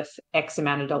now worth X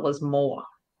amount of dollars more.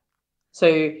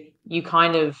 So you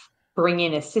kind of bring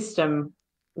in a system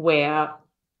where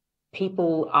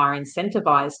people are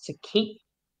incentivized to keep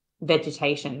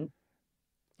vegetation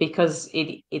because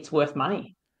it's worth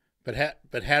money. But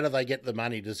how do they get the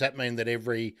money? Does that mean that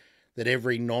every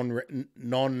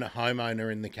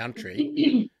non-homeowner in the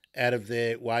country out of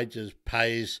their wages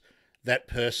pays that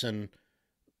person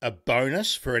a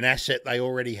bonus for an asset they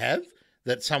already have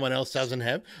that someone else doesn't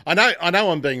have? I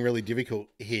know I'm being really difficult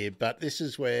here, but this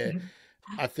is where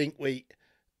I think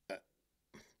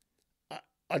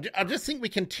I just think we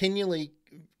continually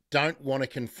don't want to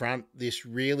confront this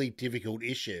really difficult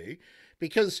issue,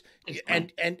 because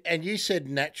and you said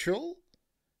natural,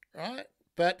 right?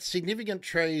 But significant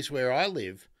trees where I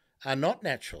live are not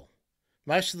natural.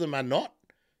 Most of them are not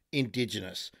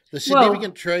indigenous. The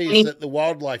significant trees that the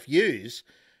wildlife use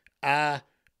are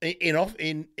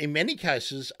in many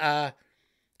cases are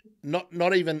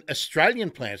not even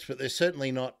Australian plants, but they're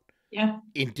certainly not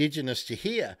indigenous to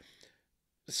here.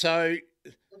 So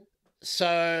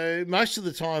most of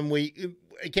the time we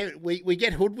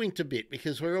get hoodwinked a bit,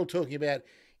 because we're all talking about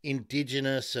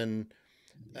indigenous and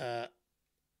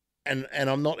and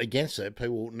I'm not against it.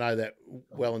 People know that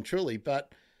well and truly,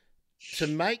 but to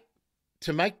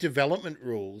make development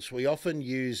rules, we often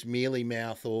use mealy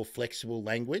mouth or flexible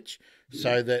language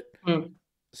so that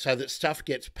stuff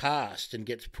gets passed and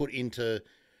gets put into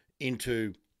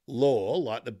law,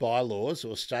 like the bylaws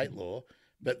or state law,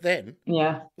 but then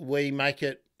we make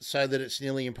it so that it's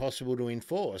nearly impossible to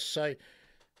enforce. So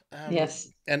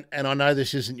yes, and I know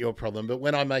this isn't your problem, but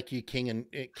when I make you king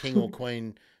or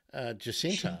queen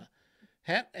Jacinta,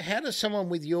 how does someone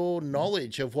with your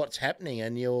knowledge of what's happening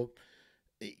and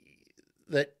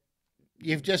that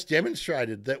you've just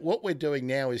demonstrated that what we're doing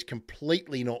now is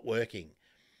completely not working,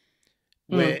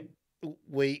 where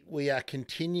we are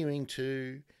continuing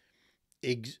to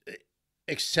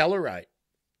accelerate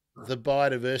the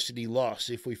biodiversity loss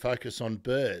if we focus on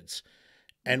birds,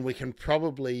 and we can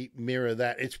probably mirror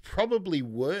that. It's probably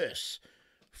worse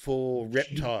for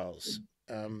reptiles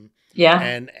and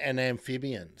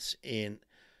amphibians.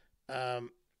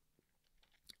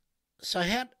 So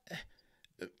how,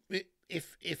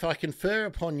 if I confer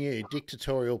upon you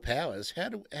dictatorial powers, how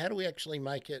do we actually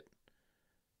make it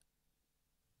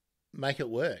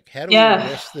work? How do we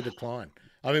arrest the decline?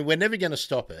 I mean, we're never going to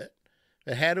stop it,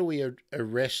 but how do we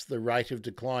arrest the rate of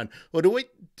decline? Or do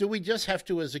we just have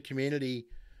to, as a community,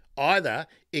 either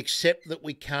accept that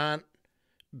we can't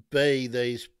be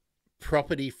these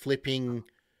property flipping,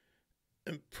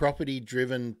 property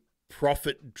driven,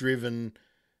 profit driven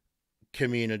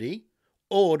community,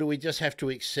 or do we just have to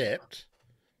accept,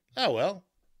 oh well,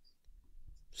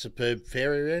 superb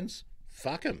fairy wrens,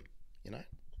 fuck them, you know?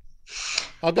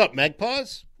 I've got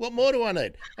magpies. What more do I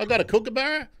need? I've got a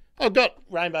kookaburra. I've got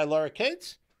rainbow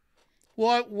lorikeets.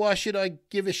 Why should I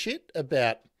give a shit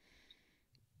about,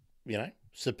 you know,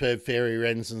 superb fairy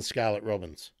wrens and scarlet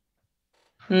robins?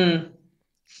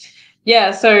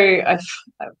 Yeah, so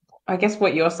I guess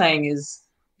what you're saying is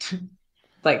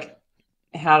like,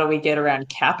 how do we get around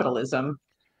capitalism,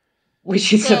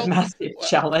 which is a massive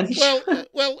challenge?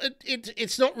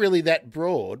 It's not really that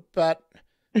broad, but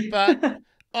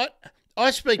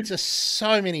I speak to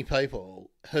so many people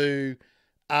who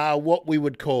are what we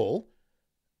would call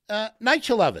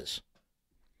nature lovers.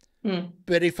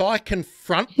 But if I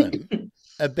confront them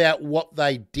about what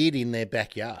they did in their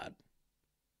backyard,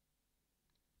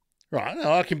 right,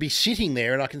 I can be sitting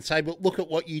there and I can say, but look at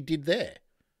what you did there.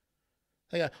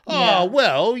 They go, oh,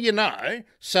 well, you know,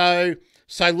 so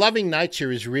loving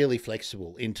nature is really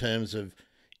flexible in terms of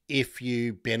if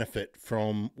you benefit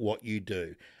from what you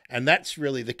do. And that's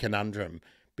really the conundrum,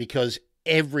 because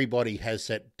everybody has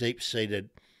that deep-seated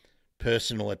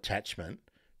personal attachment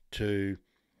to,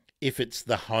 if it's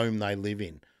the home they live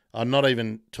in. I'm not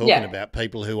even talking about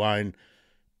people who own,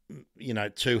 you know,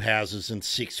 2 houses and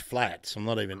 6 flats. I'm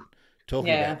not even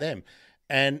talking about them.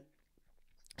 And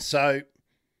so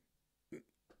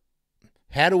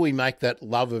how do we make that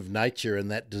love of nature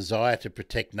and that desire to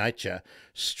protect nature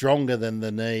stronger than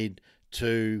the need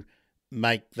to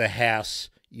make the house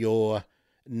your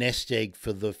nest egg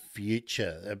for the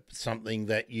future, something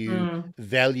that you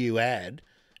value add?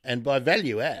 And by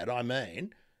value add, I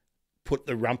mean put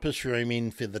the rumpus room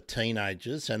in for the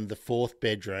teenagers and the 4th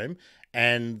bedroom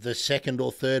and the 2nd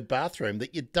or 3rd bathroom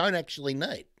that you don't actually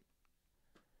need.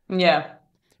 Yeah.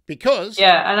 Because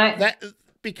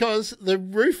because the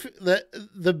roof,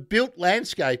 the built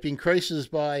landscape increases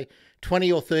by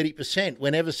 20 or 30%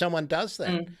 whenever someone does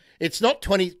that. It's not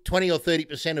 20 or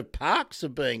 30% of parks are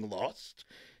being lost.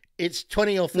 It's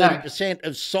 20 or 30%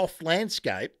 of soft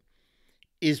landscape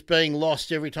is being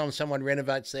lost every time someone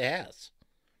renovates their house.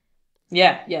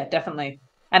 Yeah, definitely.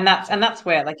 And that's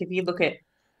where, like, if you look at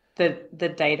the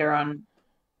data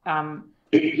on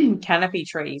canopy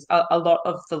trees, a lot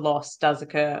of the loss does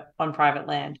occur on private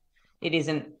land. It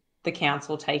isn't the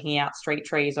council taking out street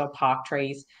trees or park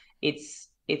trees. It's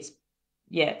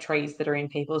trees that are in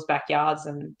people's backyards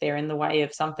and they're in the way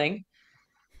of something.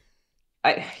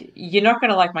 You're not going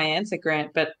to like my answer,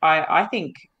 Grant, but I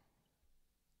think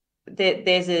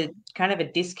there's a kind of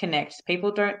a disconnect.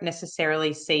 People don't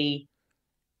necessarily see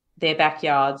their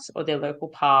backyards or their local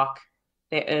park,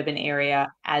 their urban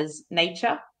area as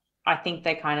nature. I think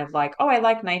they kind of like, oh, I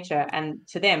like nature. And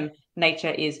to them, nature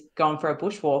is going for a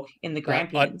bushwalk in the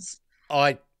Grampians.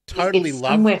 I totally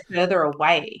love somewhere further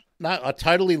away. No, I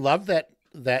totally love that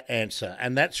answer.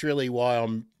 And that's really why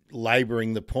I'm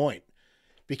labouring the point.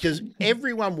 Because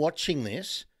everyone watching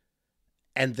this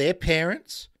and their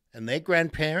parents and their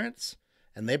grandparents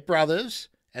and their brothers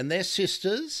and their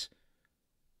sisters,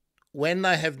 when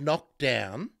they have knocked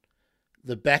down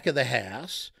the back of the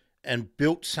house and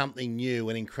built something new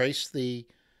and increased the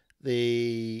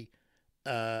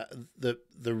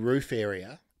roof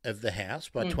area of the house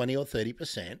by 20 or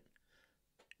 30%,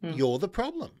 Mm. you're the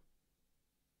problem.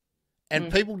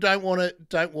 And people don't want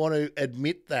to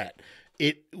admit that.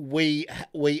 We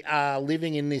are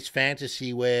living in this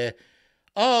fantasy where,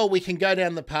 oh, we can go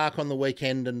down the park on the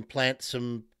weekend and plant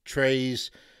some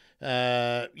trees, you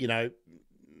know,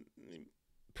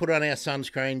 put on our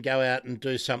sunscreen, go out and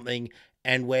do something,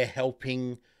 and we're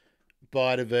helping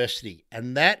biodiversity.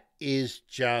 And that is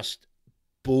just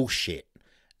bullshit.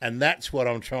 And that's what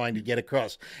I'm trying to get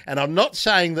across. And I'm not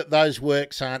saying that those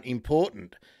works aren't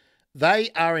important. They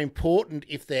are important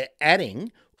if they're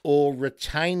adding or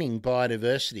retaining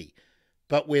biodiversity.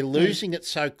 But we're losing it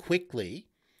so quickly.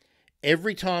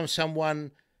 Every time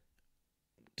someone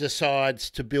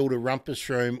decides to build a rumpus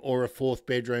room or a fourth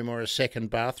bedroom or a second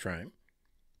bathroom,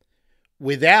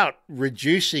 without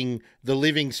reducing the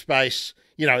living space,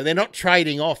 you know, they're not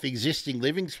trading off existing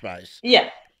living space. Yeah.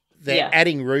 They're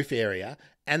adding roof area,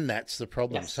 and that's the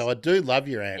problem. Yes. So I do love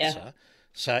your answer. Yeah.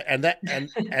 So and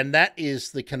that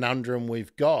is the conundrum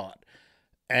we've got.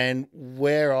 And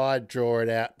where I draw it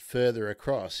out further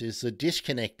across is the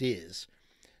disconnect is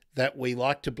that we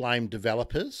like to blame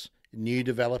developers, new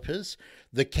developers.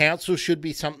 The council should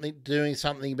be doing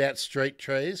something about street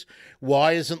trees.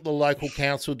 Why isn't the local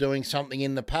council doing something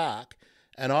in the park?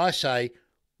 And I say,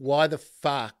 why the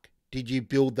fuck did you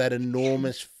build that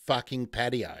enormous fucking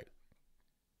patio?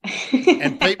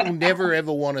 And people never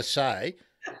ever want to say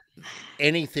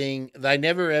anything. They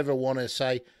never ever want to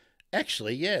say,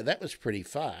 actually, yeah, that was pretty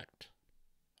fucked.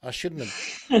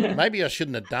 Maybe I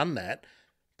shouldn't have done that.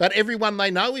 But everyone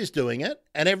they know is doing it,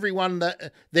 and everyone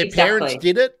that their parents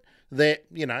did it.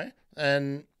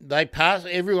 And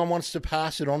everyone wants to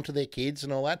pass it on to their kids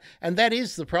and all that. And that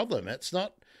is the problem. It's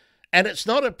not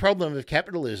a problem of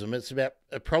capitalism. It's about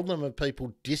a problem of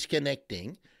people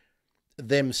disconnecting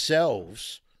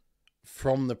themselves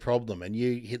from the problem. And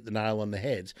you hit the nail on the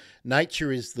head.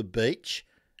 Nature is the beach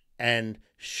and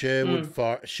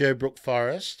Sherbrooke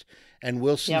Forest and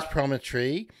Wilson's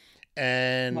Promontory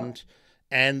and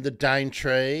the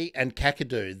Daintree and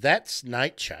Kakadu. That's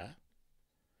nature.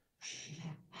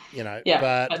 You know,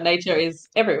 but nature is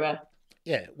everywhere.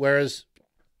 Yeah. Whereas,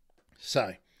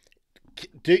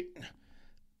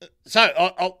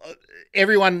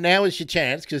 everyone, now is your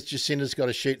chance because Jacinta's got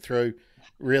to shoot through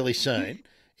really soon.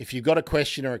 If you've got a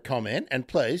question or a comment, and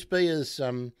please be as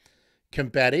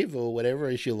combative or whatever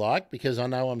as you like, because I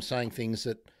know I'm saying things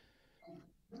that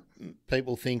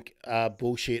people think are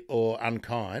bullshit or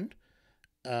unkind.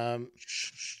 But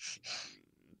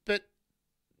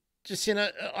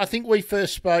Jacinta, I think we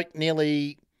first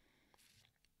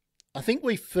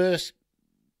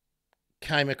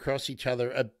came across each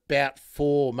other about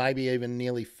 4, maybe even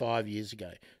nearly 5 years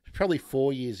ago. Probably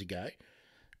 4 years ago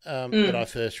that I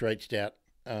first reached out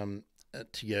to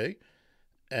you.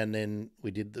 And then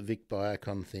we did the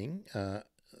VicBioCon thing,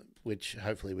 which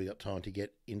hopefully we got time to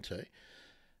get into.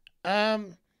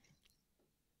 But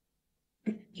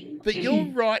you're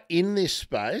right in this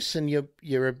space, and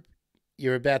you're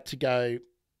about to go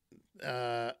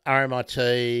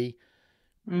RMIT,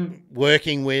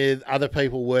 working with other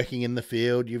people working in the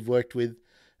field. You've worked with,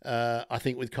 I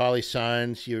think, with Kylie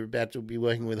Soanes. You're about to be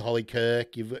working with Holly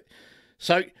Kirk.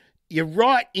 So you're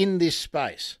right in this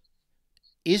space.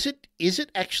 Is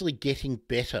it actually getting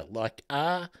better? Like,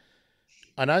 I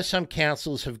know some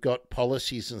councils have got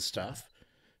policies and stuff,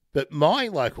 but my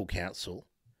local council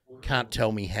can't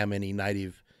tell me how many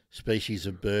native species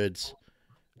of birds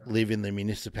live in the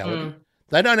municipality.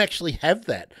 They don't actually have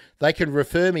that. They can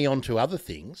refer me on to other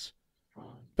things,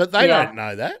 but they don't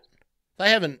know that. They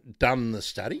haven't done the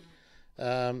study.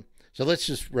 So let's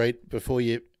just read, before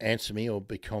you answer me or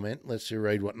comment, let's just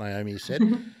read what Naomi said.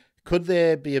 Could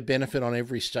there be a benefit on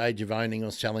every stage of owning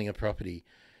or selling a property?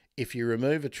 If you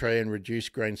remove a tree and reduce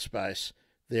green space,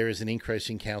 there is an increase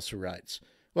in council rates.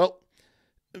 Well,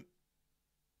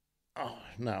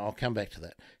 I'll come back to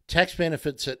that. Tax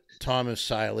benefits at time of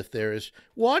sale, if there is.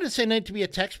 Why does there need to be a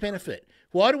tax benefit?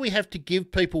 Why do we have to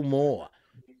give people more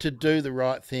to do the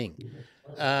right thing?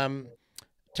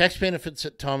 Tax benefits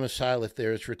at time of sale if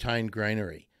there is retained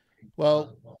greenery.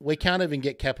 Well, we can't even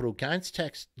get capital gains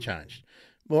tax changed.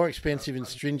 More expensive and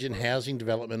stringent housing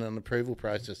development and approval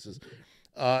processes.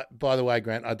 By the way,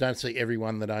 Grant, I don't see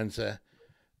everyone that owns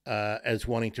as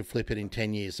wanting to flip it in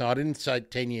 10 years. So I didn't say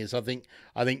 10 years. I think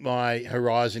my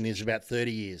horizon is about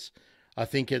 30 years. I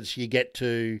think as you get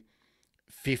to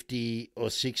 50 or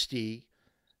 60,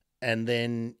 and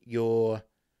then your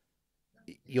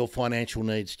financial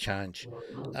needs change.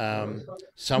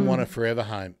 Some want a forever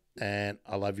home, and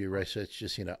I love your research,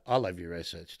 Jacinta. I love your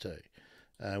research too.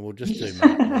 We'll just do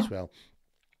Martin as well.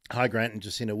 Hi, Grant and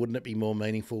Jacinta, wouldn't it be more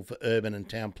meaningful for urban and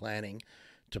town planning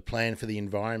to plan for the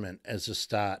environment as a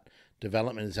start?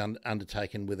 Development is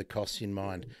undertaken with the costs in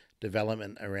mind.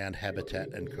 Development around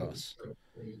habitat and costs.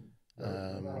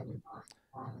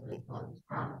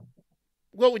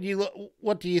 What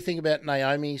do you think about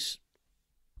Naomi's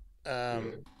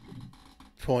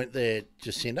point there,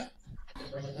 Jacinta?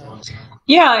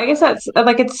 Yeah, I guess that's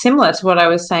like it's similar to what I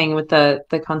was saying with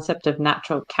the concept of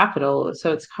natural capital.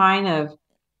 So it's kind of,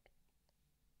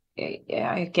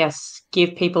 yeah, I guess,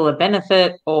 give people a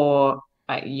benefit, or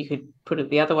you could put it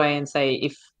the other way and say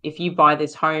if you buy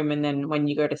this home and then when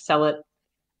you go to sell it,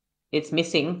 it's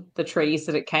missing the trees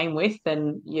that it came with,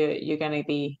 then you're going to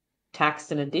be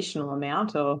taxed an additional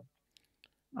amount, or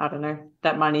I don't know,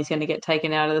 that money's going to get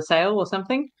taken out of the sale or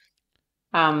something.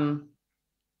 Um,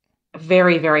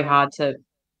 very, very hard to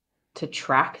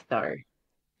track though.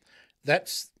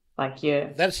 That's Like,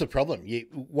 yeah. That's the problem.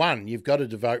 You've got to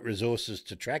devote resources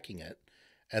to tracking it,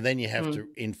 and then you have to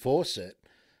enforce it.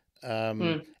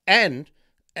 And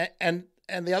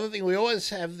the other thing, we always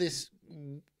have this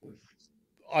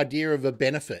idea of a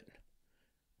benefit.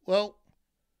 Well,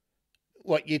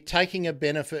 what you're taking a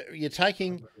benefit? You're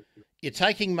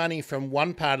taking money from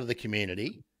one part of the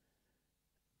community,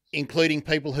 including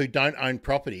people who don't own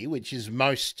property, which is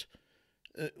most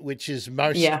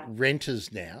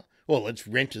renters now. Well, it's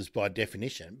renters by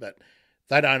definition, but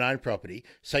they don't own property.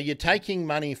 So you're taking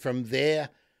money from their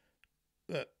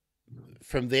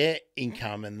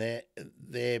income and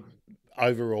their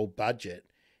overall budget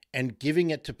and giving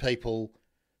it to people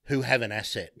who have an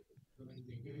asset.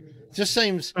 It just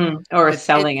seems... or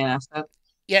selling an asset.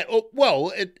 Yeah,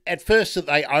 well, at first that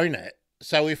they own it.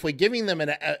 So if we're giving them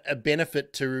a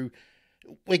benefit to...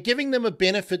 We're giving them a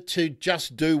benefit to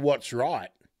just do what's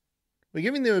right. We're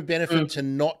giving them a benefit to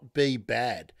not be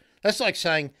bad. That's like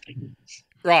saying,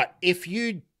 right, if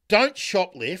you don't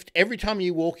shoplift, every time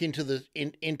you walk into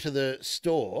the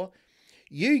store,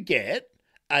 you get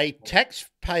a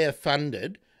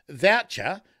taxpayer-funded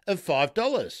voucher of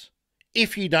 $5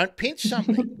 if you don't pinch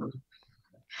something.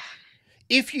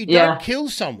 If you don't kill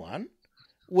someone,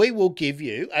 we will give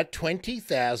you a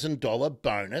 $20,000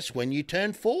 bonus when you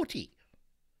turn 40.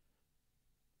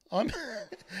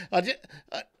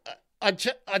 I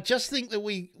just think that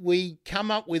we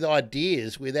come up with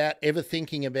ideas without ever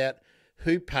thinking about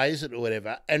who pays it or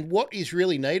whatever. And what is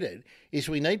really needed is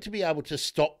we need to be able to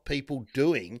stop people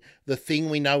doing the thing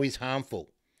we know is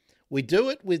harmful. We do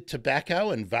it with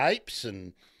tobacco and vapes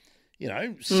and,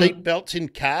 seat belts in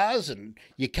cars, and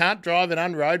you can't drive an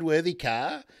unroadworthy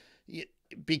car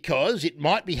because it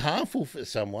might be harmful for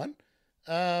someone.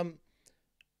 But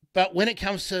when it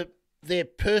comes to their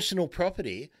personal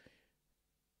property,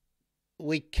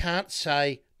 we can't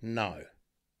say no.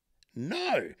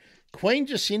 No. Queen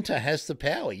Jacinta has the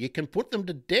power. You can put them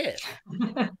to death.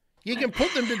 You can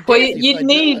put them to death. Well, you'd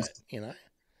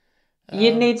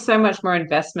need so much more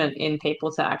investment in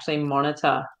people to actually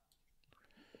monitor,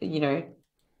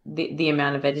 the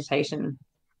amount of vegetation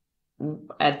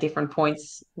at different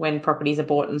points when properties are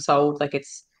bought and sold. Like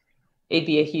it'd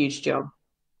be a huge job.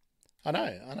 I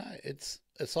know. It's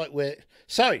like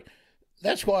so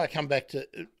that's why I come back to,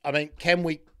 can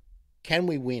we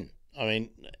win?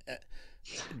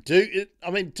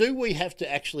 Do we have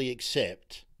to actually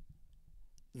accept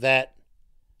that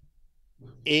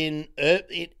in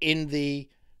the,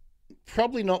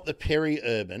 probably not the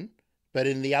peri-urban, but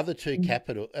in the other two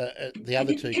categories,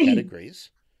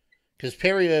 because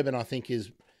peri-urban I think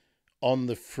is on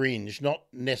the fringe, not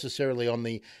necessarily on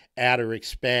the outer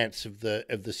expanse of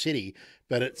the city,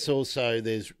 but it's also,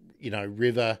 there's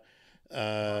river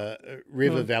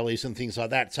valleys and things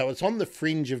like that. So it's on the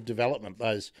fringe of development,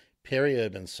 those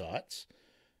peri-urban sites.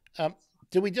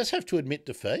 Do we just have to admit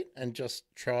defeat and just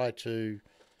try to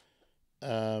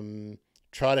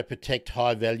protect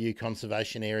high value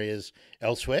conservation areas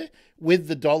elsewhere with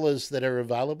the dollars that are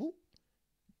available?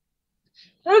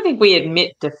 I don't think we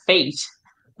admit defeat.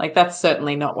 Like, that's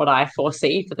certainly not what I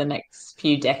foresee for the next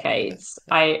few decades.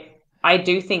 I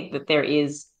do think that there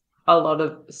is a lot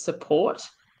of support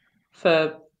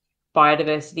for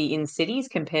biodiversity in cities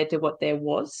compared to what there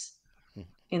was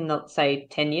in, let's say,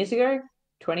 10 years ago,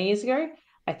 20 years ago.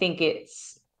 I think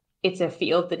it's a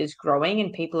field that is growing,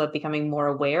 and people are becoming more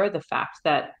aware of the fact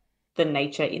that the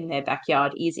nature in their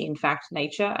backyard is in fact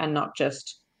nature and not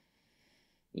just,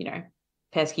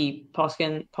 pesky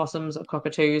possums or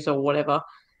cockatoos or whatever.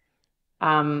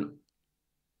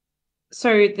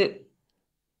 So that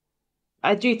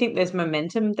I do think there's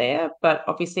momentum there, but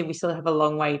obviously we still have a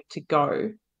long way to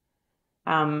go.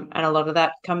 And a lot of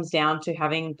that comes down to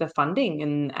having the funding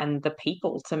and the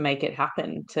people to make it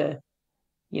happen, to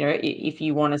if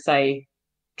you want to say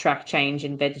track change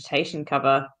in vegetation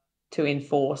cover to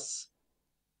enforce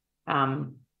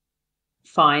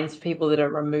fines for people that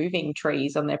are removing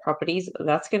trees on their properties,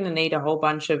 that's going to need a whole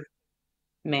bunch of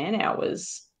man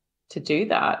hours to do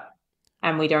that.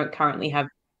 And we don't currently have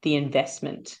the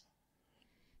investment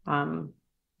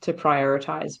to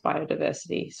prioritize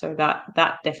biodiversity. So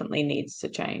that definitely needs to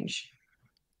change.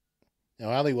 Now,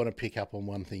 I only want to pick up on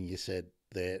one thing you said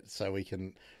there so we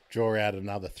can draw out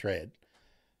another thread.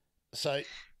 So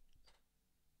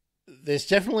there's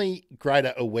definitely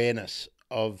greater awareness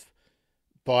of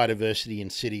biodiversity in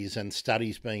cities and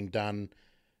studies being done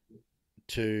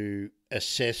to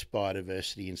assess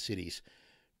biodiversity in cities.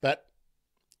 But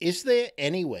is there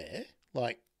anywhere,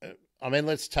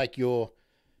 let's take your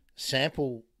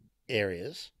sample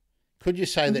areas. Could you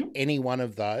say that any one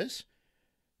of those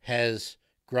has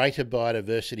greater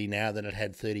biodiversity now than it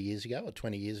had 30 years ago or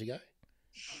 20 years ago?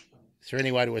 Is there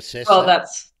any way to assess that?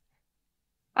 That's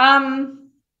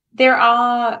there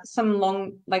are some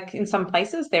in some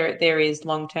places there is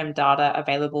long-term data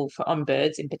available on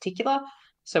birds in particular.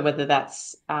 So whether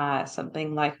that's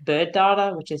something like bird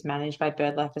data, which is managed by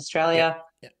BirdLife Australia,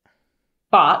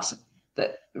 but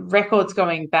the records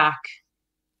going back,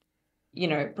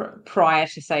 prior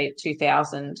to say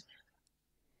 2000,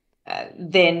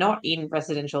 they're not in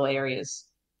residential areas.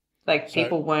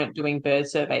 People weren't doing bird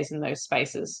surveys in those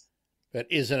spaces. But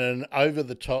is it an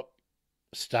over-the-top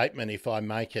statement if I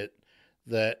make it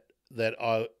that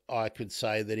I could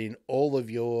say that in all of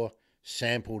your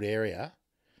sampled area,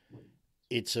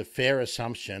 it's a fair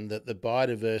assumption that the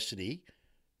biodiversity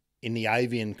in the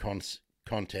avian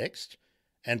context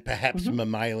and perhaps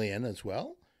mammalian as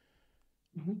well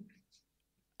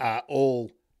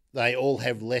they all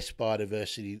have less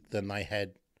biodiversity than they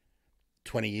had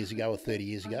 20 years ago or 30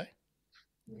 years ago?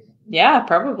 Yeah,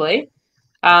 probably.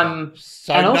 So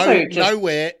and also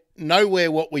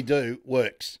nowhere what we do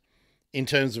works in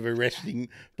terms of arresting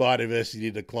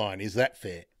biodiversity decline. Is that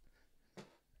fair?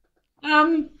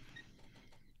 I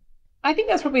think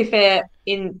that's probably fair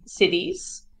in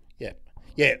cities. Yeah.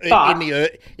 In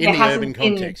the urban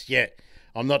context. Yeah,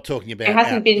 I'm not talking about. There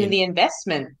hasn't been the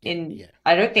investment in. Yeah.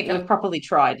 I don't think we've properly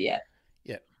tried yet.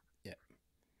 Yeah.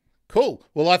 Cool.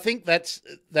 Well, I think that's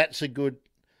a good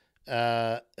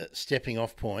stepping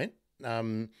off point.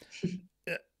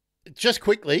 Just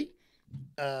quickly,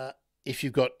 if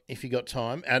you've got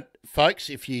time, and folks,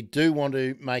 if you do want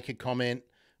to make a comment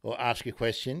or ask a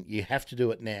question, you have to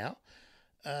do it now.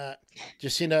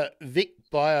 Jacinta,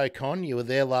 VicBioCon, you were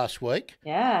there last week.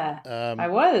 Yeah, I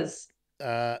was.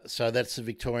 So that's the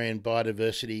Victorian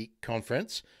Biodiversity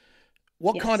Conference.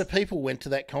 What kind of people went to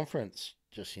that conference,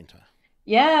 Jacinta?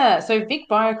 Yeah, so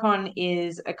VicBioCon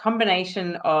is a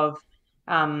combination of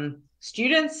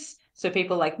students, so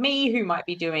people like me who might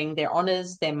be doing their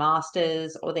honours, their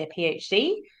masters, or their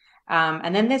PhD.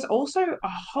 And then there's also a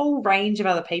whole range of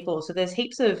other people. So there's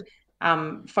heaps of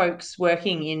folks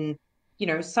working in,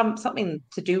 something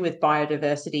to do with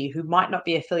biodiversity who might not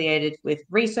be affiliated with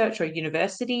research or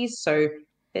universities. So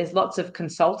there's lots of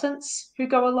consultants who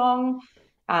go along,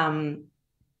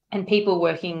 and people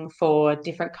working for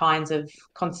different kinds of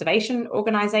conservation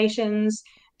organisations.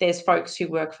 There's folks who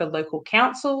work for local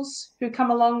councils who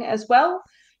come along as well.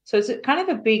 So it's kind of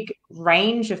a big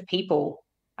range of people,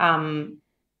 who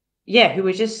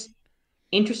are just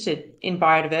interested in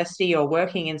biodiversity or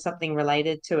working in something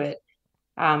related to it.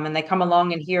 And they come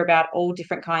along and hear about all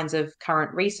different kinds of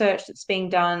current research that's being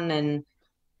done. And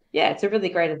it's a really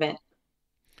great event.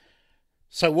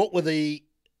 So what were the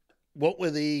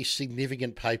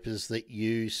significant papers that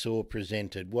you saw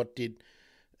presented? What did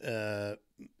and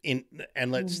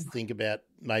let's think about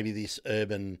maybe this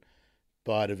urban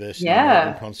biodiversity and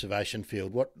urban conservation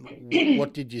field.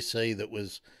 What did you see that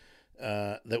was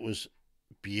a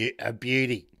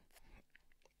beauty?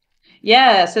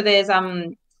 Yeah, so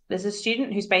there's a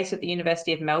student who's based at the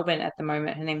University of Melbourne at the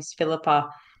moment. Her name's Philippa,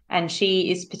 and she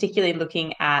is particularly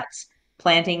looking at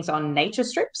plantings on nature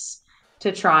strips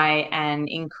to try and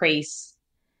increase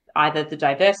either the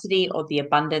diversity or the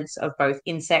abundance of both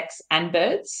insects and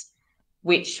birds,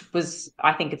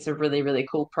 I think it's a really, really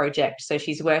cool project. So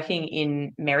she's working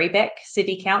in Marybeck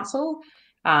City Council,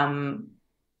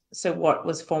 so what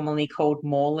was formerly called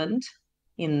Moreland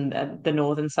in the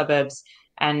northern suburbs.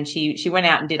 And she went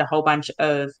out and did a whole bunch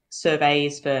of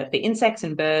surveys for insects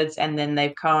and birds, and then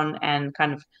they've gone and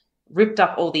kind of ripped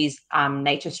up all these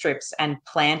nature strips and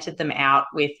planted them out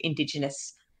with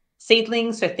Indigenous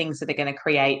seedlings, so things that are going to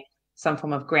create some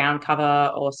form of ground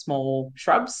cover or small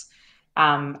shrubs.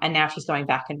 And now she's going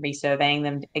back and resurveying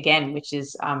them again, which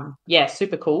is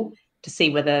super cool to see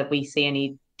whether we see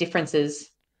any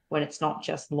differences when it's not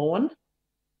just lawn.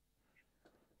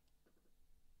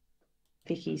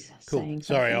 Vicky's cool. saying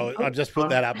Sorry, something. I'll just put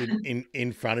that up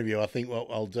in front of you. I think what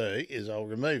I'll do is I'll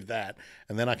remove that,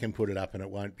 and then I can put it up, and it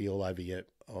won't be all over you.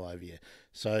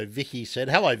 So Vicky said,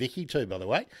 hello, Vicky, too, by the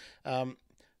way.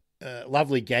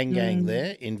 Lovely gang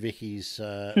there in Vicky's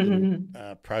little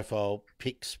profile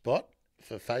pic spot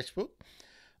for Facebook.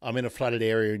 I'm in a flooded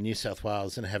area in New South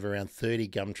Wales and have around 30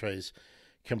 gum trees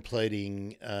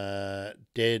completing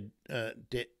dead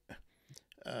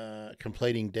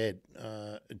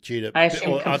due to. I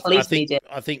assume completely dead.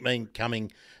 I think mean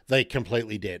coming. They're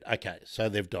completely dead. Okay, so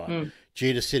they've died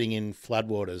due to sitting in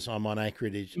floodwaters. I'm on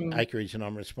acreage, and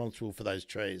I'm responsible for those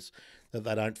trees that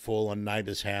they don't fall on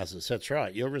neighbours' houses. That's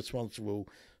right. You're responsible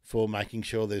for making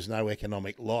sure there's no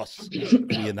economic loss to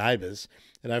your neighbours.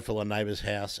 They don't fall on neighbours'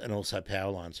 house and also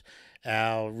power lines.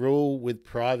 Our rule with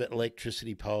private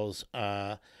electricity poles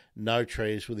are no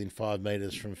trees within 5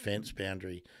 metres from fence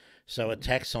boundary. So a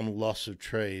tax on loss of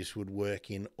trees would work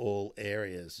in all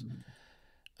areas.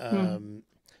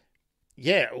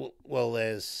 Yeah, well,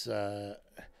 there's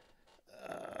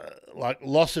like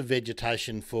loss of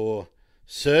vegetation for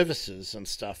services and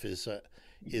stuff is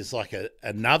like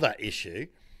another issue,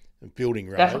 building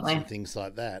roads Definitely. and things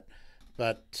like that.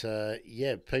 But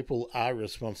yeah, people are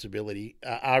responsible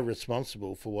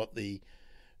for what the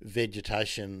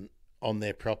vegetation on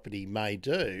their property may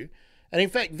do. And in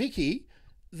fact, Vicky,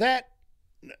 that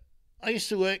I used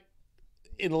to work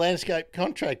in landscape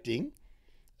contracting.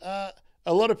 A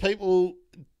lot of people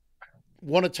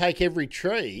want to take every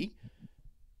tree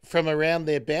from around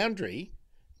their boundary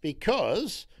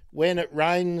because when it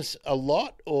rains a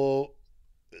lot or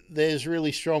there's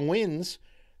really strong winds,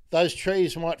 those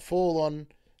trees might fall on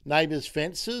neighbours'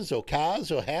 fences or cars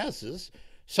or houses.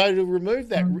 So to remove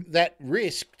that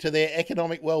risk to their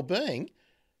economic well-being,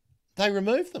 they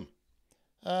remove them.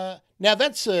 Now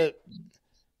that's to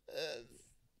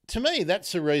me,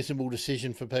 that's a reasonable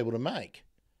decision for people to make.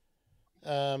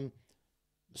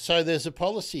 So there's a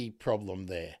policy problem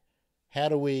there. How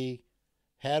do we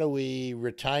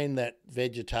retain that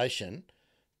vegetation,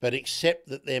 but accept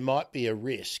that there might be a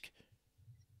risk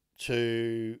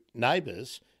to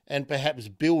neighbours, and perhaps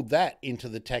build that into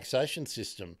the taxation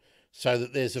system so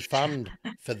that there's a fund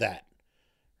for that,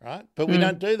 right? But we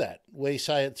don't do that. We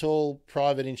say it's all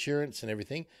private insurance and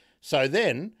everything. So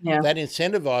then that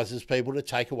incentivises people to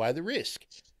take away the risk,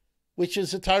 which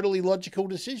is a totally logical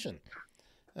decision.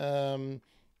 And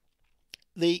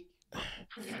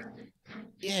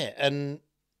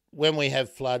when we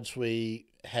have floods, we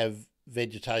have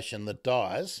vegetation that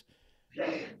dies,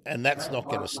 and that's not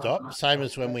going to stop. Same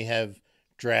as when we have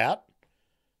drought,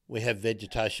 we have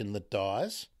vegetation that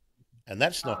dies, and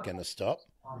that's not going to stop.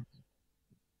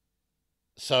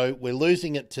 So we're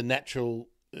losing it to natural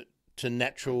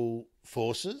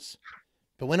forces,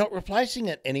 but we're not replacing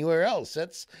it anywhere else.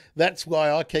 That's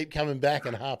why I keep coming back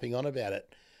and harping on about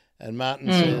it. And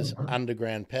Martin says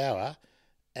underground power,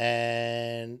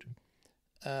 and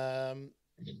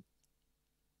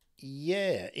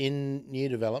in new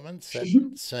developments that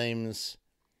seems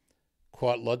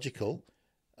quite logical.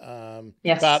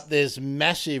 Yes. But there's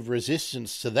massive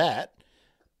resistance to that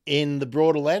in the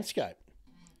broader landscape.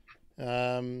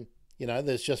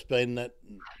 There's just been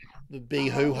the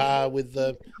big hoo-ha with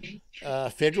the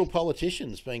federal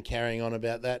politicians been carrying on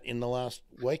about that in the last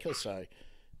week or so.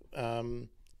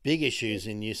 Big issues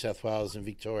in New South Wales and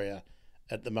Victoria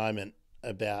at the moment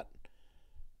about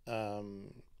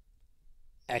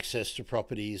access to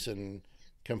properties and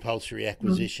compulsory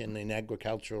acquisition in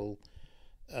agricultural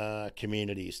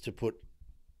communities to put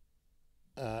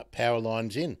power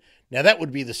lines in. Now, that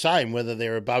would be the same whether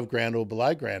they're above ground or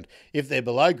below ground. If they're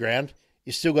below ground,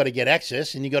 you still got to get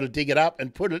access and you got to dig it up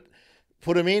and put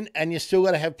them in, and you still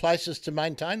got to have places to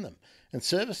maintain them and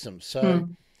service them. So,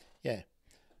 yeah.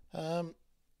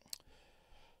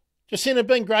 Jacinta,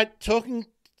 been great talking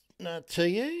to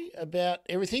you about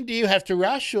everything. Do you have to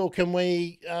rush, or can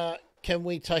we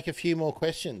take a few more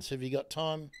questions? Have you got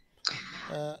time?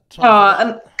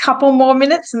 A couple more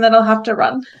minutes, and then I'll have to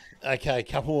run. Okay, a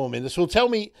couple more minutes. Well, tell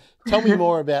me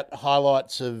more about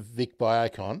highlights of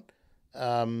VicBioCon.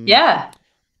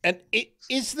 And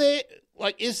is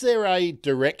there a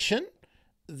direction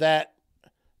that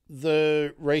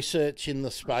the research in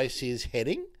the space is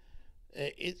heading?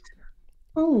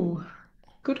 Oh,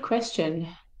 good question.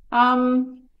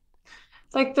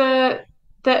 Like the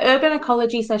urban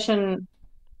ecology session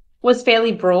was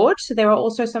fairly broad. So there were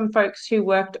also some folks who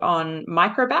worked on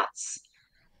microbats,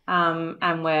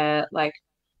 and were like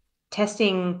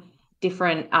testing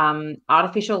different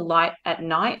artificial light at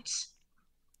night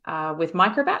with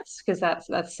microbats, because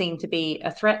that's seen to be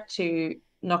a threat to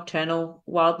nocturnal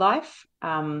wildlife.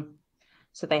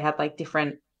 So they had like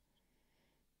different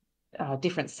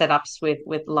setups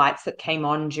with lights that came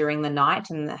on during the night,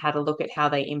 and had a look at how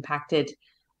they impacted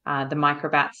the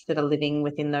microbats that are living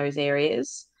within those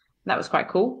areas. That was quite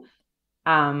cool.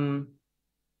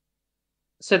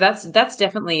 So that's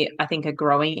definitely, I think, a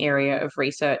growing area of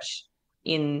research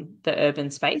in the urban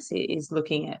space, is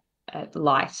looking at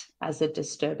light as a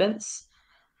disturbance.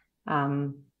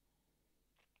 What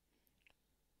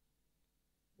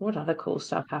other cool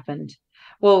stuff happened?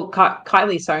 Well,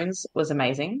 Kylie Soanes was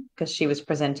amazing because she was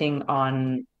presenting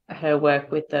on her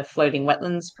work with the Floating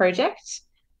Wetlands project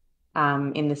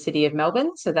in the city of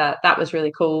Melbourne. So that was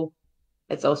really cool.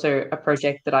 It's also a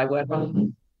project that I work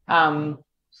on.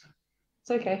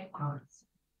 It's okay.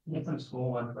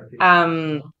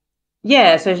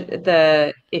 Yeah,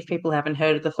 so if people haven't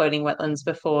heard of the Floating Wetlands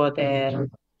before,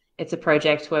 it's a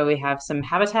project where we have some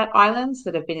habitat islands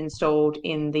that have been installed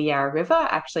in the Yarra River,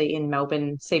 actually in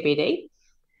Melbourne CBD.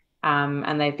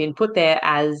 And they've been put there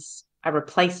as a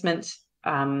replacement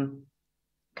kind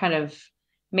of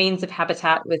means of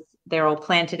habitat. They're all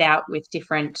planted out with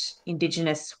different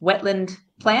indigenous wetland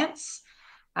plants,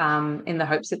 in the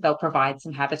hopes that they'll provide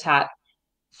some habitat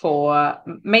for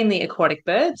mainly aquatic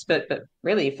birds, but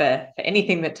really for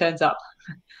anything that turns up.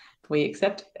 We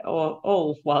accept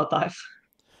all wildlife.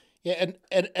 Yeah,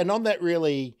 and on that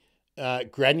really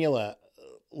granular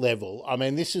level, I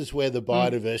mean, this is where the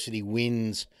biodiversity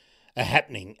wins are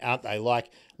happening, aren't they?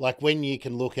 Like when you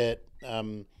can look at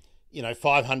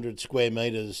 500 square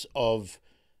meters of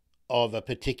a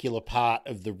particular part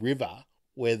of the river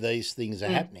where these things are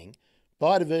happening,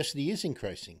 biodiversity is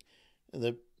increasing.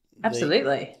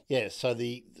 Absolutely. So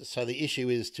the issue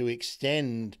is to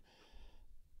extend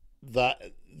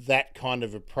that kind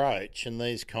of approach and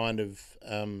these kind of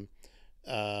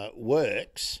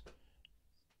works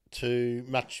to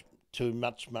much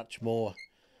more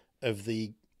of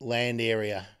the land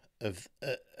area of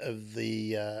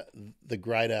the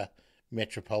greater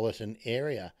metropolitan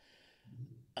area.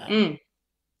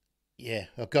 Yeah,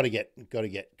 I've got to get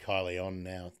Kylie on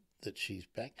now that she's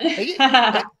back.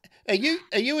 Are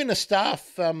you in a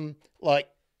staff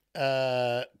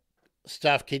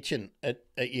staff kitchen at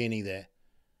uni there?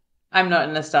 I'm not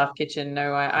in a staff kitchen.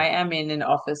 No, I am in an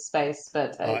office space,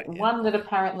 but one that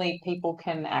apparently people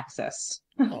can access.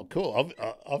 Oh, cool.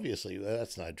 Obviously,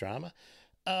 that's no drama.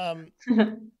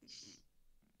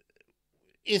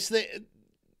 Is there,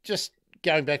 just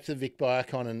going back to the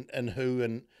VicBioCon and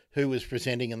who was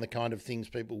presenting and the kind of things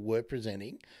people were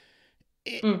presenting,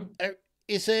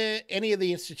 is there any of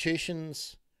the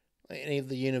institutions, any of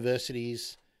the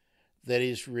universities that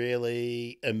is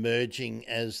really emerging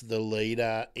as the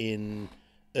leader in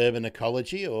urban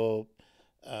ecology, or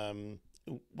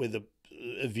with a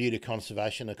view to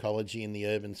conservation ecology in the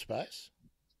urban space?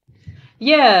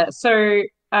 Yeah, so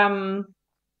I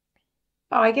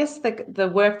guess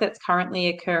the work that's currently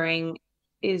occurring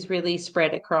is really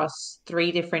spread across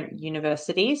 3 different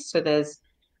universities. So there's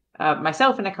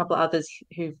myself and a couple of others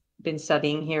who've been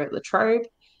studying here at La Trobe.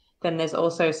 Then there's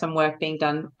also some work being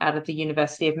done out of the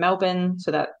University of Melbourne.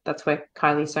 So that's where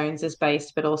Kylie Soanes is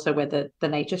based, but also where the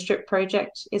Nature Strip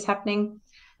project is happening.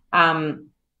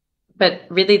 But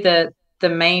really the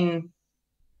main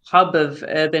hub of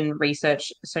urban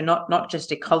research, so not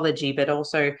just ecology, but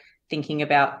also thinking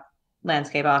about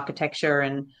landscape architecture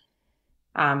and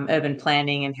urban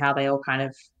planning and how they all kind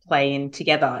of play in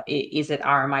together, is at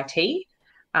RMIT,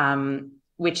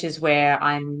 which is where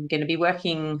I'm going to be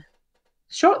working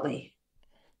shortly.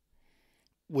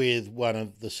 With one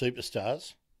of the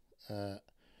superstars,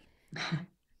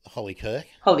 Holly Kirk.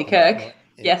 Holly Kirk,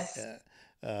 yes.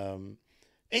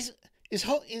 Is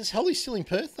Holly still in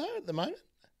Perth though at the moment?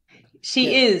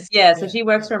 She is, yeah. So she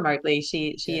works remotely.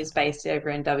 She is based over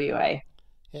in WA.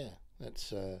 Yeah,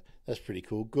 that's pretty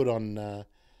cool. Good on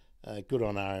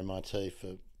RMIT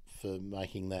for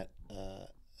making that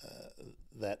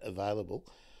that available.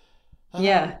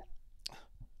 Yeah.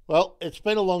 Well, it's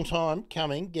been a long time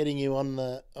coming, getting you on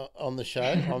the show.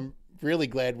 I'm really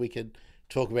glad we could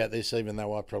talk about this, even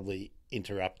though I probably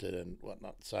interrupted and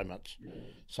whatnot so much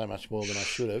more than I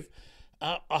should have.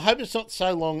 I hope it's not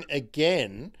so long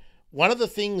again. One of the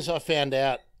things I found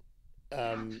out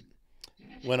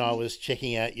when I was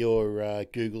checking out your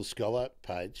Google Scholar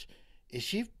page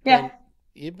is you've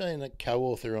been a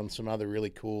co-author on some other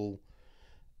really cool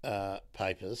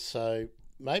papers. So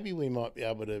maybe we might be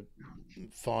able to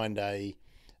find a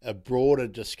broader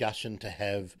discussion to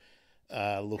have,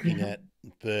 looking at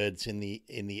birds in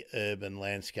the urban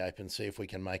landscape and see if we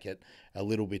can make it a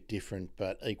little bit different,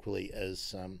 but equally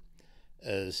as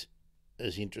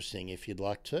interesting. If you'd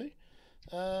like to.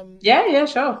 Yeah,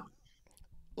 sure.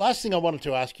 Last thing I wanted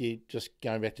to ask you, just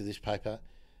going back to this paper,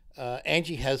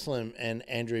 Angie Haslam and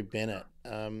Andrew Bennett.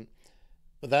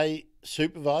 Were they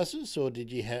supervisors, or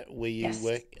were you Yes.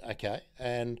 work? Okay,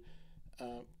 and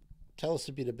tell us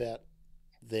a bit about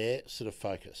their sort of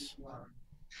focus.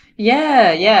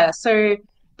 Yeah. So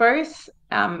both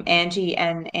Angie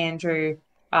and Andrew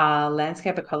are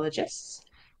landscape ecologists,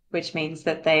 which means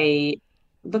that they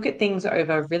look at things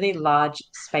over really large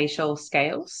spatial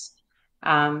scales.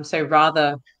 So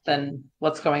rather than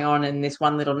what's going on in this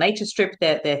one little nature strip,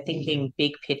 they're thinking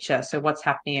big picture. So what's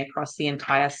happening across the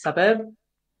entire suburb.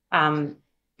 And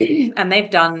they've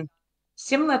done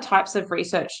similar types of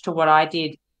research to what I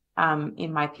did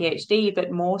in my PhD,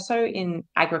 but more so in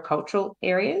agricultural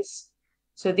areas.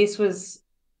 So this was,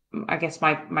 I guess,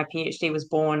 my PhD was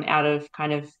born out of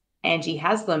kind of Angie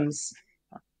Haslam's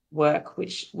work,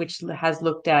 which has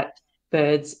looked at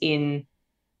birds in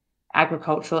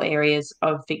agricultural areas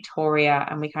of Victoria,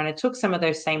 and we kind of took some of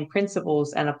those same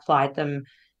principles and applied them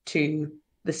to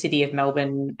the city of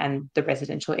Melbourne and the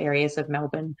residential areas of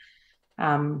Melbourne.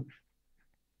 Um,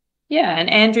 yeah, and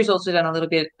Andrew's also done a little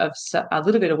bit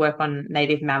of work on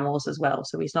native mammals as well.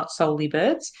 So he's not solely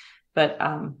birds, but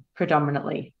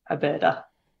predominantly a birder.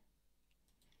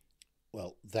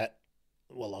 Well,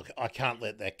 I can't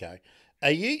let that go. Are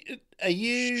you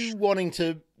wanting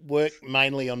to work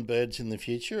mainly on birds in the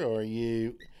future, or are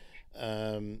you?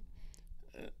 To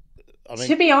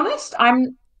be honest,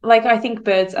 I think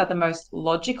birds are the most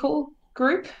logical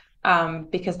group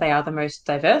because they are the most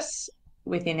diverse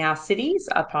within our cities,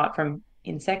 apart from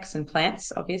insects and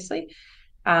plants, obviously.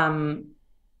 Um,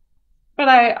 but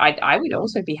I would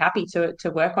also be happy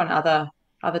to work on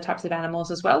other types of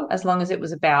animals as well, as long as it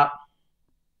was about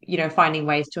finding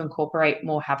ways to incorporate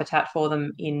more habitat for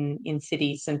them in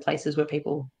cities and places where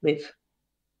people live.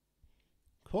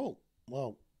 Cool.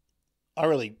 Well, I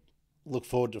really look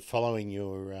forward to following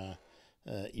your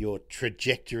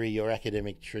trajectory, your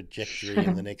academic trajectory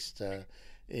in the next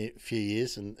few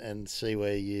years, and see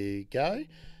where you go.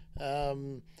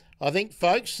 I think,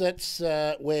 folks, that's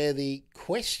where the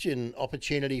question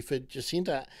opportunity for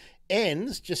Jacinta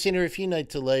ends. Jacinta, if you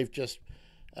need to leave, just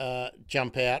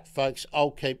jump out, folks.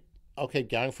 I'll keep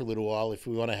going for a little while if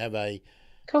we want to have a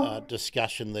Cool.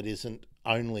 discussion that isn't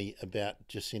only about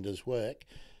Jacinta's work.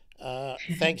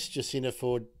 Thanks, Jacinta,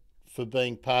 for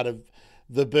being part of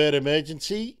the bird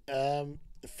emergency,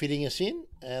 fitting us in,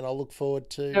 and I look forward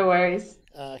to No worries.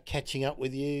 catching up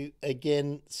with you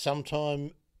again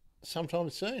sometime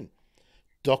soon.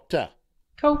 Doctor.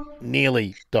 Cool.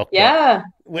 Nearly, Doctor. Yeah,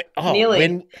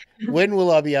 nearly. When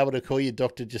will I be able to call you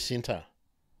Dr. Jacinta?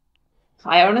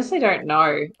 I honestly don't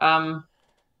know.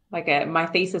 My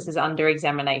thesis is under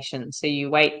examination, so you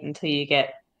wait until you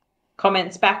get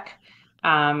comments back,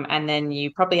 and then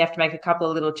you probably have to make a couple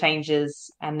of little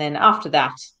changes, and then after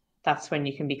that, that's when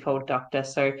you can be called doctor.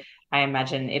 So I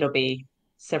imagine it'll be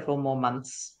several more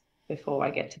months before I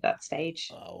get to that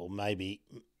stage. Oh, maybe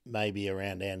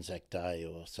around Anzac Day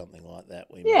or something like that.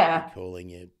 We might Yeah. be calling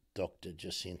you Dr.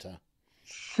 Jacinta.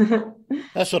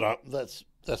 Yes.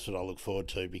 That's what I look forward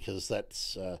to, because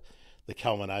that's the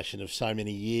culmination of so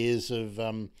many years of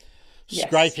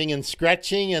scraping and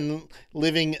scratching and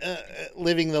living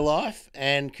the life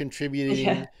and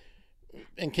contributing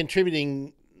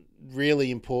really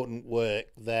important work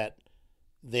that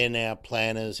then our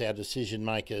planners, our decision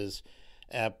makers,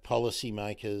 our policy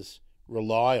makers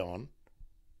rely on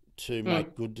to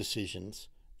make good decisions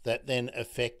that then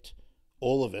affect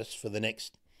all of us for the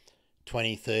next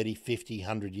 20, 30, 50,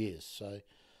 100 years. So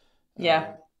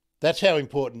Yeah. that's how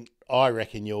important I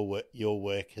reckon your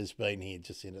work has been here,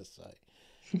 Jacinta. So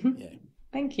yeah,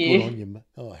 Thank good on you. you.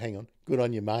 Oh, hang on, good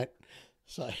on you, mate.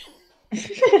 So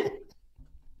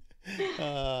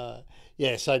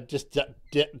yeah, so just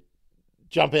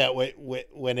jump out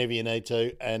whenever you need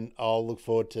to, and I'll look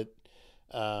forward to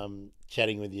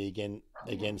chatting with you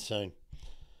again soon.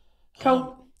 Cool.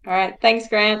 All right. Thanks,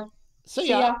 Grant. See See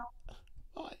ya. ya.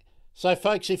 Bye. So,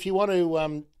 folks, if you want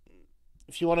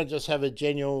to just have a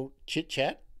general chit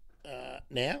chat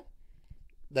now,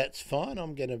 that's fine.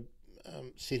 I'm going to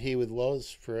sit here with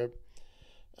Loz for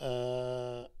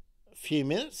a few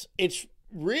minutes. It's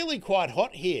really quite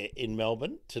hot here in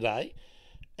Melbourne today,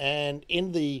 and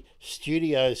in the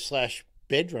studio /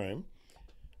 bedroom,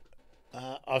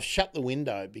 I've shut the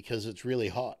window because it's really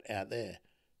hot out there,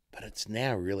 but it's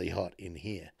now really hot in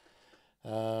here.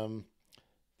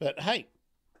 But hey,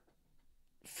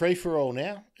 free for all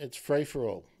now. It's free for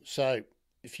all. So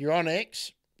if you're on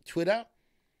X, Twitter,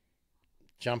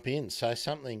 jump in, say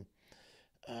something.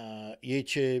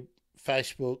 YouTube,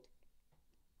 Facebook,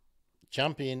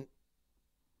 jump in.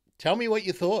 Tell me what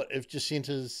you thought of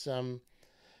Jacinta's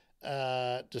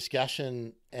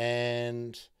discussion,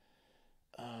 and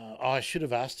I should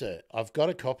have asked her. I've got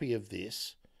a copy of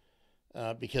this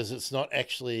because it's not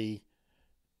actually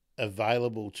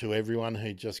available to everyone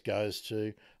who just goes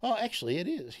to. Oh, actually, it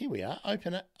is. Here we are.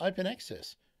 Open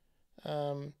access.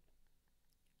 Open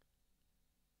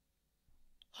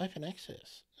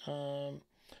access.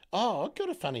 I've got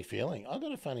a funny feeling.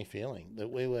 That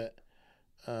we were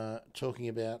talking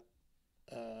about.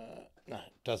 No,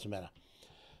 it doesn't matter.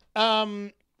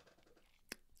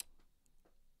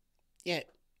 Yeah.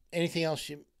 Anything else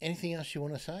you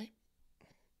want to say?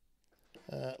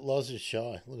 Loz is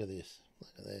shy. Look at this.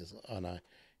 Look at this. Oh no,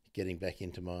 getting back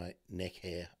into my neck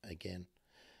hair again.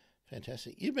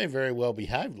 Fantastic. You've been very well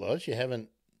behaved, Loz. You haven't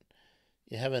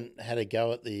had a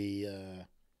go at the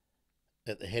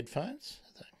headphones.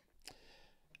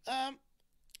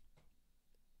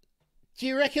 Do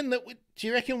you reckon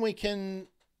we can?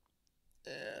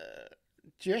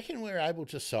 Do you reckon we're able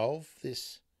to solve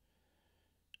this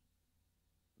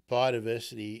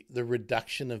biodiversity, the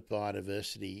reduction of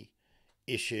biodiversity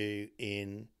issue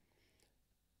in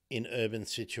urban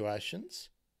situations?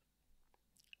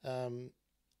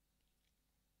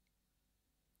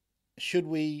 Should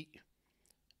we,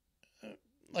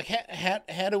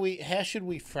 how should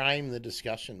we frame the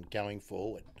discussion going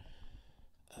forward?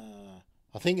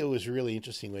 I think it was really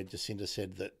interesting where Jacinta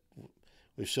said that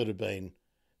we've sort of been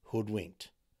hoodwinked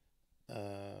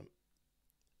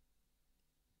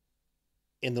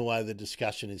in the way the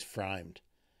discussion is framed.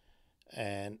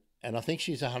 And I think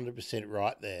she's 100%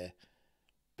 right there.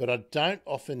 But I don't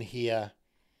often hear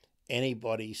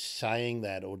anybody saying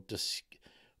that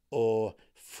or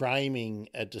framing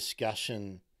a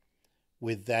discussion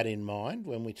with that in mind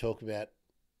when we talk about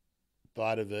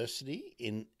biodiversity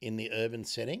in the urban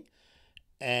setting.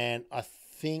 And I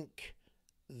think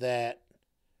that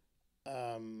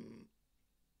I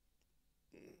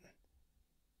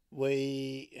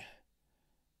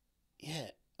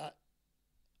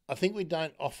think we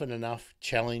don't often enough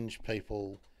challenge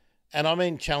people, and I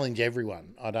mean challenge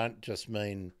everyone. I don't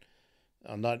mean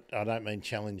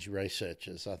challenge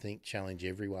researchers. I think challenge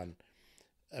everyone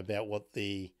about what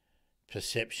the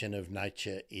perception of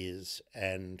nature is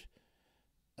and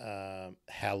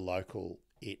how local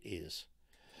it is.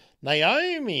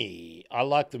 Naomi, I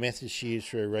like the method she used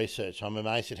for her research. I'm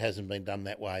amazed it hasn't been done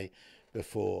that way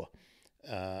before.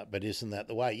 But isn't that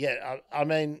the way? Yeah, I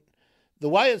mean, the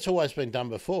way it's always been done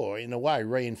before, in a way,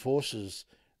 reinforces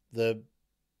the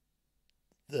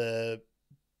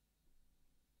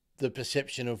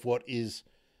perception of what is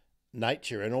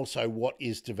nature and also what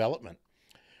is development.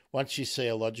 Once you see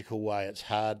a logical way, it's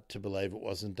hard to believe it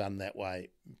wasn't done that way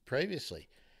previously.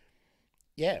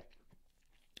 Yeah.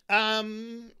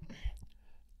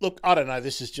 Look, I don't know.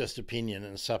 This is just opinion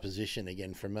and supposition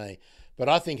again from me, but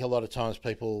I think a lot of times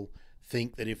people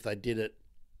think that if they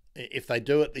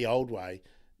do it the old way,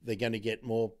 they're going to get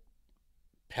more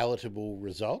palatable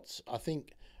results. I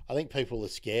think people are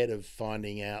scared of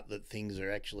finding out that things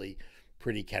are actually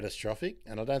pretty catastrophic,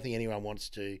 and I don't think anyone wants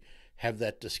to have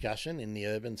that discussion in the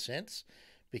urban sense,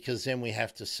 because then we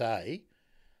have to say,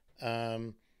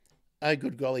 oh,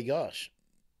 good golly gosh.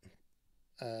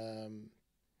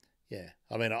 Yeah,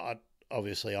 I mean,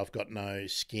 obviously I've got no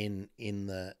skin in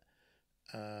the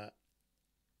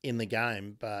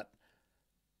game, but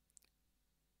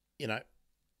you know,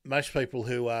 most people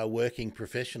who are working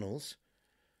professionals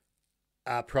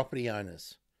are property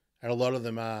owners, and a lot of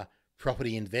them are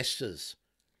property investors,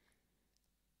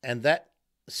 and that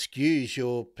skews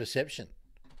your perception.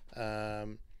 A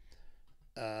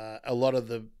lot of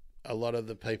the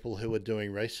people who are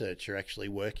doing research are actually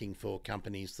working for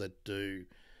companies that do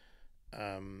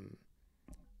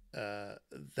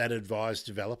that advise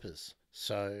developers.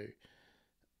 So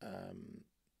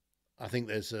I think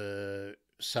there's a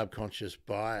subconscious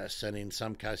bias, and in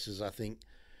some cases I think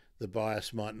the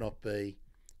bias might not be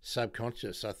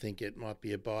subconscious. I think it might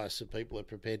be a bias that people are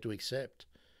prepared to accept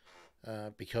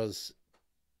because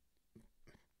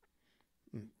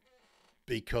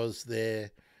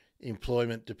their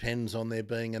employment depends on there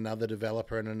being another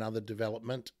developer and another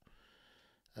development.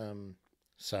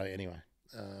 So anyway,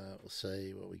 we'll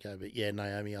see what we go. But yeah,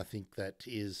 Naomi, I think that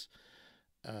is,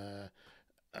 I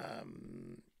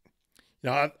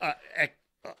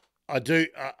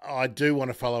do want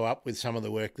to follow up with some of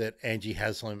the work that Angie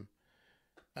Haslam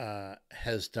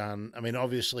has done. I mean,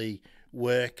 obviously,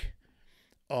 work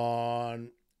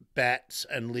on bats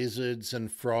and lizards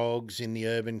and frogs in the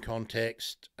urban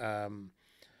context,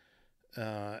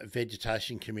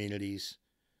 vegetation communities.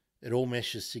 It all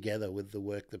meshes together with the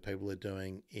work that people are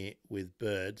doing with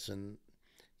birds. And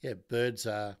yeah, birds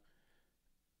are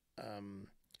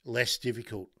less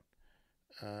difficult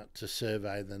to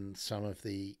survey than some of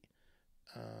the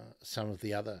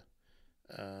other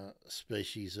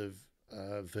species of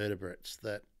vertebrates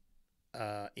that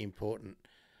are important.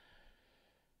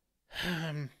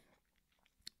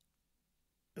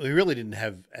 We really didn't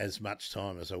have as much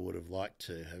time as I would have liked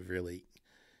to have really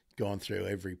gone through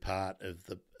every part of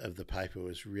the paper. It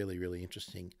was really, really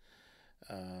interesting.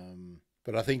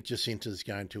 But I think Jacinta's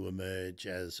going to emerge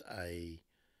as a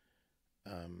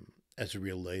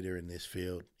real leader in this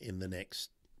field in the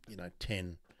next,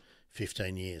 10,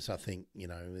 15 years. I think,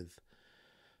 with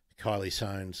Kylie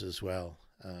Soanes as well.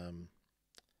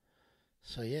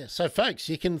 So folks,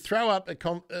 you can throw up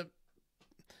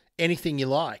anything you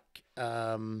like.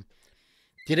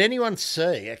 Did anyone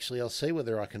see, actually, I'll see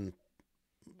whether I can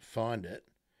find it.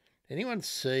 Anyone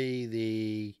see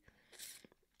the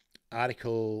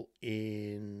article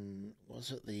in, was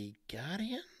it The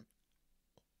Guardian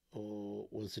or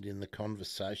was it in The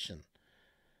Conversation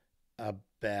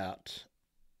about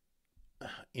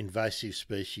invasive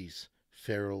species,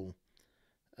 feral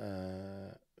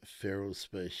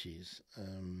species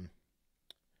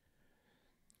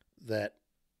that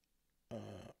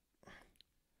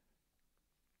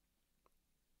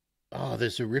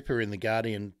there's a ripper in The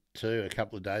Guardian too a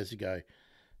couple of days ago.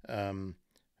 The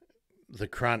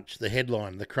Crunch, the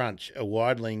headline, The Crunch, a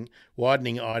widening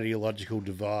ideological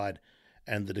divide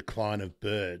and the decline of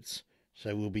birds.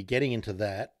 So we'll be getting into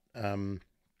that. But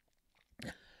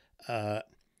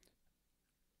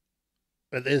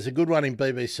there's a good one in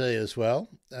BBC as well.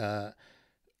 A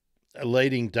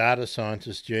leading data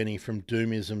scientist journey from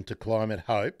doomism to climate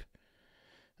hope.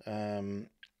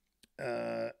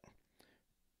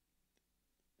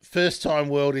 First time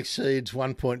world exceeds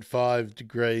 1.5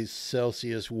 degrees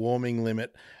Celsius warming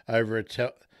limit over a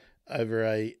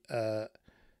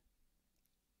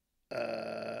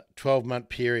 12-month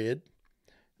period.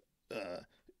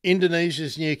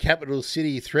 Indonesia's new capital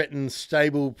city threatens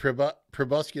stable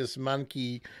proboscis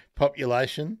monkey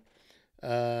population.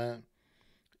 Then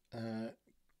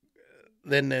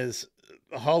there's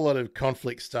a whole lot of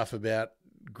conflict stuff about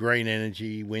green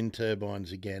energy, wind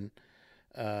turbines again.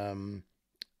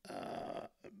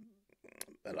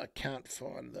 But I can't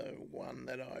find the one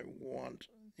that I want.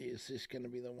 Is this going to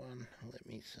be the one? Let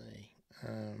me see.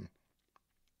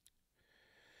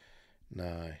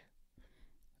 No.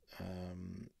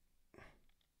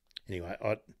 Anyway,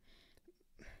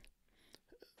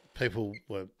 people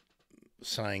were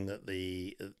saying that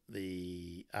the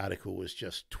article was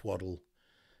just twaddle,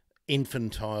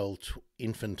 infantile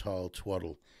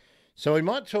twaddle. So we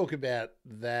might talk about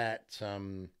that.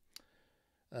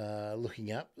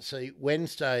 Looking up. See,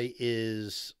 Wednesday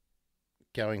is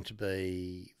going to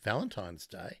be Valentine's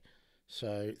Day.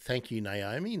 So thank you,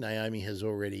 Naomi. Naomi has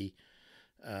already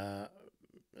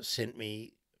sent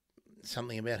me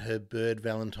something about her bird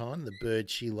Valentine, the bird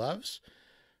she loves.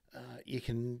 You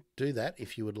can do that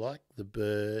if you would like. The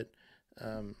bird,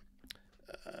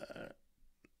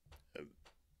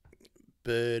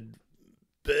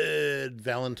 bird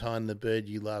Valentine, the bird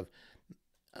you love.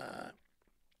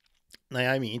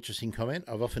 Naomi, interesting comment.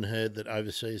 I've often heard that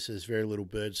overseas there's very little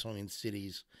birdsong in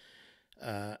cities,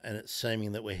 and it's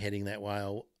seeming that we're heading that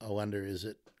way. I wonder, is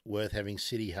it worth having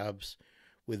city hubs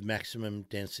with maximum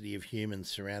density of humans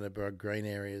surrounded by green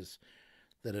areas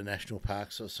that are national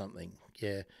parks or something?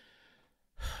 Yeah.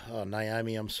 Oh,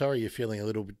 Naomi, I'm sorry you're feeling a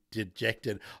little bit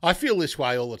dejected. I feel this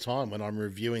way all the time when I'm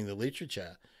reviewing the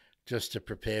literature just to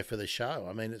prepare for the show.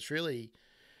 I mean, it's really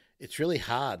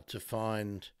hard to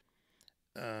find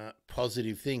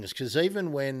positive things, because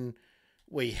even when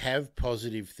we have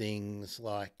positive things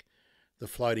like the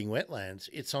floating wetlands,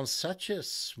 it's on such a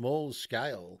small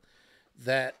scale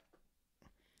that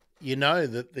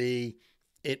that the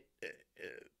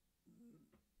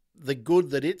good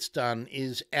that it's done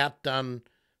is outdone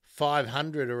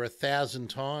 500 or 1,000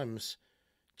 times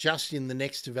just in the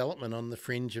next development on the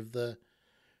fringe of the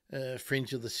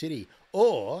city,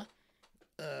 or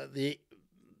the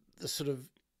sort of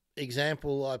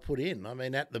example I put in. I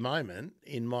mean, at the moment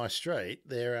in my street,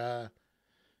 there are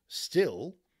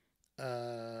still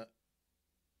 2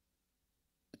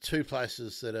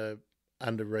 places that are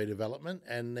under redevelopment,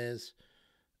 and there's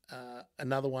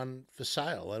another one for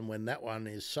sale. And when that one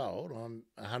is sold, I'm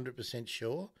 100%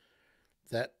 sure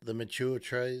that the mature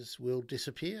trees will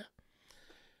disappear.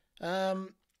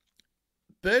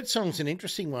 Birdsong's an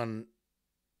interesting one,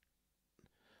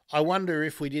 I wonder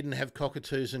if we didn't have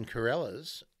cockatoos and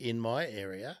corellas in my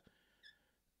area,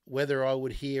 whether I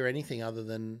would hear anything other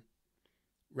than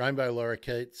rainbow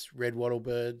lorikeets, red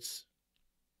wattlebirds,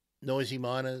 noisy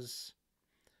miners,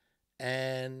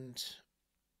 and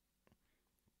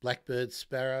blackbirds,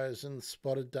 sparrows, and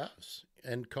spotted doves,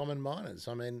 and common miners.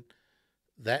 I mean,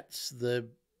 that's the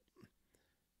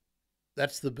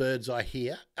birds I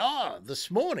hear. Oh,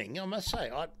 this morning, I must say,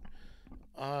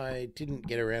 I didn't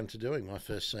get around to doing my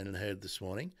first seen and heard this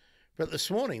morning, but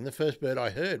this morning the first bird I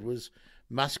heard was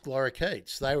musk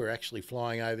lorikeets. They were actually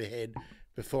flying overhead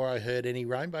before I heard any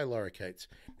rainbow lorikeets.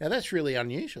 Now, that's really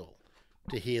unusual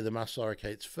to hear the musk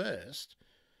lorikeets first,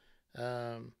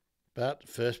 but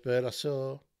first bird I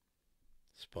saw,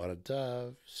 spotted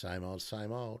dove, same old,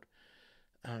 same old.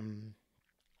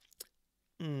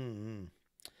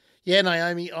 Yeah,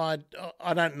 Naomi, I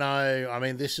don't know. I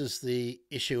mean, this is the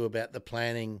issue about the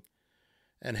planning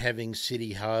and having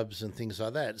city hubs and things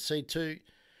like that. See, to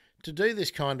do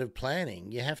this kind of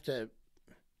planning, you have to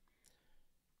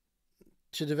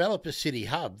develop a city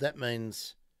hub. That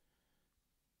means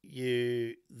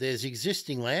there's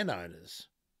existing landowners,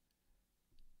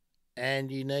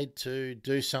 and you need to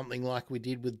do something like we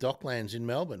did with Docklands in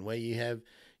Melbourne, where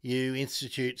you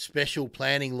institute special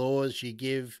planning laws, you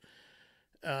give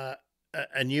a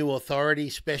new authority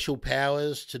special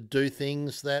powers to do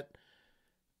things that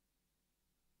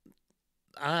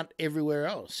aren't everywhere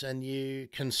else, and you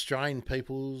constrain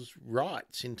people's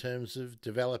rights in terms of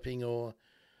developing or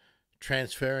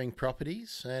transferring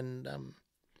properties. And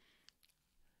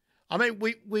I mean,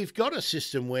 we've got a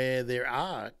system where there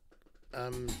are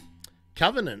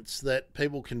covenants that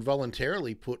people can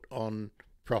voluntarily put on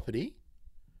property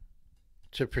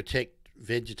to protect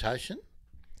vegetation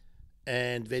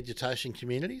and vegetation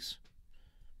communities.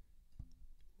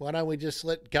 Why don't we just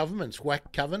let governments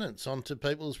whack covenants onto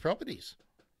people's properties?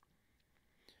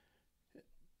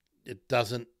 It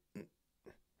doesn't...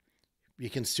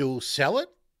 You can still sell it,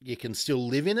 you can still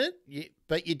live in it,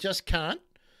 but you just can't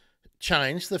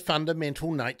change the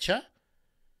fundamental nature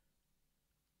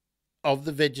of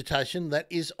the vegetation that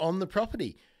is on the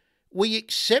property. We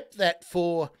accept that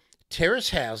for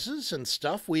terrace houses and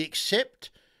stuff. We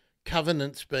accept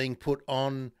covenants being put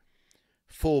on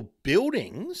for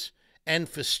buildings and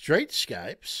for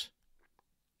streetscapes.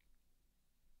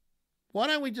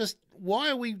 Why are we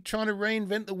trying to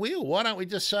reinvent the wheel? Why don't we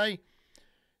just say,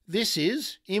 this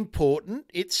is important,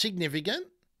 it's significant,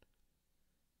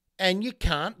 and you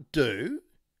can't do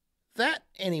that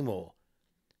anymore?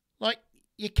 Like,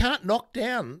 you can't knock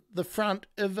down the front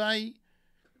of a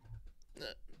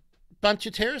bunch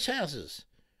of terrace houses.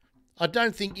 I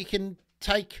don't think you can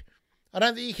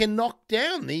knock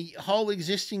down the whole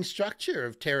existing structure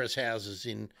of terrace houses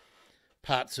in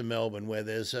parts of Melbourne where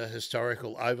there's a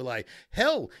historical overlay.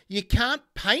 Hell, you can't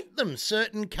paint them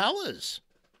certain colours.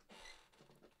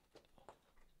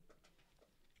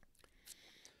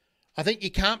 I think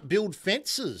you can't build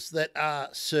fences that are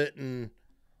certain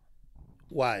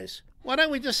ways. Why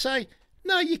don't we just say,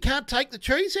 no, you can't take the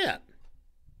trees out.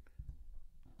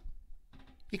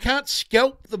 You can't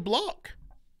scalp the block.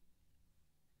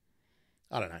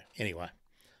 I don't know. Anyway,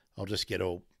 I'll just get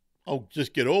all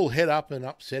head up and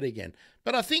upset again.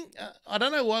 But I think, I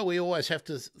don't know why we always have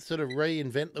to sort of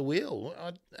reinvent the wheel.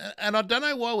 And I don't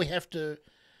know why we have to,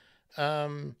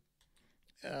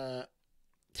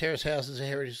 terrace houses and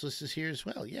heritage lists is here as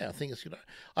well. Yeah, I think it's good.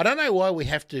 I don't know why we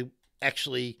have to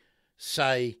actually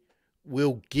say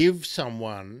we'll give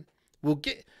someone,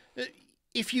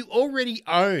 if you already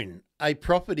own a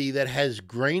property that has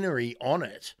greenery on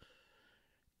it,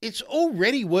 it's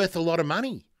already worth a lot of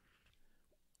money.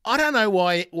 I don't know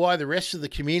why the rest of the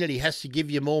community has to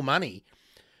give you more money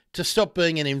to stop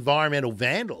being an environmental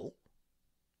vandal.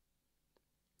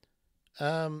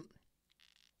 I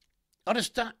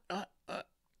just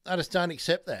don't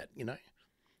accept that, you know.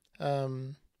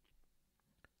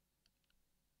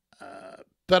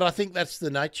 But I think that's the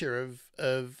nature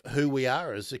of who we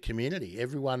are as a community.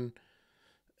 Everyone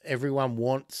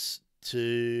wants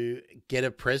to get a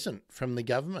present from the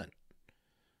government,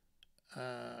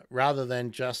 rather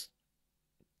than just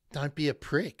don't be a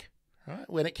prick, right?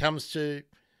 When it comes to,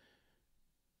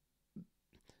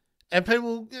 and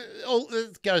people,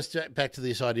 it goes back to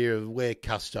this idea of we're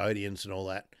custodians and all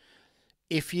that.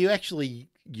 If you actually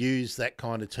use that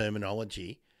kind of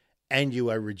terminology and you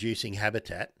are reducing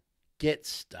habitat, get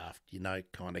stuffed,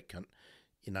 kind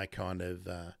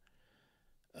of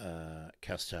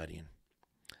custodian.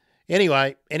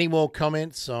 Anyway, any more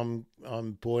comments? I'm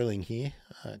boiling here.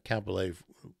 Can't believe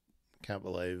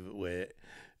we're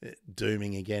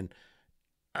dooming again.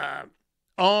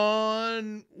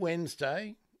 On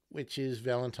Wednesday, which is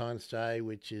Valentine's Day,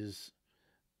 which is,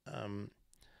 here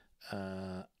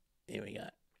we go.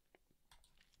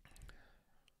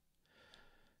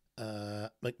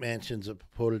 McMansions are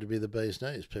purported to be the bee's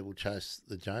knees. People chase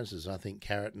the Joneses. I think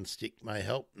carrot and stick may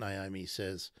help, Naomi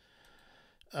says.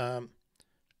 I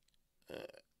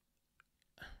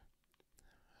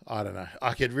don't know.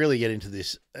 I could really get into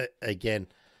this again.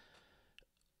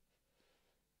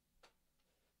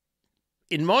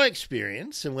 In my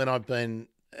experience, and when I've been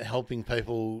helping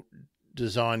people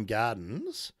design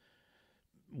gardens,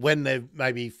 when they've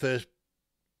maybe first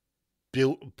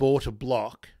bought a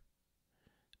block,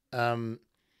 and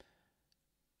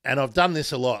I've done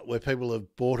this a lot, where people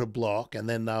have bought a block and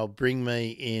then they'll bring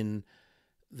me in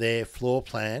their floor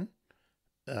plan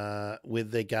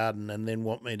with their garden, and then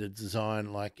want me to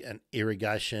design like an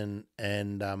irrigation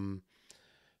and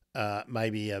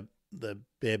maybe the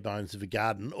bare bones of a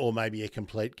garden, or maybe a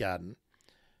complete garden.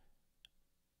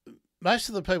 Most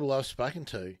of the people I've spoken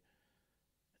to,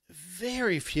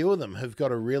 very few of them have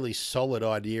got a really solid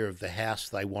idea of the house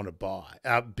they want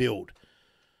to build.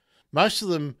 Most of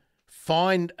them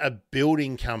find a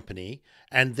building company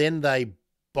and then they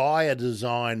buy a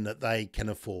design that they can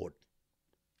afford.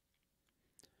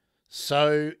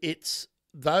 So it's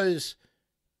those,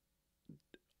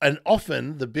 and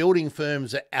often the building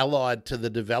firms are allied to the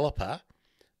developer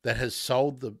that has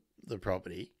sold the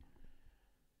property.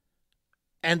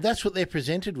 And that's what they're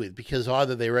presented with, because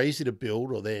either they're easy to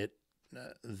build or they're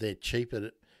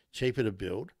cheaper to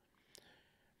build.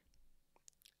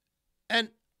 And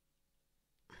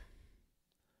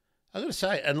I've got to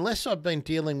say, unless I've been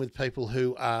dealing with people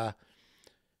who are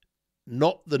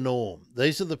not the norm,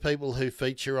 these are the people who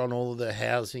feature on all of the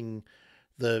housing,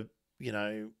 the,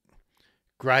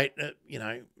 great,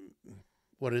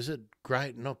 what is it?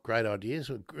 Not great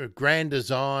ideas, grand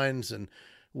designs and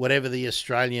whatever the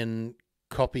Australian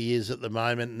copy is at the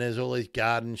moment, and there's all these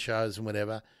garden shows and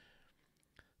whatever.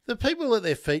 The people that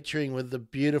they're featuring with the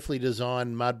beautifully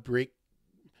designed mud brick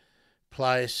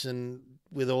place and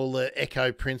with all the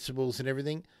eco principles and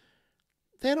everything,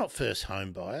 they're not first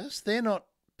home buyers. They're not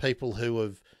people who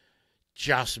have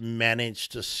just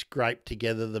managed to scrape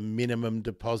together the minimum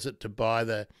deposit to buy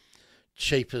the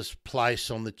cheapest place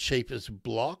on the cheapest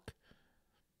block.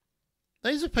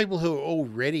 These are people who are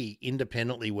already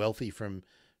independently wealthy from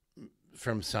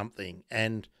something,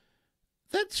 and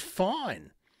that's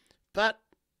fine. But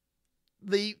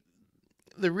the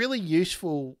really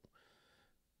useful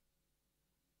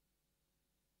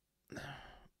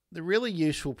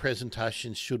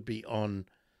presentations should be on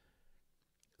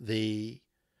the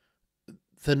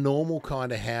normal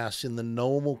kind of house in the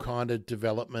normal kind of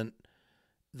development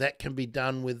that can be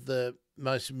done with the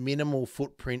most minimal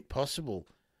footprint possible.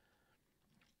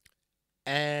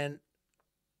 And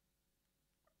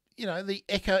the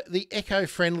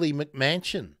eco-friendly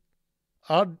McMansion.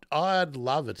 I'd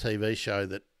love a TV show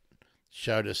that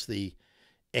showed us the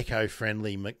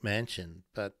eco-friendly McMansion,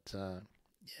 but I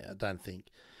don't think.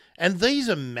 And these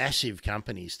are massive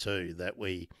companies too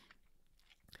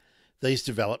these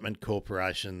development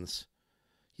corporations,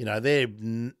 they're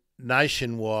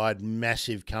nationwide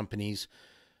massive companies.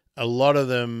 A lot of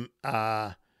them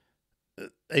are,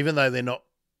 even though they're not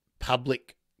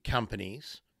public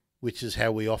companies, which is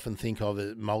how we often think of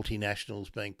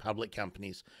multinationals being public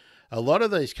companies, a lot of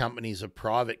these companies are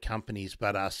private companies,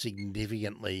 but are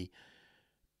significantly,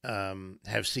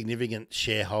 have significant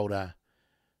shareholder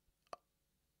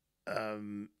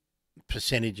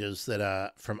percentages that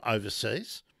are from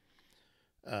overseas.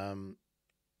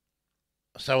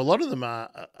 So a lot of them are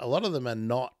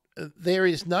not. There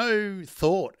is no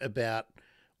thought about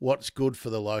what's good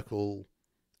for the local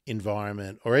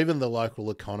environment or even the local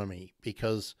economy,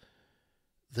 because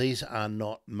these are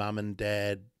not mum and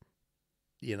dad,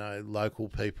 local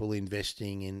people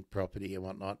investing in property and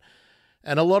whatnot.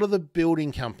 And a lot of the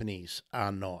building companies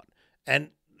are not. And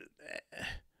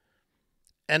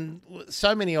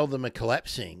so many of them are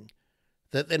collapsing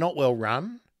that they're not well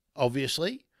run,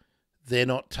 obviously. They're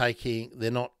not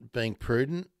being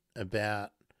prudent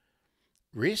about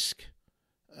risk.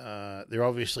 They're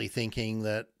obviously thinking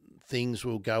that things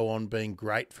will go on being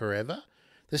great forever.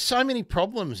 There's so many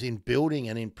problems in building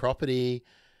and in property.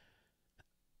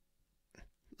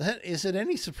 Is it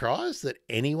any surprise that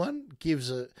anyone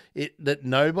that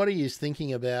nobody is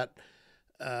thinking about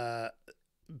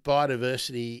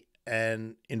biodiversity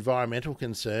and environmental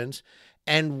concerns,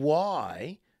 and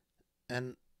why?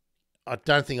 And I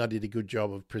don't think I did a good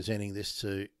job of presenting this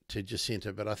to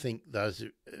Jacinta, but I think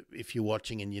if you're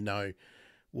watching and you know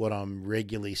what I'm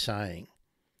regularly saying,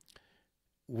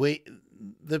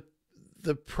 the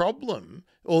the problem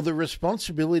or the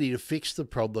responsibility to fix the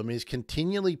problem is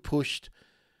continually pushed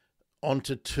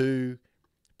onto two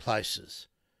places.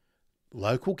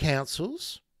 Local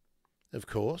councils, of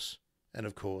course, and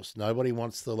of course nobody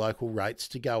wants the local rates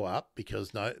to go up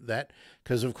because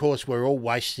of course we're all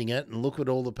wasting it, and look at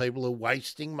all the people who are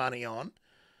wasting money on.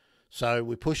 So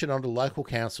we push it onto local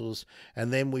councils,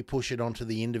 and then we push it onto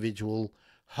the individual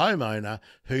homeowner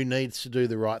who needs to do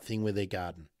the right thing with their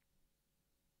garden.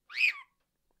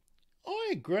 I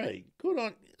agree. Good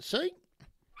on. See?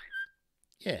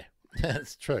 Yeah,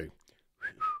 that's true.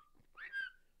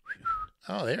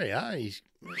 Oh, there we are.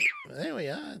 There we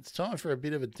are. It's time for a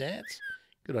bit of a dance.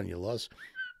 Good on you, Loz.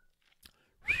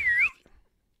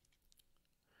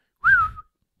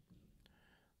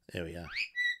 There we are.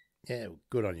 Yeah,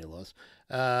 good on you, Loz.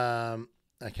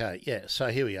 Okay, yeah, so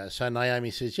here we go. So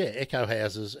Naomi says, yeah, eco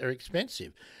houses are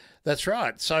expensive. That's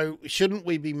right. So shouldn't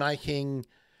we be making...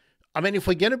 I mean, if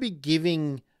we're going to be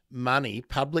giving money,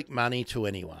 public money to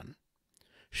anyone,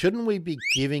 shouldn't we be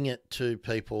giving it to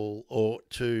people or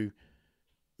to...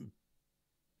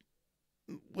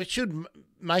 We should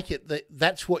make it that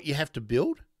that's what you have to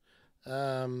build.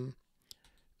 They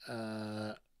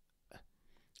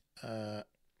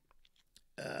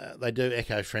do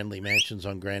eco-friendly mansions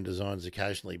on grand designs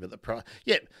occasionally, but the price,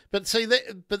 yeah. But see,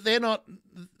 they're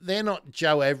not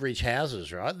Joe average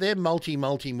houses, right? They're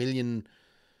multi-million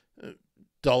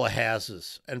dollar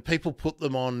houses, and people put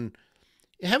them on.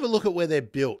 You have a look at where they're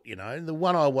built. You know, the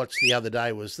one I watched the other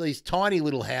day was these tiny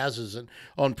little houses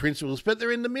on Principles, but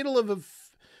they're in the middle of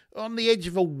on the edge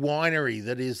of a winery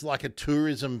that is like a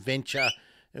tourism venture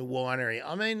winery.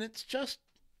 I mean, it's just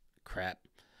crap.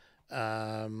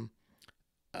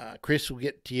 Chris, will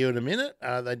get to you in a minute.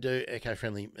 They do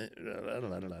eco-friendly.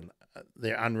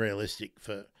 They're unrealistic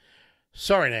for...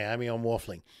 Sorry, Naomi, I'm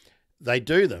waffling. They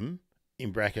do them,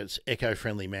 in brackets,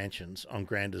 eco-friendly mansions on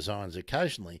grand designs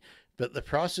occasionally, but the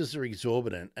prices are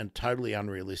exorbitant and totally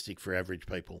unrealistic for average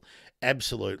people.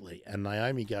 Absolutely. And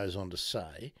Naomi goes on to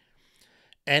say,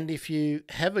 and if you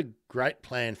have a great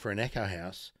plan for an eco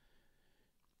house,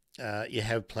 you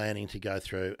have planning to go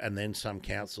through, and then some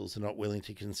councils are not willing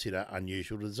to consider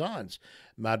unusual designs,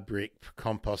 mud brick,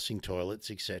 composting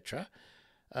toilets, etc.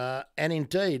 And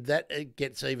indeed, that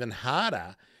gets even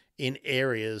harder in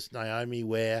areas, Naomi,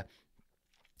 where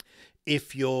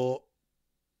if your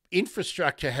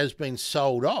infrastructure has been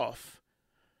sold off,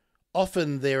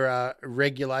 often there are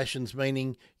regulations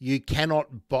meaning you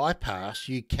cannot bypass,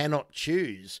 you cannot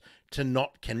choose to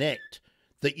not connect,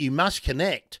 that you must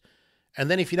connect. And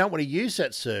then if you don't want to use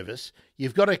that service,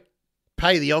 you've got to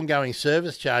pay the ongoing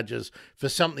service charges for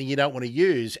something you don't want to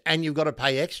use, and you've got to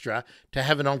pay extra to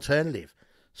have an alternative.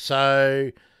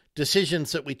 So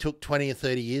decisions that we took 20 or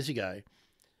 30 years ago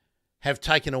have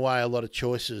taken away a lot of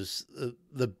choices,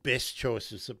 the best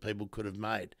choices that people could have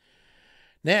made.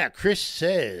 Now, Chris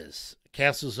says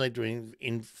councils need to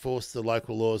enforce the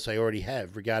local laws they already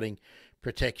have regarding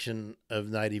protection of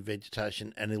native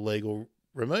vegetation and illegal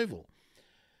removal.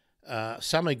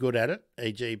 Some are good at it,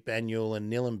 e.g. Banyule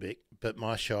and Nillumbik, but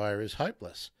my shire is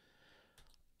hopeless.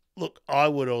 Look, I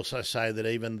would also say that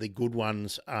even the good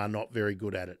ones are not very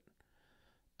good at it.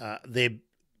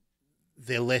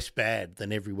 They're less bad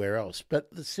than everywhere else.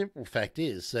 But the simple fact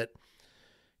is that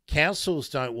councils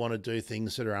don't want to do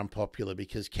things that are unpopular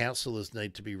because councillors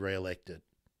need to be re-elected.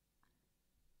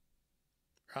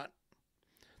 Right?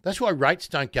 That's why rates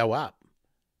don't go up.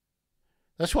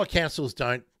 That's why councils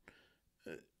don't...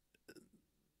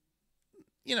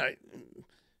 You know,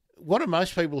 what do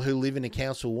most people who live in a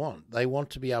council want? They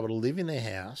want to be able to live in their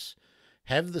house,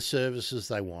 have the services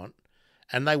they want,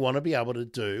 and they want to be able to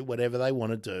do whatever they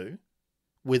want to do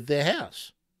with their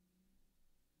house.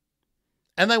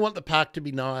 And they want the park to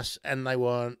be nice, and they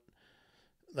want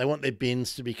their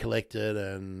bins to be collected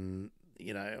and,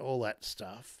 you know, all that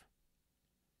stuff.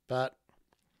 But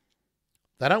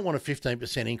they don't want a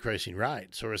 15% increase in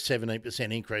rates or a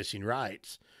 17% increase in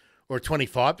rates or a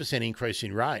 25% increase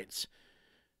in rates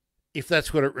if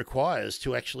that's what it requires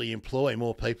to actually employ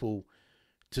more people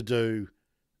to do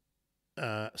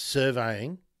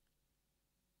surveying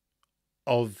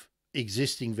of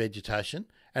existing vegetation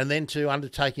and then to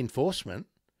undertake enforcement.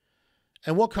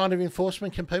 And what kind of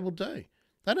enforcement can people do?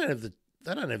 They don't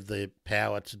have the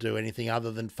power to do anything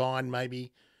other than fine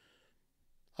maybe,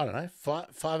 I don't know,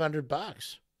 $500.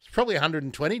 It's probably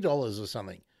 $120 or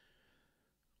something.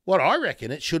 What I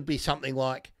reckon it should be something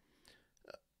like,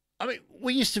 I mean,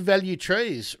 we used to value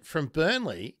trees from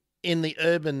Burnley in the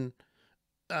urban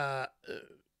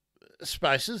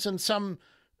spaces, and some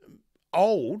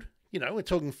old we're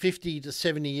talking 50 to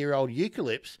 70-year-old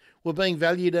eucalypts were being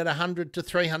valued at $100,000 to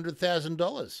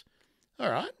 $300,000.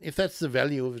 All right, if that's the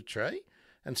value of a tree,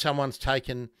 and someone's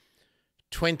taken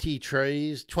 20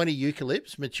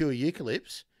 eucalypts, mature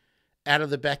eucalypts, out of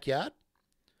the backyard,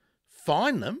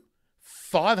 fine them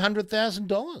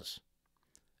 $500,000.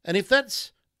 And if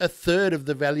that's a third of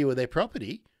the value of their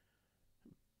property,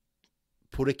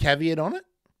 put a caveat on it.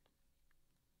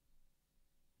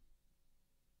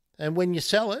 And when you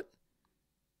sell it,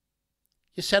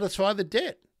 you satisfy the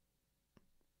debt.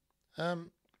 Oh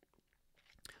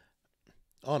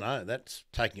no, that's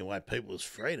taking away people's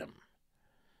freedom.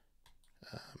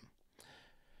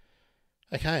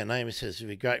 Okay, and Amy says, if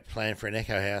a great plan for an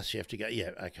eco house, you have to go.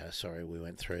 Yeah, okay, sorry, we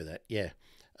went through that. Yeah.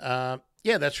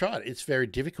 Yeah, that's right. It's very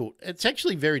difficult. It's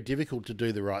actually very difficult to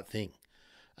do the right thing.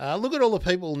 Look at all the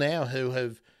people now who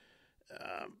have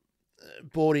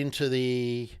bought into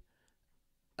the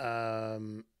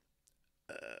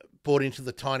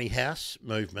tiny house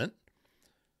movement,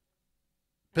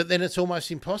 but then it's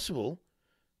almost impossible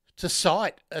to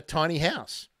site a tiny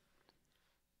house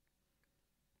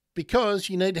because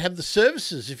you need to have the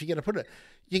services if you're going to put it.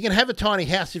 You can have a tiny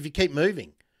house if you keep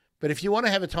moving, but if you want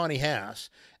to have a tiny house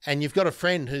and you've got a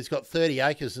friend who's got 30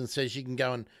 acres and says you can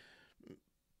go and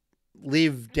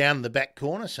live down the back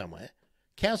corner somewhere,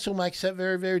 council makes that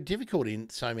very, very difficult in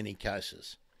so many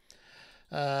cases.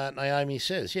 Naomi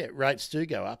says, yeah, rates do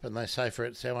go up and they say for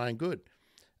it's our own good.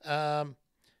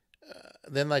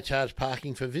 Then they charge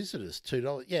parking for visitors,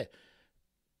 $2. Yeah.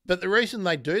 But the reason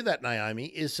they do that, Naomi,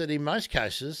 is that in most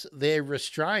cases they're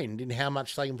restrained in how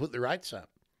much they can put the rates up.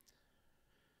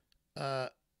 A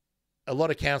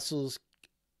lot of councils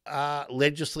are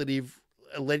legislatively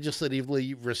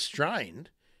restrained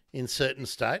in certain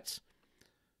states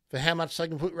for how much they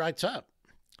can put rates up.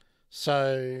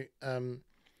 So,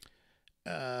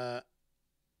 yeah.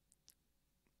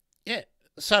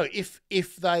 So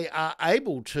if they are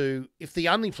able to, if the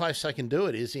only place they can do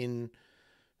it is in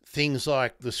things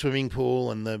like the swimming pool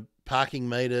and the parking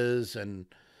meters and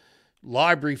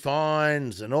library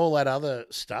fines and all that other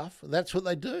stuff, that's what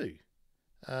they do.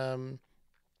 Yeah.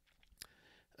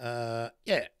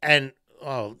 And,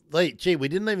 we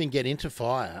didn't even get into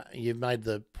fire. You've made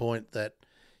the point that,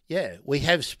 yeah, we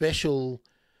have special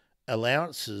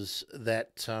allowances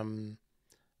that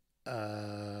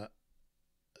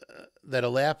that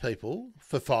allow people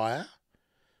for fire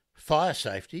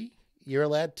safety. You're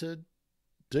allowed to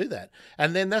do that,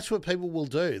 and then that's what people will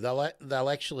do. They'll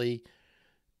actually.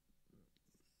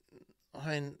 I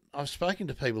mean, I've spoken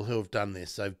to people who have done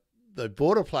this. They've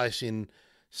bought a place in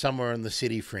somewhere in the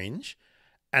city fringe,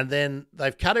 and then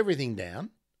they've cut everything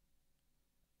down.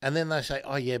 And then they say,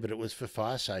 oh, yeah, but it was for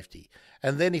fire safety.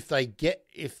 And then if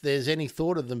there's any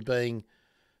thought of them being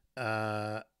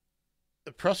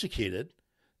prosecuted,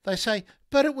 they say,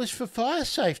 but it was for fire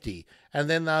safety. And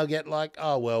then they'll get like,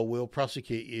 oh, well, we'll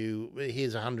prosecute you.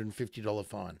 Here's a $150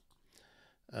 fine.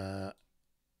 And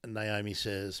Naomi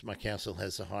says, my council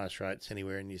has the highest rates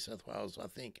anywhere in New South Wales, I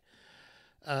think.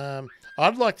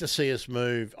 I'd like to see us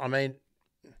move. I mean,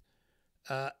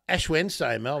 Ash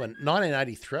Wednesday in Melbourne,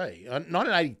 1983.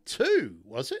 1982,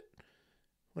 was it?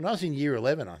 When I was in year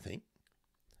 11, I think.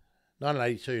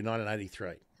 1982, 1983,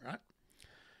 right?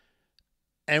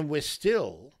 And we're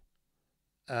still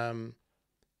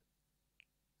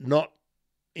not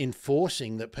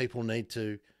enforcing that people need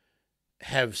to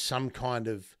have some kind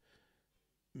of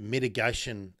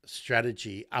mitigation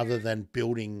strategy other than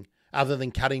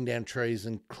cutting down trees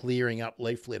and clearing up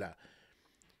leaf litter.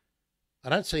 I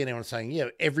don't see anyone saying, yeah,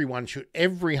 every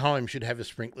home should have a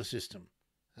sprinkler system,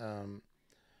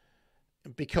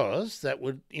 because that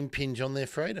would impinge on their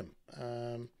freedom.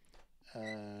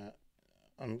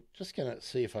 I'm just going to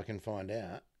see if I can find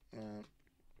out.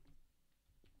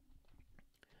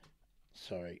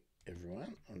 Sorry,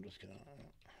 everyone. I'm just going to...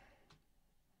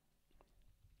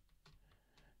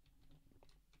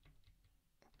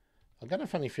 I've got a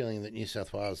funny feeling that New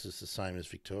South Wales is the same as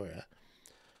Victoria.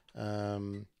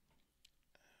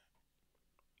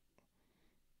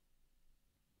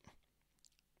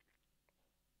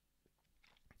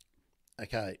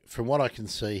 Okay, from what I can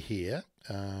see here,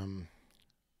 all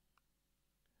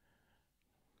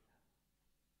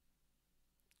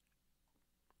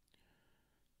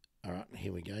right,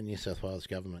 here we go, New South Wales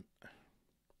government.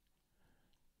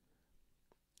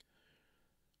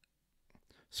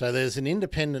 So there's an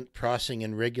independent pricing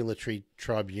and regulatory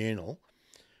tribunal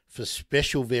for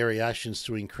special variations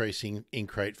to increasing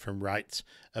from rates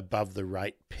above the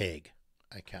rate peg.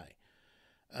 Okay.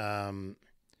 Now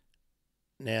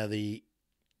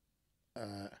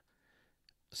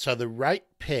so the rate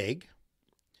peg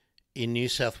in New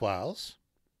South Wales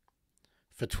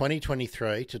for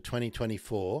 2023 to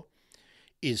 2024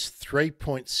 is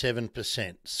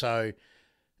 3.7%. So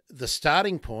the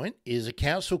starting point is a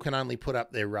council can only put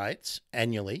up their rates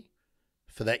annually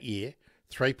for that year,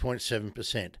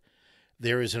 3.7%.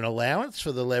 There is an allowance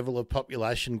for the level of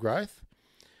population growth,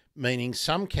 meaning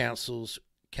some councils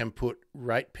can put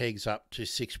rate pegs up to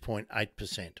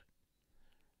 6.8%.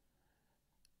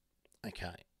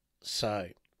 Okay, so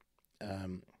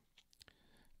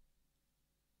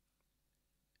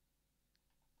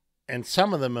and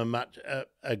some of them are much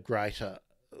greater,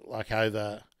 like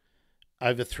over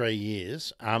 3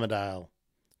 years. Armidale,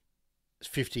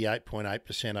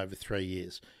 58.8% over 3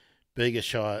 years.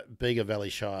 Bega Valley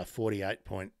Shire,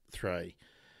 48.3.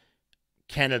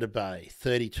 Canada Bay,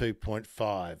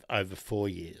 32.5 over 4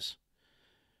 years.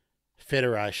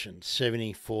 Federation,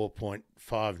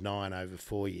 74.59 over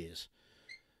 4 years.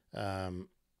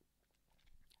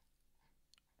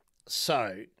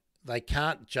 So they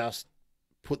can't just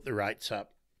put the rates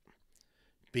up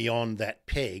beyond that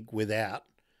peg without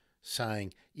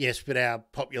saying, yes, but our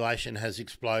population has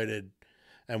exploded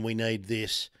and we need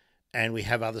this and we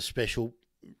have other special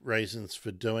reasons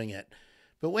for doing it.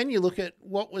 But when you look at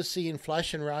what was the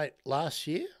inflation rate last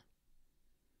year,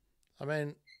 I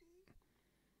mean,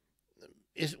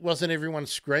 wasn't everyone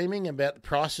screaming about the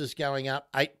prices going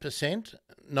up 8%,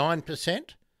 9%?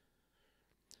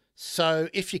 So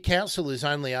if your council is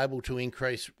only able to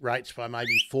increase rates by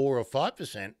maybe 4 or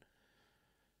 5%,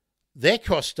 their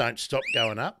costs don't stop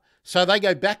going up. So they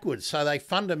go backwards. So they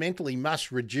fundamentally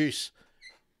must reduce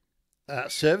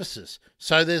services.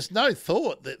 So there's no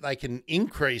thought that they can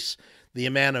increase the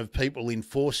amount of people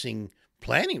enforcing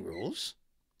planning rules.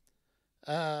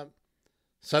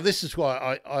 So this is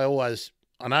why I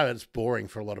know it's boring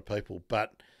for a lot of people,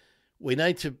 but we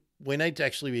need to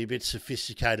actually be a bit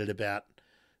sophisticated about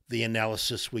the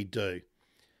analysis we do.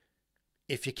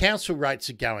 If your council rates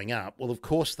are going up, well, of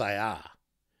course they are,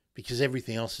 because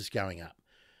everything else is going up.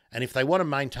 And if they want to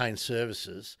maintain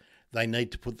services, they need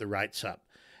to put the rates up.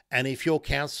 And if your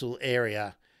council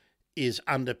area is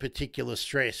under particular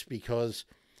stress because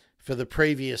for the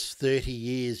previous 30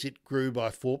 years it grew by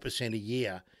 4% a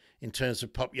year in terms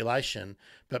of population,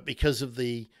 but because of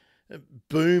the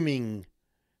booming,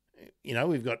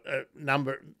 we've got a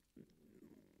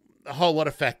whole lot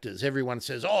of factors. Everyone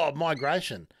says, oh,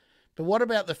 migration. But what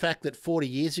about the fact that 40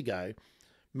 years ago,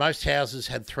 most houses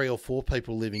had 3 or 4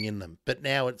 people living in them, but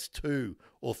now it's 2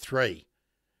 or 3.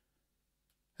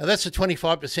 Now that's a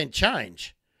 25%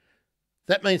 change.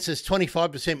 That means there's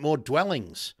 25% more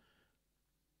dwellings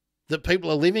that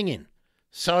people are living in.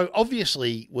 So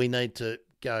obviously we need to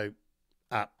go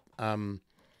up. Armidale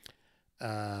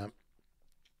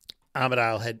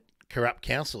had corrupt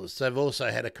councillors. They've also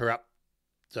had a corrupt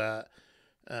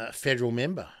federal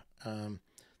member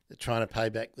trying to pay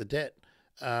back the debt.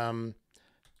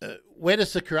 Where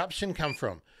does the corruption come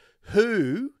from?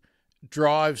 Who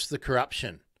drives the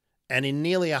corruption? And in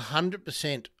nearly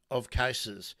 100% of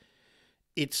cases,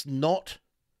 it's not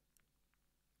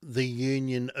the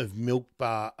Union of Milk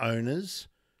Bar Owners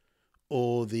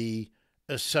or the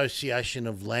Association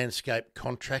of Landscape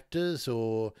Contractors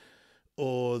or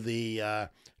the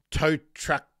tow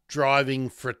truck driving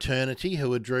fraternity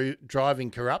who are driving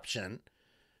corruption.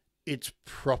 It's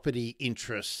property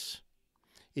interests.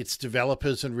 It's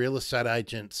developers and real estate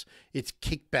agents. It's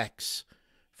kickbacks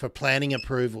for planning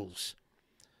approvals.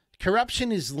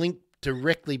 Corruption is linked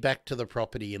directly back to the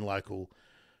property in local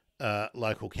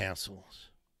councils.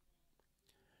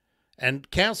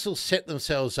 And councils set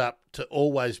themselves up to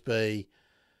always be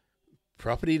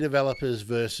property developers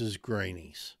versus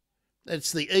greenies.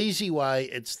 It's the easy way.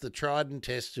 It's the tried and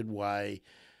tested way.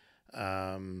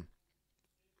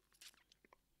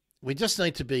 We just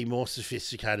need to be more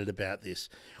sophisticated about this.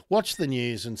 Watch the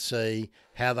news and see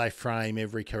how they frame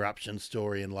every corruption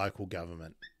story in local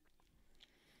government.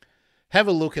 Have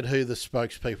a look at who the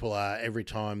spokespeople are every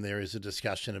time there is a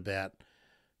discussion about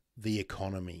the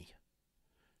economy.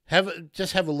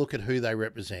 Just have a look at who they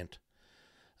represent.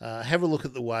 Have a look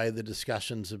at the way the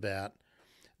discussions about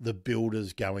the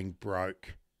builders going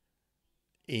broke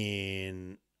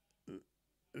in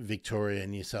Victoria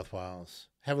and New South Wales.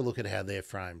 Have a look at how they're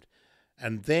framed.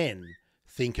 And then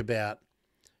think about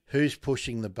who's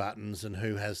pushing the buttons and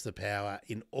who has the power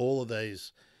in all of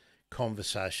these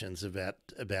conversations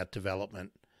about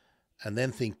development. And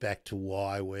then think back to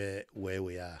why we're where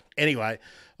we are. Anyway,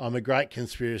 I'm a great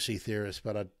conspiracy theorist,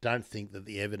 but I don't think that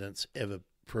the evidence ever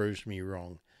proves me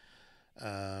wrong.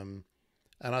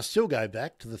 And I still go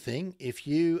back to the thing, if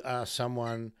you are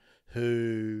someone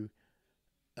who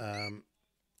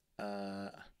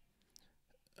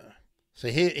So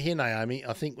here, Naomi,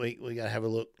 I think we're going to have a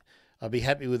look. I'd be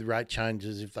happy with rate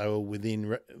changes if they were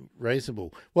within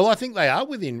reasonable. Well, I think they are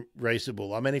within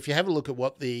reasonable. I mean, if you have a look at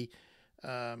what it's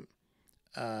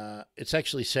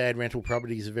actually sad rental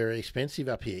properties are very expensive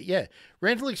up here. Yeah,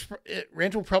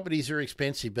 rental properties are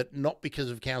expensive, but not because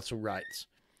of council rates.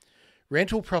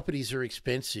 Rental properties are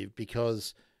expensive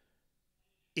because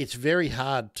it's very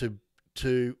hard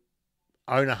to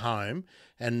own a home,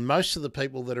 and most of the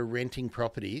people that are renting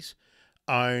properties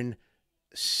own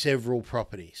several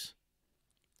properties.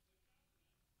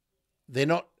 They're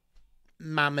not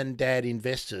mum and dad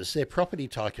investors. They're property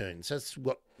tycoons. That's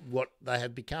what they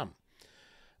have become.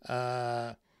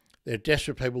 They're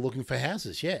desperate people looking for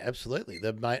houses. Yeah, absolutely.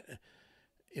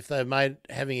 If they've made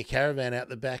having a caravan out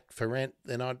the back for rent,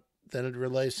 then it'd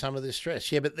relieve some of this stress.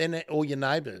 Yeah, but then all your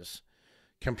neighbours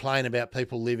complain about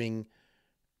people living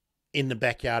in the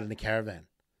backyard in a caravan.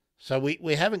 So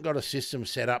we haven't got a system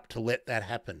set up to let that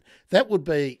happen. That would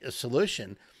be a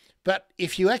solution. But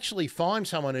if you actually find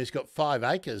someone who's got 5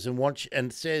 acres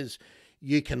and says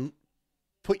you can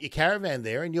put your caravan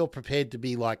there and you're prepared to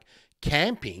be like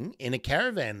camping in a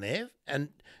caravan there, and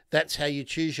that's how you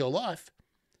choose your life,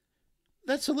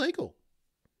 that's illegal.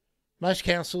 Most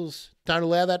councils don't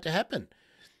allow that to happen.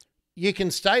 You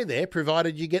can stay there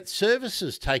provided you get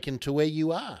services taken to where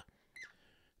you are.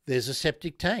 There's a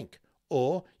septic tank,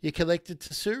 or you're connected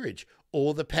to sewerage,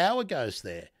 or the power goes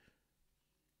there.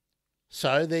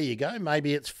 So there you go.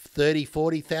 Maybe it's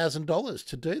 $30,000, $40,000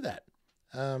 to do that.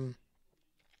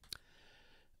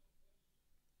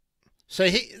 So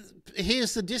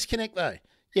here's the disconnect, though.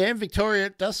 Yeah, in Victoria,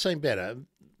 it does seem better.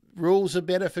 Rules are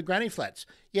better for granny flats.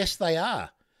 Yes, they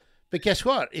are. But guess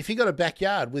what? If you've got a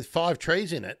backyard with 5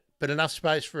 trees in it, but enough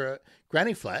space for a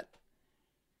granny flat,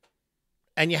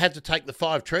 and you have to take the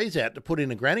 5 trees out to put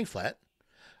in a granny flat,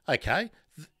 okay,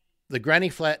 the granny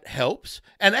flat helps.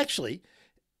 And actually,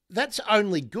 that's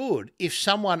only good if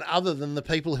someone other than the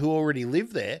people who already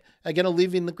live there are going to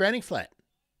live in the granny flat.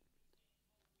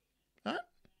 Right?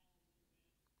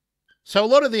 So a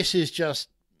lot of this is just,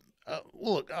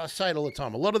 look, I say it all the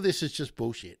time, a lot of this is just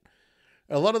bullshit.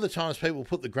 A lot of the times people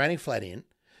put the granny flat in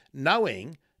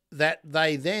knowing that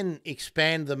they then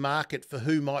expand the market for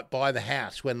who might buy the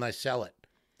house when they sell it.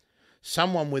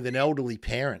 Someone with an elderly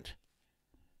parent.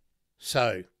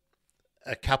 So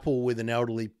a couple with an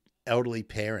elderly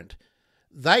parent,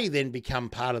 they then become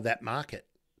part of that market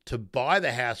to buy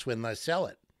the house when they sell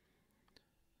it.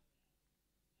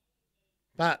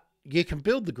 But you can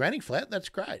build the granny flat, that's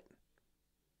great.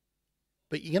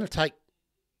 But you're going to take,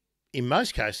 in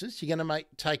most cases, you're going to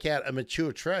take out a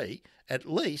mature tree at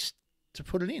least to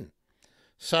put it in.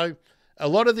 So a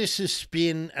lot of this is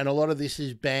spin and a lot of this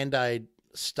is Band-Aid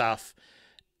stuff,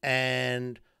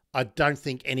 and I don't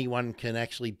think anyone can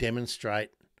actually demonstrate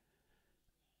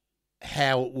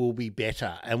how it will be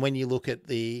better. And when you look at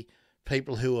the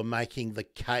people who are making the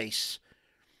case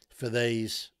for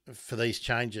these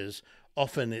changes,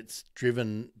 often it's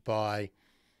driven by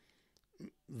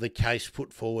the case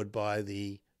put forward by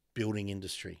the building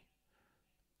industry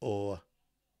or,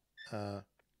 the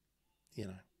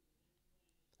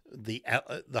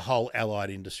whole allied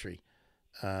industry.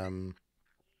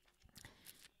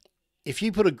 If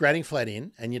you put a granny flat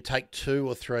in and you take 2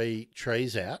 or 3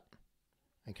 trees out,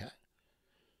 okay.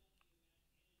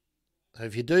 So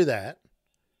if you do that,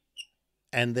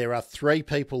 and there are 3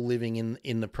 people living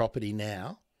in the property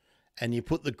now, and you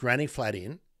put the granny flat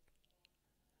in,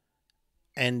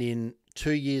 and in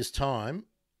 2 years' time,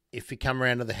 if you come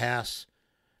around to the house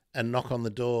and knock on the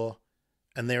door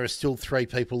and there are still 3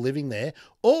 people living there,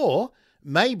 or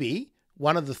maybe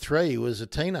one of the 3 was a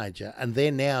teenager and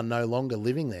they're now no longer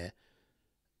living there.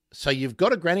 So you've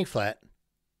got a granny flat,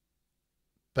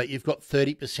 but you've got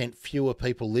 30% fewer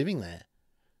people living there.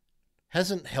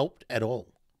 Hasn't helped at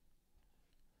all.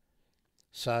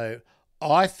 So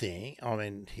I think,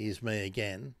 here's me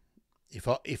again.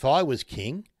 If I was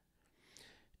king,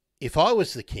 if I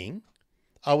was the king,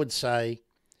 I would say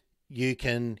you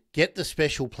can get the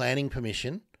special planning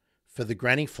permission for the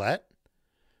granny flat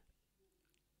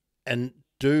and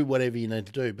do whatever you need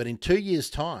to do. But in 2 years'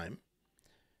 time,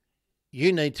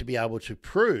 you need to be able to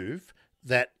prove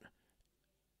that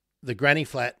the granny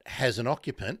flat has an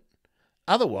occupant.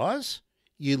 Otherwise,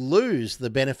 you lose the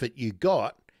benefit you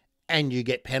got and you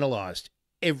get penalised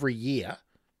every year.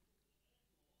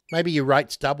 Maybe your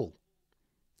rates double.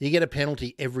 You get a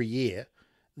penalty every year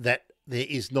that there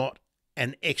is not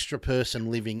an extra person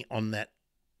living in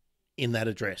that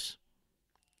address.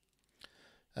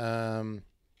 And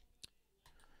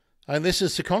this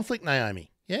is the conflict,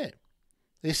 Naomi. Yeah,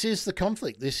 this is the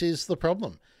conflict. This is the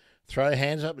problem. throw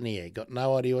hands up in the air, got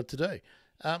no idea what to do.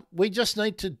 We just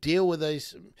need to deal with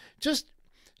these. Just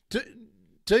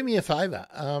do me a favour.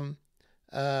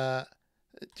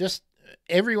 Just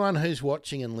everyone who's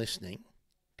watching and listening,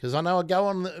 because I know I go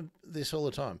on this all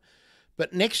the time,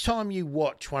 but next time you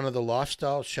watch one of the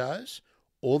lifestyle shows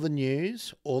or the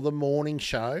news or the morning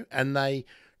show and they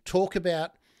talk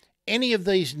about any of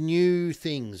these new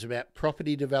things about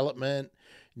property development,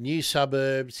 new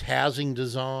suburbs, housing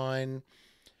design,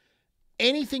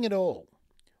 anything at all,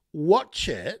 watch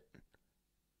it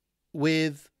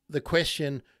with the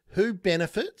question, who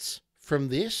benefits from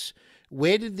this?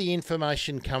 Where did the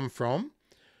information come from?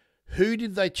 Who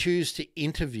did they choose to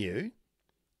interview?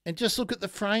 And just look at the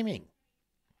framing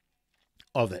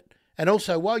of it. And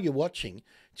also, while you're watching,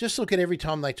 just look at every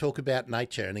time they talk about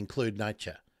nature and include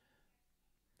nature.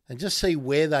 And just see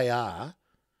where they are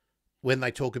when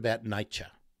they talk about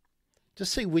nature.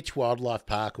 Just see which wildlife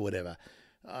park or whatever.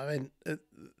 I mean,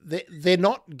 they're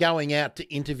not going out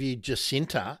to interview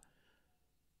Jacinta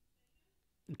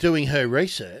doing her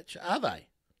research, are they?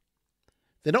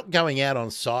 They're not going out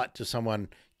on site to someone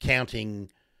counting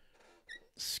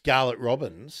scarlet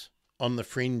robins on the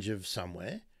fringe of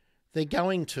somewhere. They're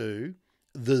going to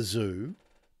the zoo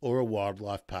or a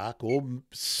wildlife park or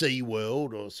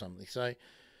SeaWorld or something. So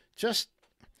just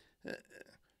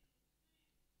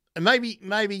maybe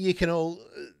you can all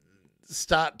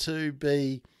start to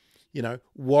be,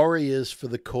 warriors for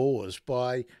the cause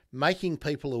by making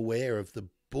people aware of the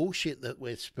bullshit that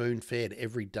we're spoon-fed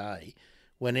every day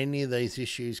when any of these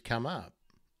issues come up.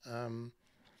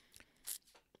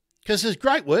 Because there's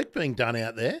great work being done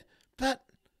out there, but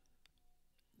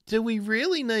do we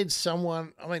really need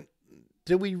someone,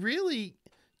 do we really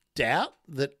doubt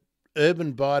that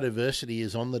urban biodiversity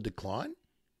is on the decline?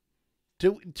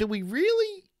 Do we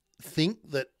really think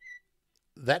that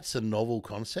that's a novel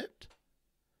concept?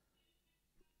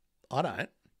 I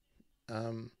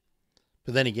don't.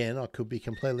 But then again, I could be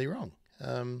completely wrong.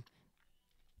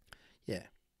 Yeah.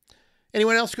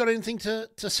 Anyone else got anything to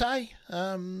say?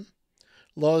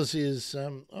 Loz is,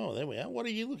 there we are. What are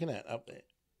you looking at up there?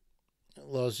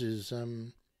 Loz is,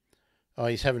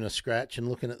 he's having a scratch and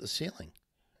looking at the ceiling.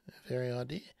 Very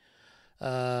idea.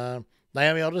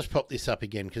 Naomi, I'll just pop this up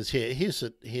again because here's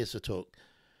the talk.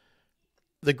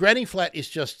 The granny flat is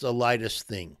just the latest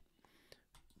thing.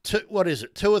 2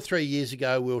 or 3 years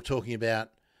ago, we were talking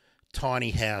about tiny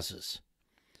houses.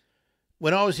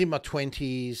 When I was in my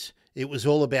 20s, it was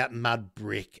all about mud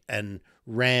brick and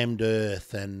rammed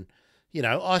earth. And,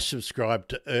 I subscribed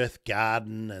to Earth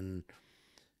Garden and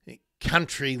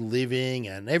country living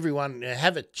and everyone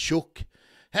have a chook,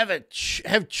 have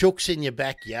chooks in your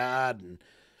backyard and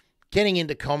getting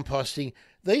into composting.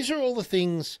 These are all the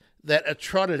things that are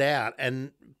trotted out,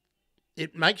 and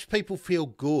it makes people feel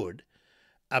good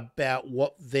about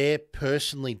what they're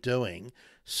personally doing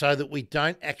so that we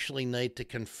don't actually need to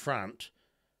confront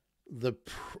the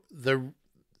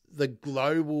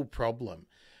global problem.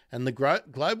 And the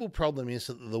global problem is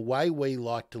that the way we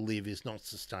like to live is not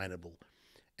sustainable.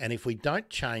 And if we don't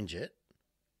change it,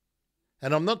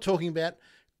 and I'm not talking about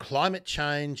climate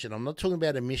change and I'm not talking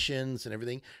about emissions and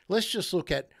everything, let's just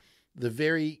look at the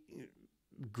very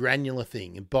granular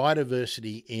thing,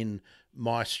 biodiversity in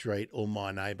my street or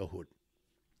my neighbourhood.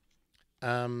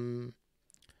 I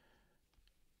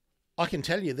can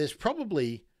tell you there's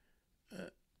probably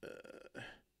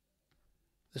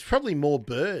more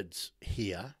birds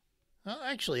here.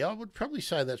 Actually, I would probably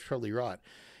say that's probably right.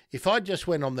 If I just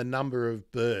went on the number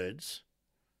of birds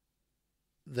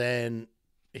than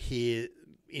here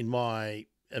in my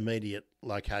immediate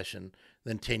location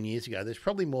than 10 years ago, there's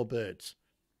probably more birds.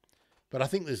 But I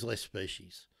think there's less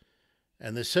species.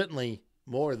 And there's certainly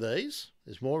more of these.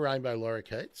 There's more rainbow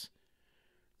lorikeets.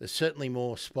 There's certainly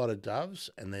more spotted doves,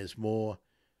 and there's more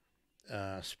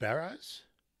sparrows.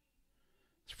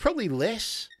 There's probably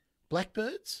less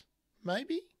blackbirds,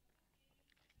 maybe.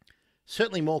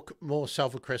 Certainly more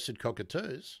sulphur-crested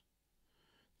cockatoos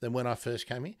than when I first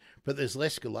came here. But there's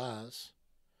less galahs.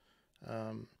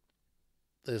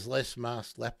 There's less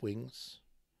masked lapwings.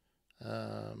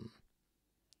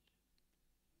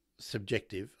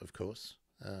 Subjective, of course.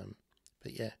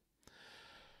 But yeah.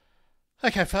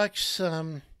 Okay, folks.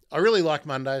 I really like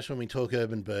Mondays when we talk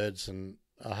urban birds, and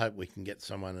I hope we can get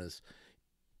someone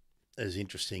as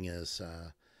interesting as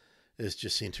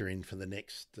Jacinta in for the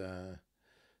next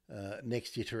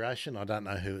iteration. I don't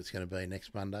know who it's going to be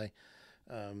next Monday.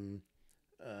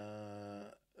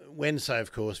 Wednesday,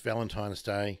 of course, Valentine's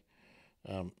Day.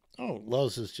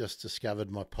 Loz has just discovered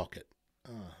my pocket.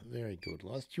 Oh, very good,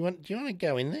 Loz. Do you want to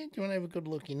go in there? Do you want to have a good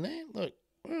look in there? Look.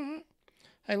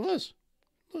 Hey, Loz,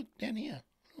 look down here.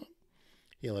 Look.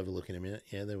 He'll have a look in a minute.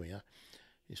 Yeah, there we are.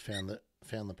 He's found the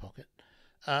pocket.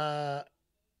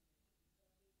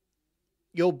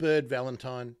 Your bird,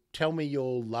 Valentine. Tell me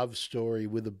your love story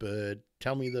with a bird.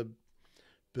 Tell me the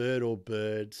bird or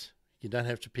birds. You don't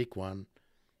have to pick one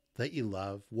that you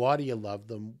love. Why do you love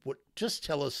them? Just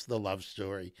tell us the love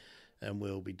story, and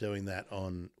we'll be doing that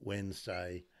on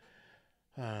Wednesday.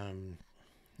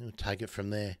 We'll take it from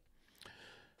there.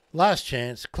 Last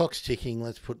chance. Clock's ticking.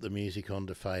 Let's put the music on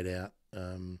to fade out.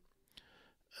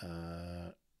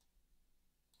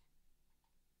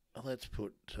 Let's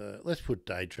put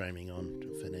daydreaming on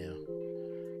for now.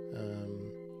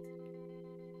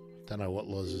 Don't know what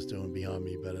Loz is doing behind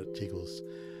me, but it tickles.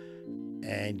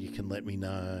 And you can let me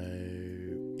know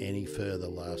any further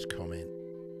last comment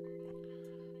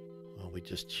while we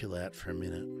just chill out for a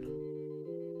minute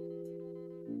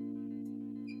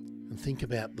and think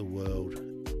about the world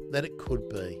that it could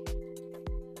be.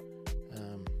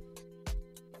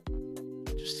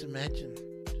 Just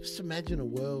imagine a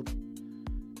world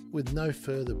with no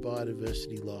further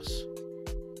biodiversity loss,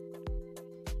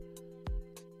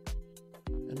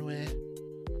 and where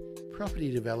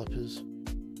property developers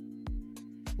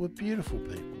were beautiful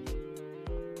people,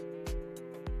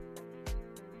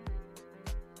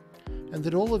 and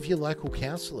that all of your local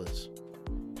councillors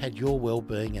had your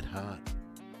well-being at heart.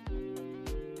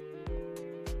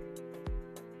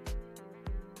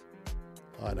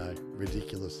 I know,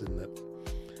 ridiculous, isn't it?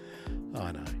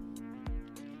 I know.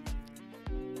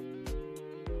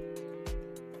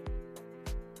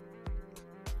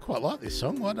 Quite like this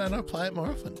song. Why don't I play it more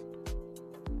often?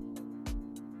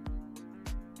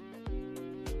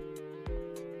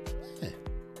 Yeah.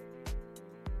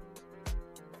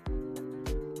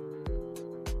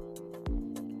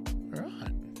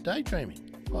 Right, daydreaming.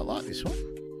 Quite like this one.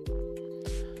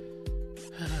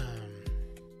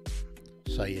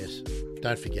 So yes,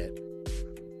 don't forget,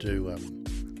 do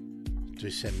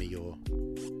send me your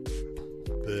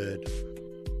bird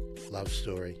love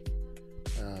story.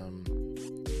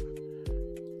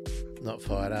 Not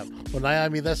fired up. Well,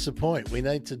 Naomi, that's the point. We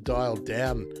need to dial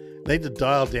down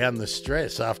the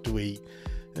stress after we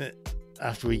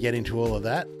get into all of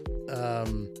that.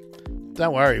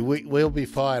 Don't worry, we'll be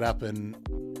fired up and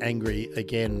angry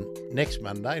again next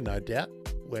Monday, no doubt,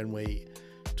 when we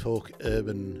talk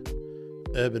urban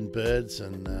birds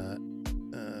and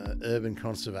urban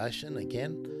conservation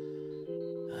again.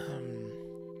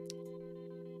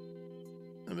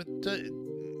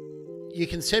 You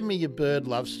can send me your bird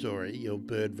love story, your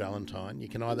bird Valentine. You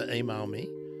can either email me,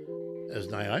 as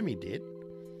Naomi did,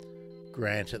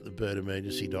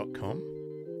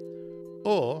 grant@thebirdemergency.com,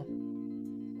 or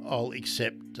I'll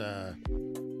accept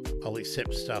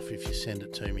stuff if you send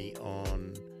it to me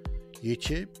on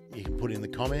YouTube. You can put in the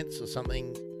comments or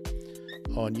something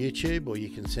on YouTube, or you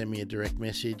can send me a direct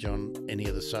message on any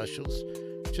of the socials.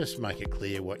 Just make it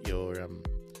clear what you're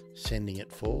sending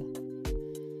it for,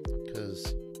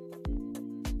 because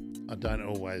I don't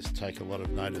always take a lot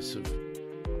of notice of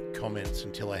comments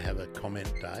until I have a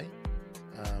comment day,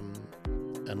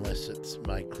 unless it's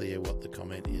made clear what the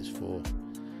comment is for.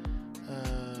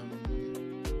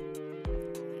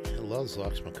 Loz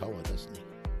likes my collar, doesn't he?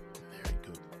 Very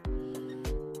good.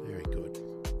 Very good.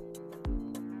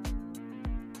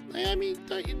 Naomi,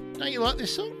 don't you like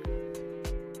this song?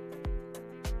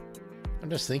 I'm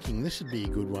just thinking this would be a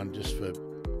good one just for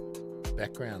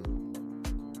background.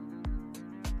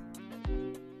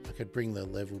 I could bring the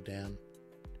level down,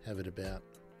 have it about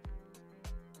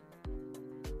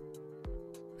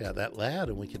that loud,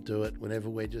 and we could do it whenever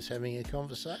we're just having a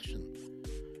conversation.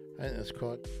 I think that's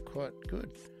quite good.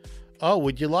 Oh,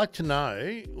 would you like to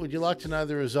know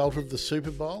the result of the Super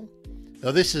Bowl?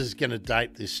 Now, this is going to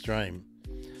date this stream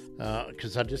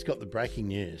because I just got the breaking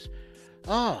news.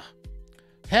 Oh,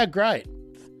 how great.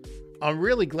 I'm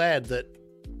really glad that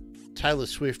Taylor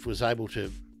Swift was able to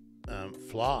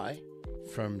fly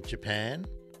from Japan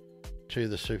to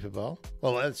the Super Bowl.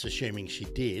 Well, that's assuming she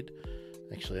did.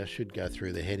 Actually, I should go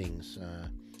through the headings.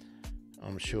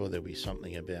 I'm sure there'll be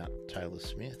something about Taylor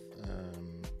Smith.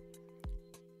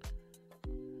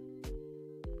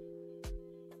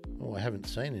 I haven't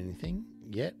seen anything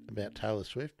yet about Taylor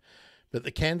Swift, but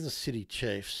the Kansas City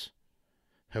Chiefs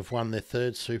have won their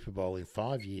third Super Bowl in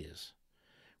 5 years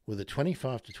with a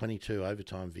 25-22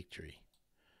 overtime victory.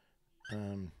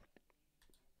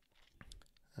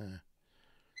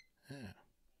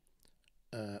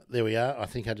 There we are. I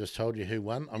think I just told you who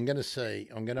won. I'm going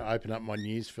to open up my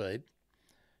news feed,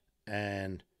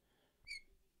 and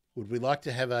would we like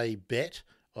to have a bet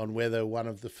on whether one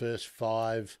of the first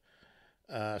 5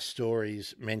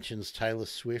 stories mentions Taylor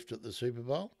Swift at the Super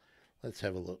Bowl? Let's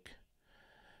have a look.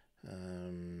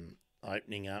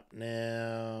 Opening up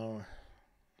now.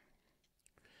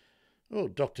 Oh,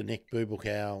 Dr. Nick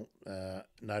Booble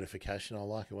notification. I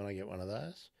like it when I get one of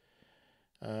those.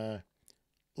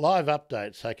 Live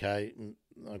updates. Okay,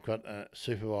 I've got a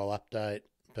Super Bowl update,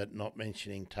 but not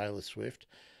mentioning Taylor Swift.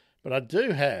 But I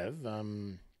do have...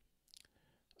 oh,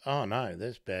 no,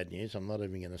 there's bad news. I'm not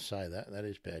even going to say that. That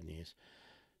is bad news.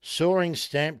 Soaring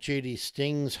stamp duty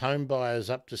stings home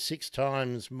buyers up to 6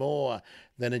 times more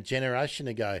than a generation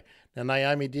ago. Now,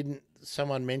 Naomi,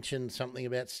 someone mention something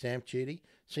about stamp duty?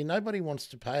 See, nobody wants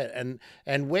to pay it.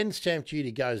 And when stamp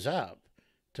duty goes up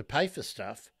to pay for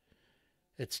stuff,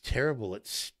 it's terrible. It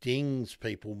stings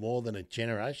people more than a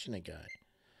generation ago.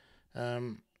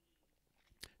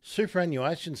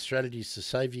 Superannuation strategies to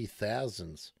save you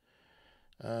thousands.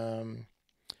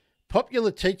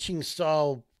 Popular teaching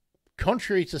style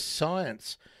contrary to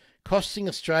science, costing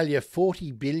Australia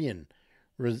 $40 billion,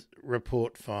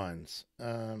 report finds.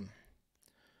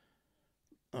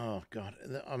 Oh, God.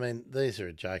 I mean, these are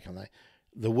a joke, aren't they?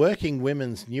 The working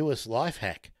women's newest life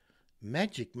hack,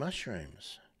 magic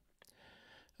mushrooms.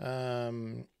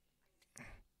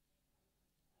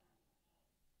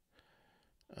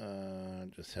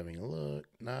 Just having a look.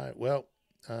 No, well,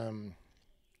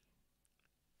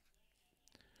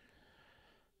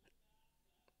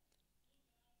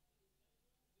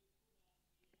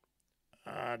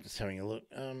 just having a look.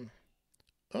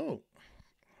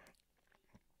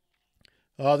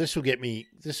 Oh, this will get me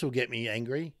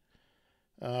angry.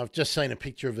 I've just seen a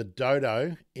picture of a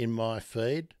dodo in my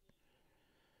feed.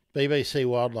 BBC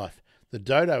Wildlife. The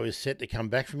dodo is set to come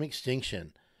back from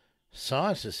extinction.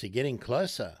 Scientists are getting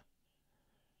closer.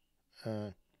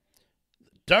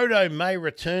 Dodo may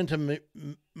return to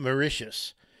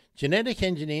Mauritius. Genetic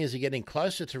engineers are getting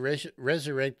closer to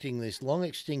resurrecting this long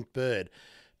extinct bird,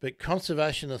 but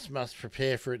conservationists must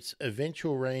prepare for its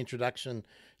eventual reintroduction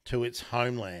to its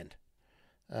homeland.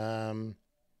 All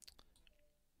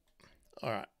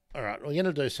right. We're going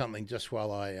to do something just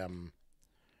while I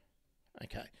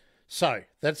Okay. So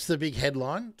that's the big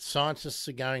headline. Scientists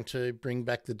are going to bring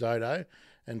back the dodo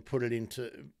and put it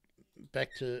back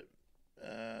to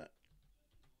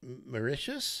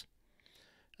Mauritius.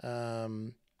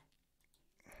 I'm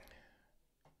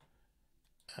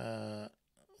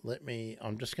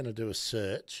just going to do a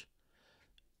search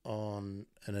an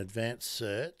advanced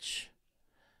search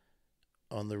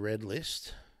on the red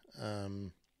list,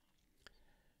 and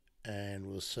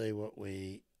we'll see what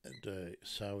we do.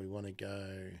 So we want to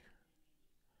go...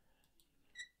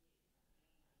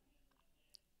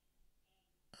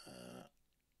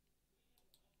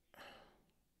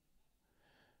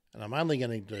 and I'm only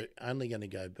going to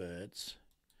go birds,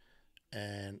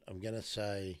 and I'm going to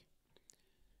say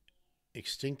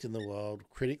extinct in the wild,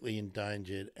 critically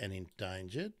endangered, and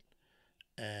endangered,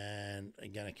 and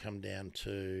I'm going to come down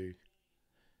to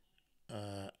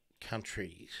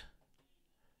countries.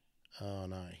 Oh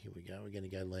no, here we go. We're going to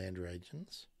go land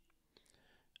regions,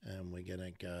 and we're going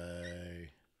to go.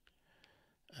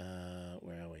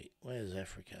 Where are we? Where's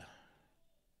Africa?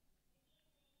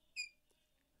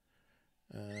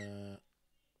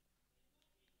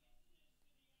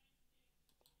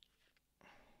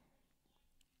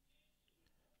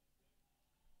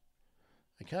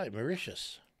 Okay,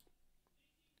 Mauritius.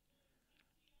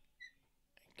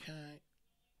 Okay.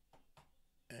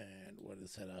 And what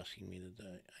is that asking me to do?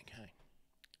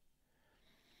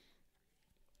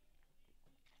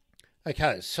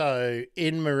 Okay, so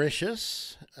in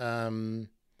Mauritius, I'll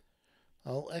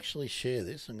actually share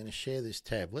this. I'm going to share this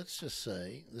tab. Let's just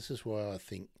see. This is why I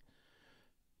think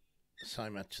so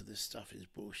much of this stuff is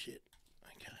bullshit.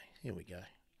 Okay, here we go.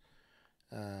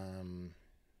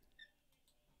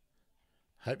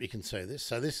 Hope you can see this.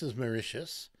 So this is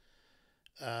Mauritius.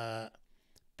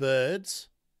 Birds,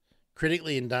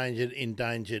 critically endangered,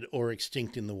 endangered, or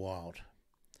extinct in the wild.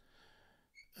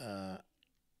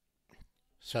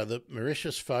 So the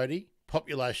Mauritius fody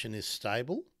population is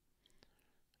stable.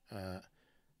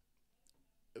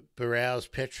 Barrow's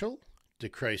petrel,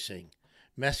 decreasing.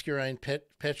 Mascarene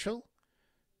petrel,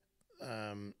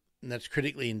 and that's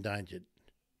critically endangered,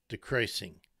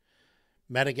 decreasing.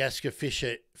 Madagascar fish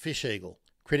eagle,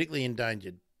 critically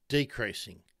endangered,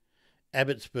 decreasing.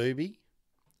 Abbott's booby,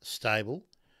 stable.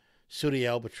 Sooty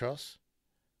albatross,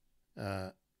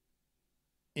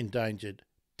 endangered,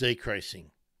 decreasing.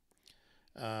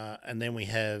 And then we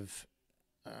have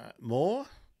more.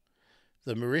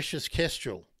 The Mauritius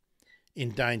kestrel,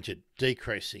 endangered,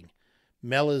 decreasing.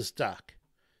 Mellor's duck,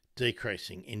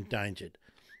 decreasing, endangered.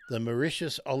 The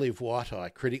Mauritius olive white-eye,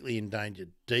 critically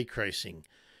endangered, decreasing.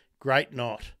 Great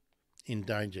knot,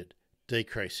 endangered,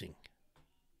 decreasing.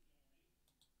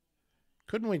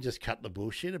 couldn't we just cut the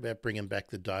bullshit about bringing back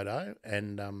the dodo?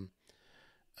 And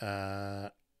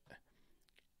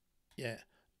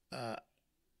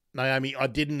Naomi, I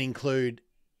didn't include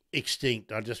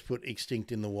extinct. I just put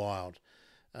extinct in the wild.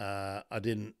 I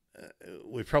didn't.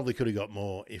 We probably could have got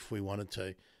more if we wanted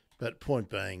to, but point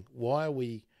being, why are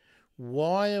we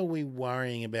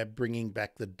worrying about bringing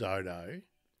back the dodo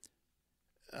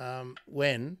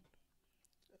when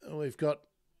we've got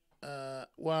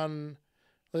one?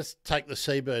 Let's take the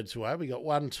seabirds away. We got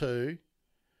 1, 2,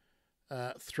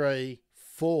 3,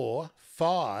 4,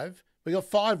 5. We got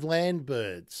 5 land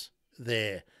birds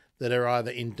there that are either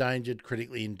endangered,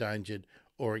 critically endangered,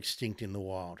 or extinct in the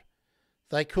wild.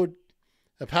 They could,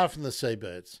 apart from the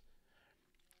seabirds,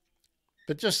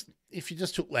 but just if you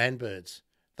just took land birds,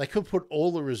 they could put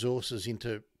all the resources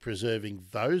into preserving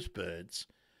those birds,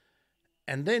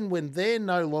 and then when they're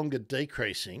no longer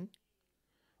decreasing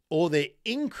or they're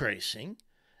increasing,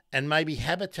 and maybe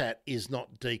habitat is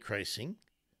not decreasing,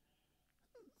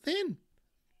 then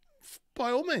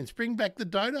by all means bring back the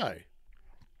dodo.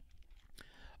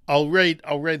 I'll read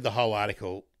the whole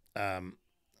article. I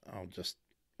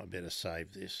better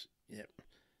save this. Yep.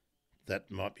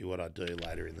 That might be what I do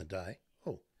later in the day.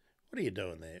 Oh, what are you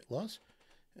doing there, Loz?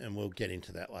 And we'll get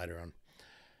into that later on.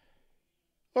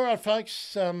 All right,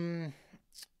 folks. Now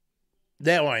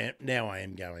I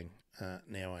am going.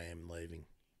 Now I am leaving.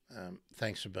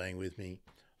 Thanks for being with me.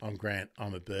 I'm Grant.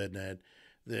 I'm a bird nerd.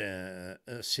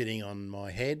 Sitting on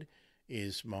my head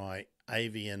is my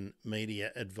avian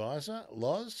media advisor,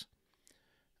 Loz.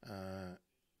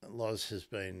 Loz has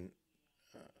been...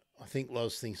 I think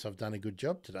Loz thinks I've done a good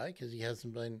job today because he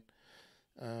hasn't been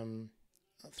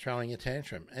throwing a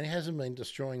tantrum, and he hasn't been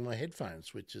destroying my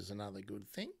headphones, which is another good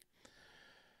thing.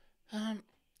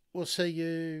 We'll see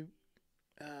you,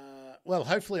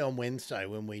 hopefully on Wednesday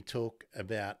when we talk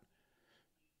about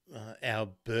our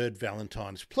bird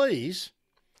valentines. Please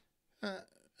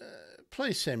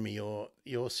send me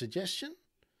your suggestion.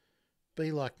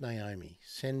 Be like Naomi.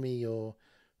 Send me your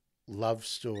love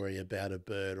story about a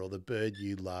bird or the bird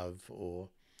you love or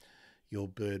your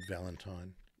bird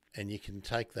valentine. And you can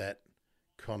take that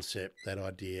concept, that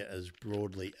idea, as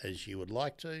broadly as you would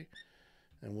like to,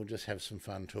 and we'll just have some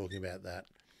fun talking about that.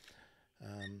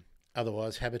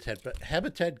 Otherwise,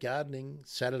 habitat gardening,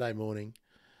 Saturday morning,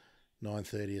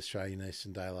 9:30 Australian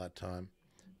Eastern Daylight Time.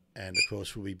 And, of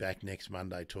course, we'll be back next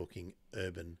Monday talking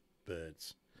urban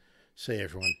birds. See you,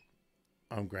 everyone.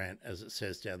 I'm Grant, as it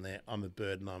says down there. I'm a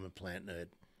bird and I'm a plant nerd.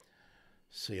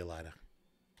 See you later.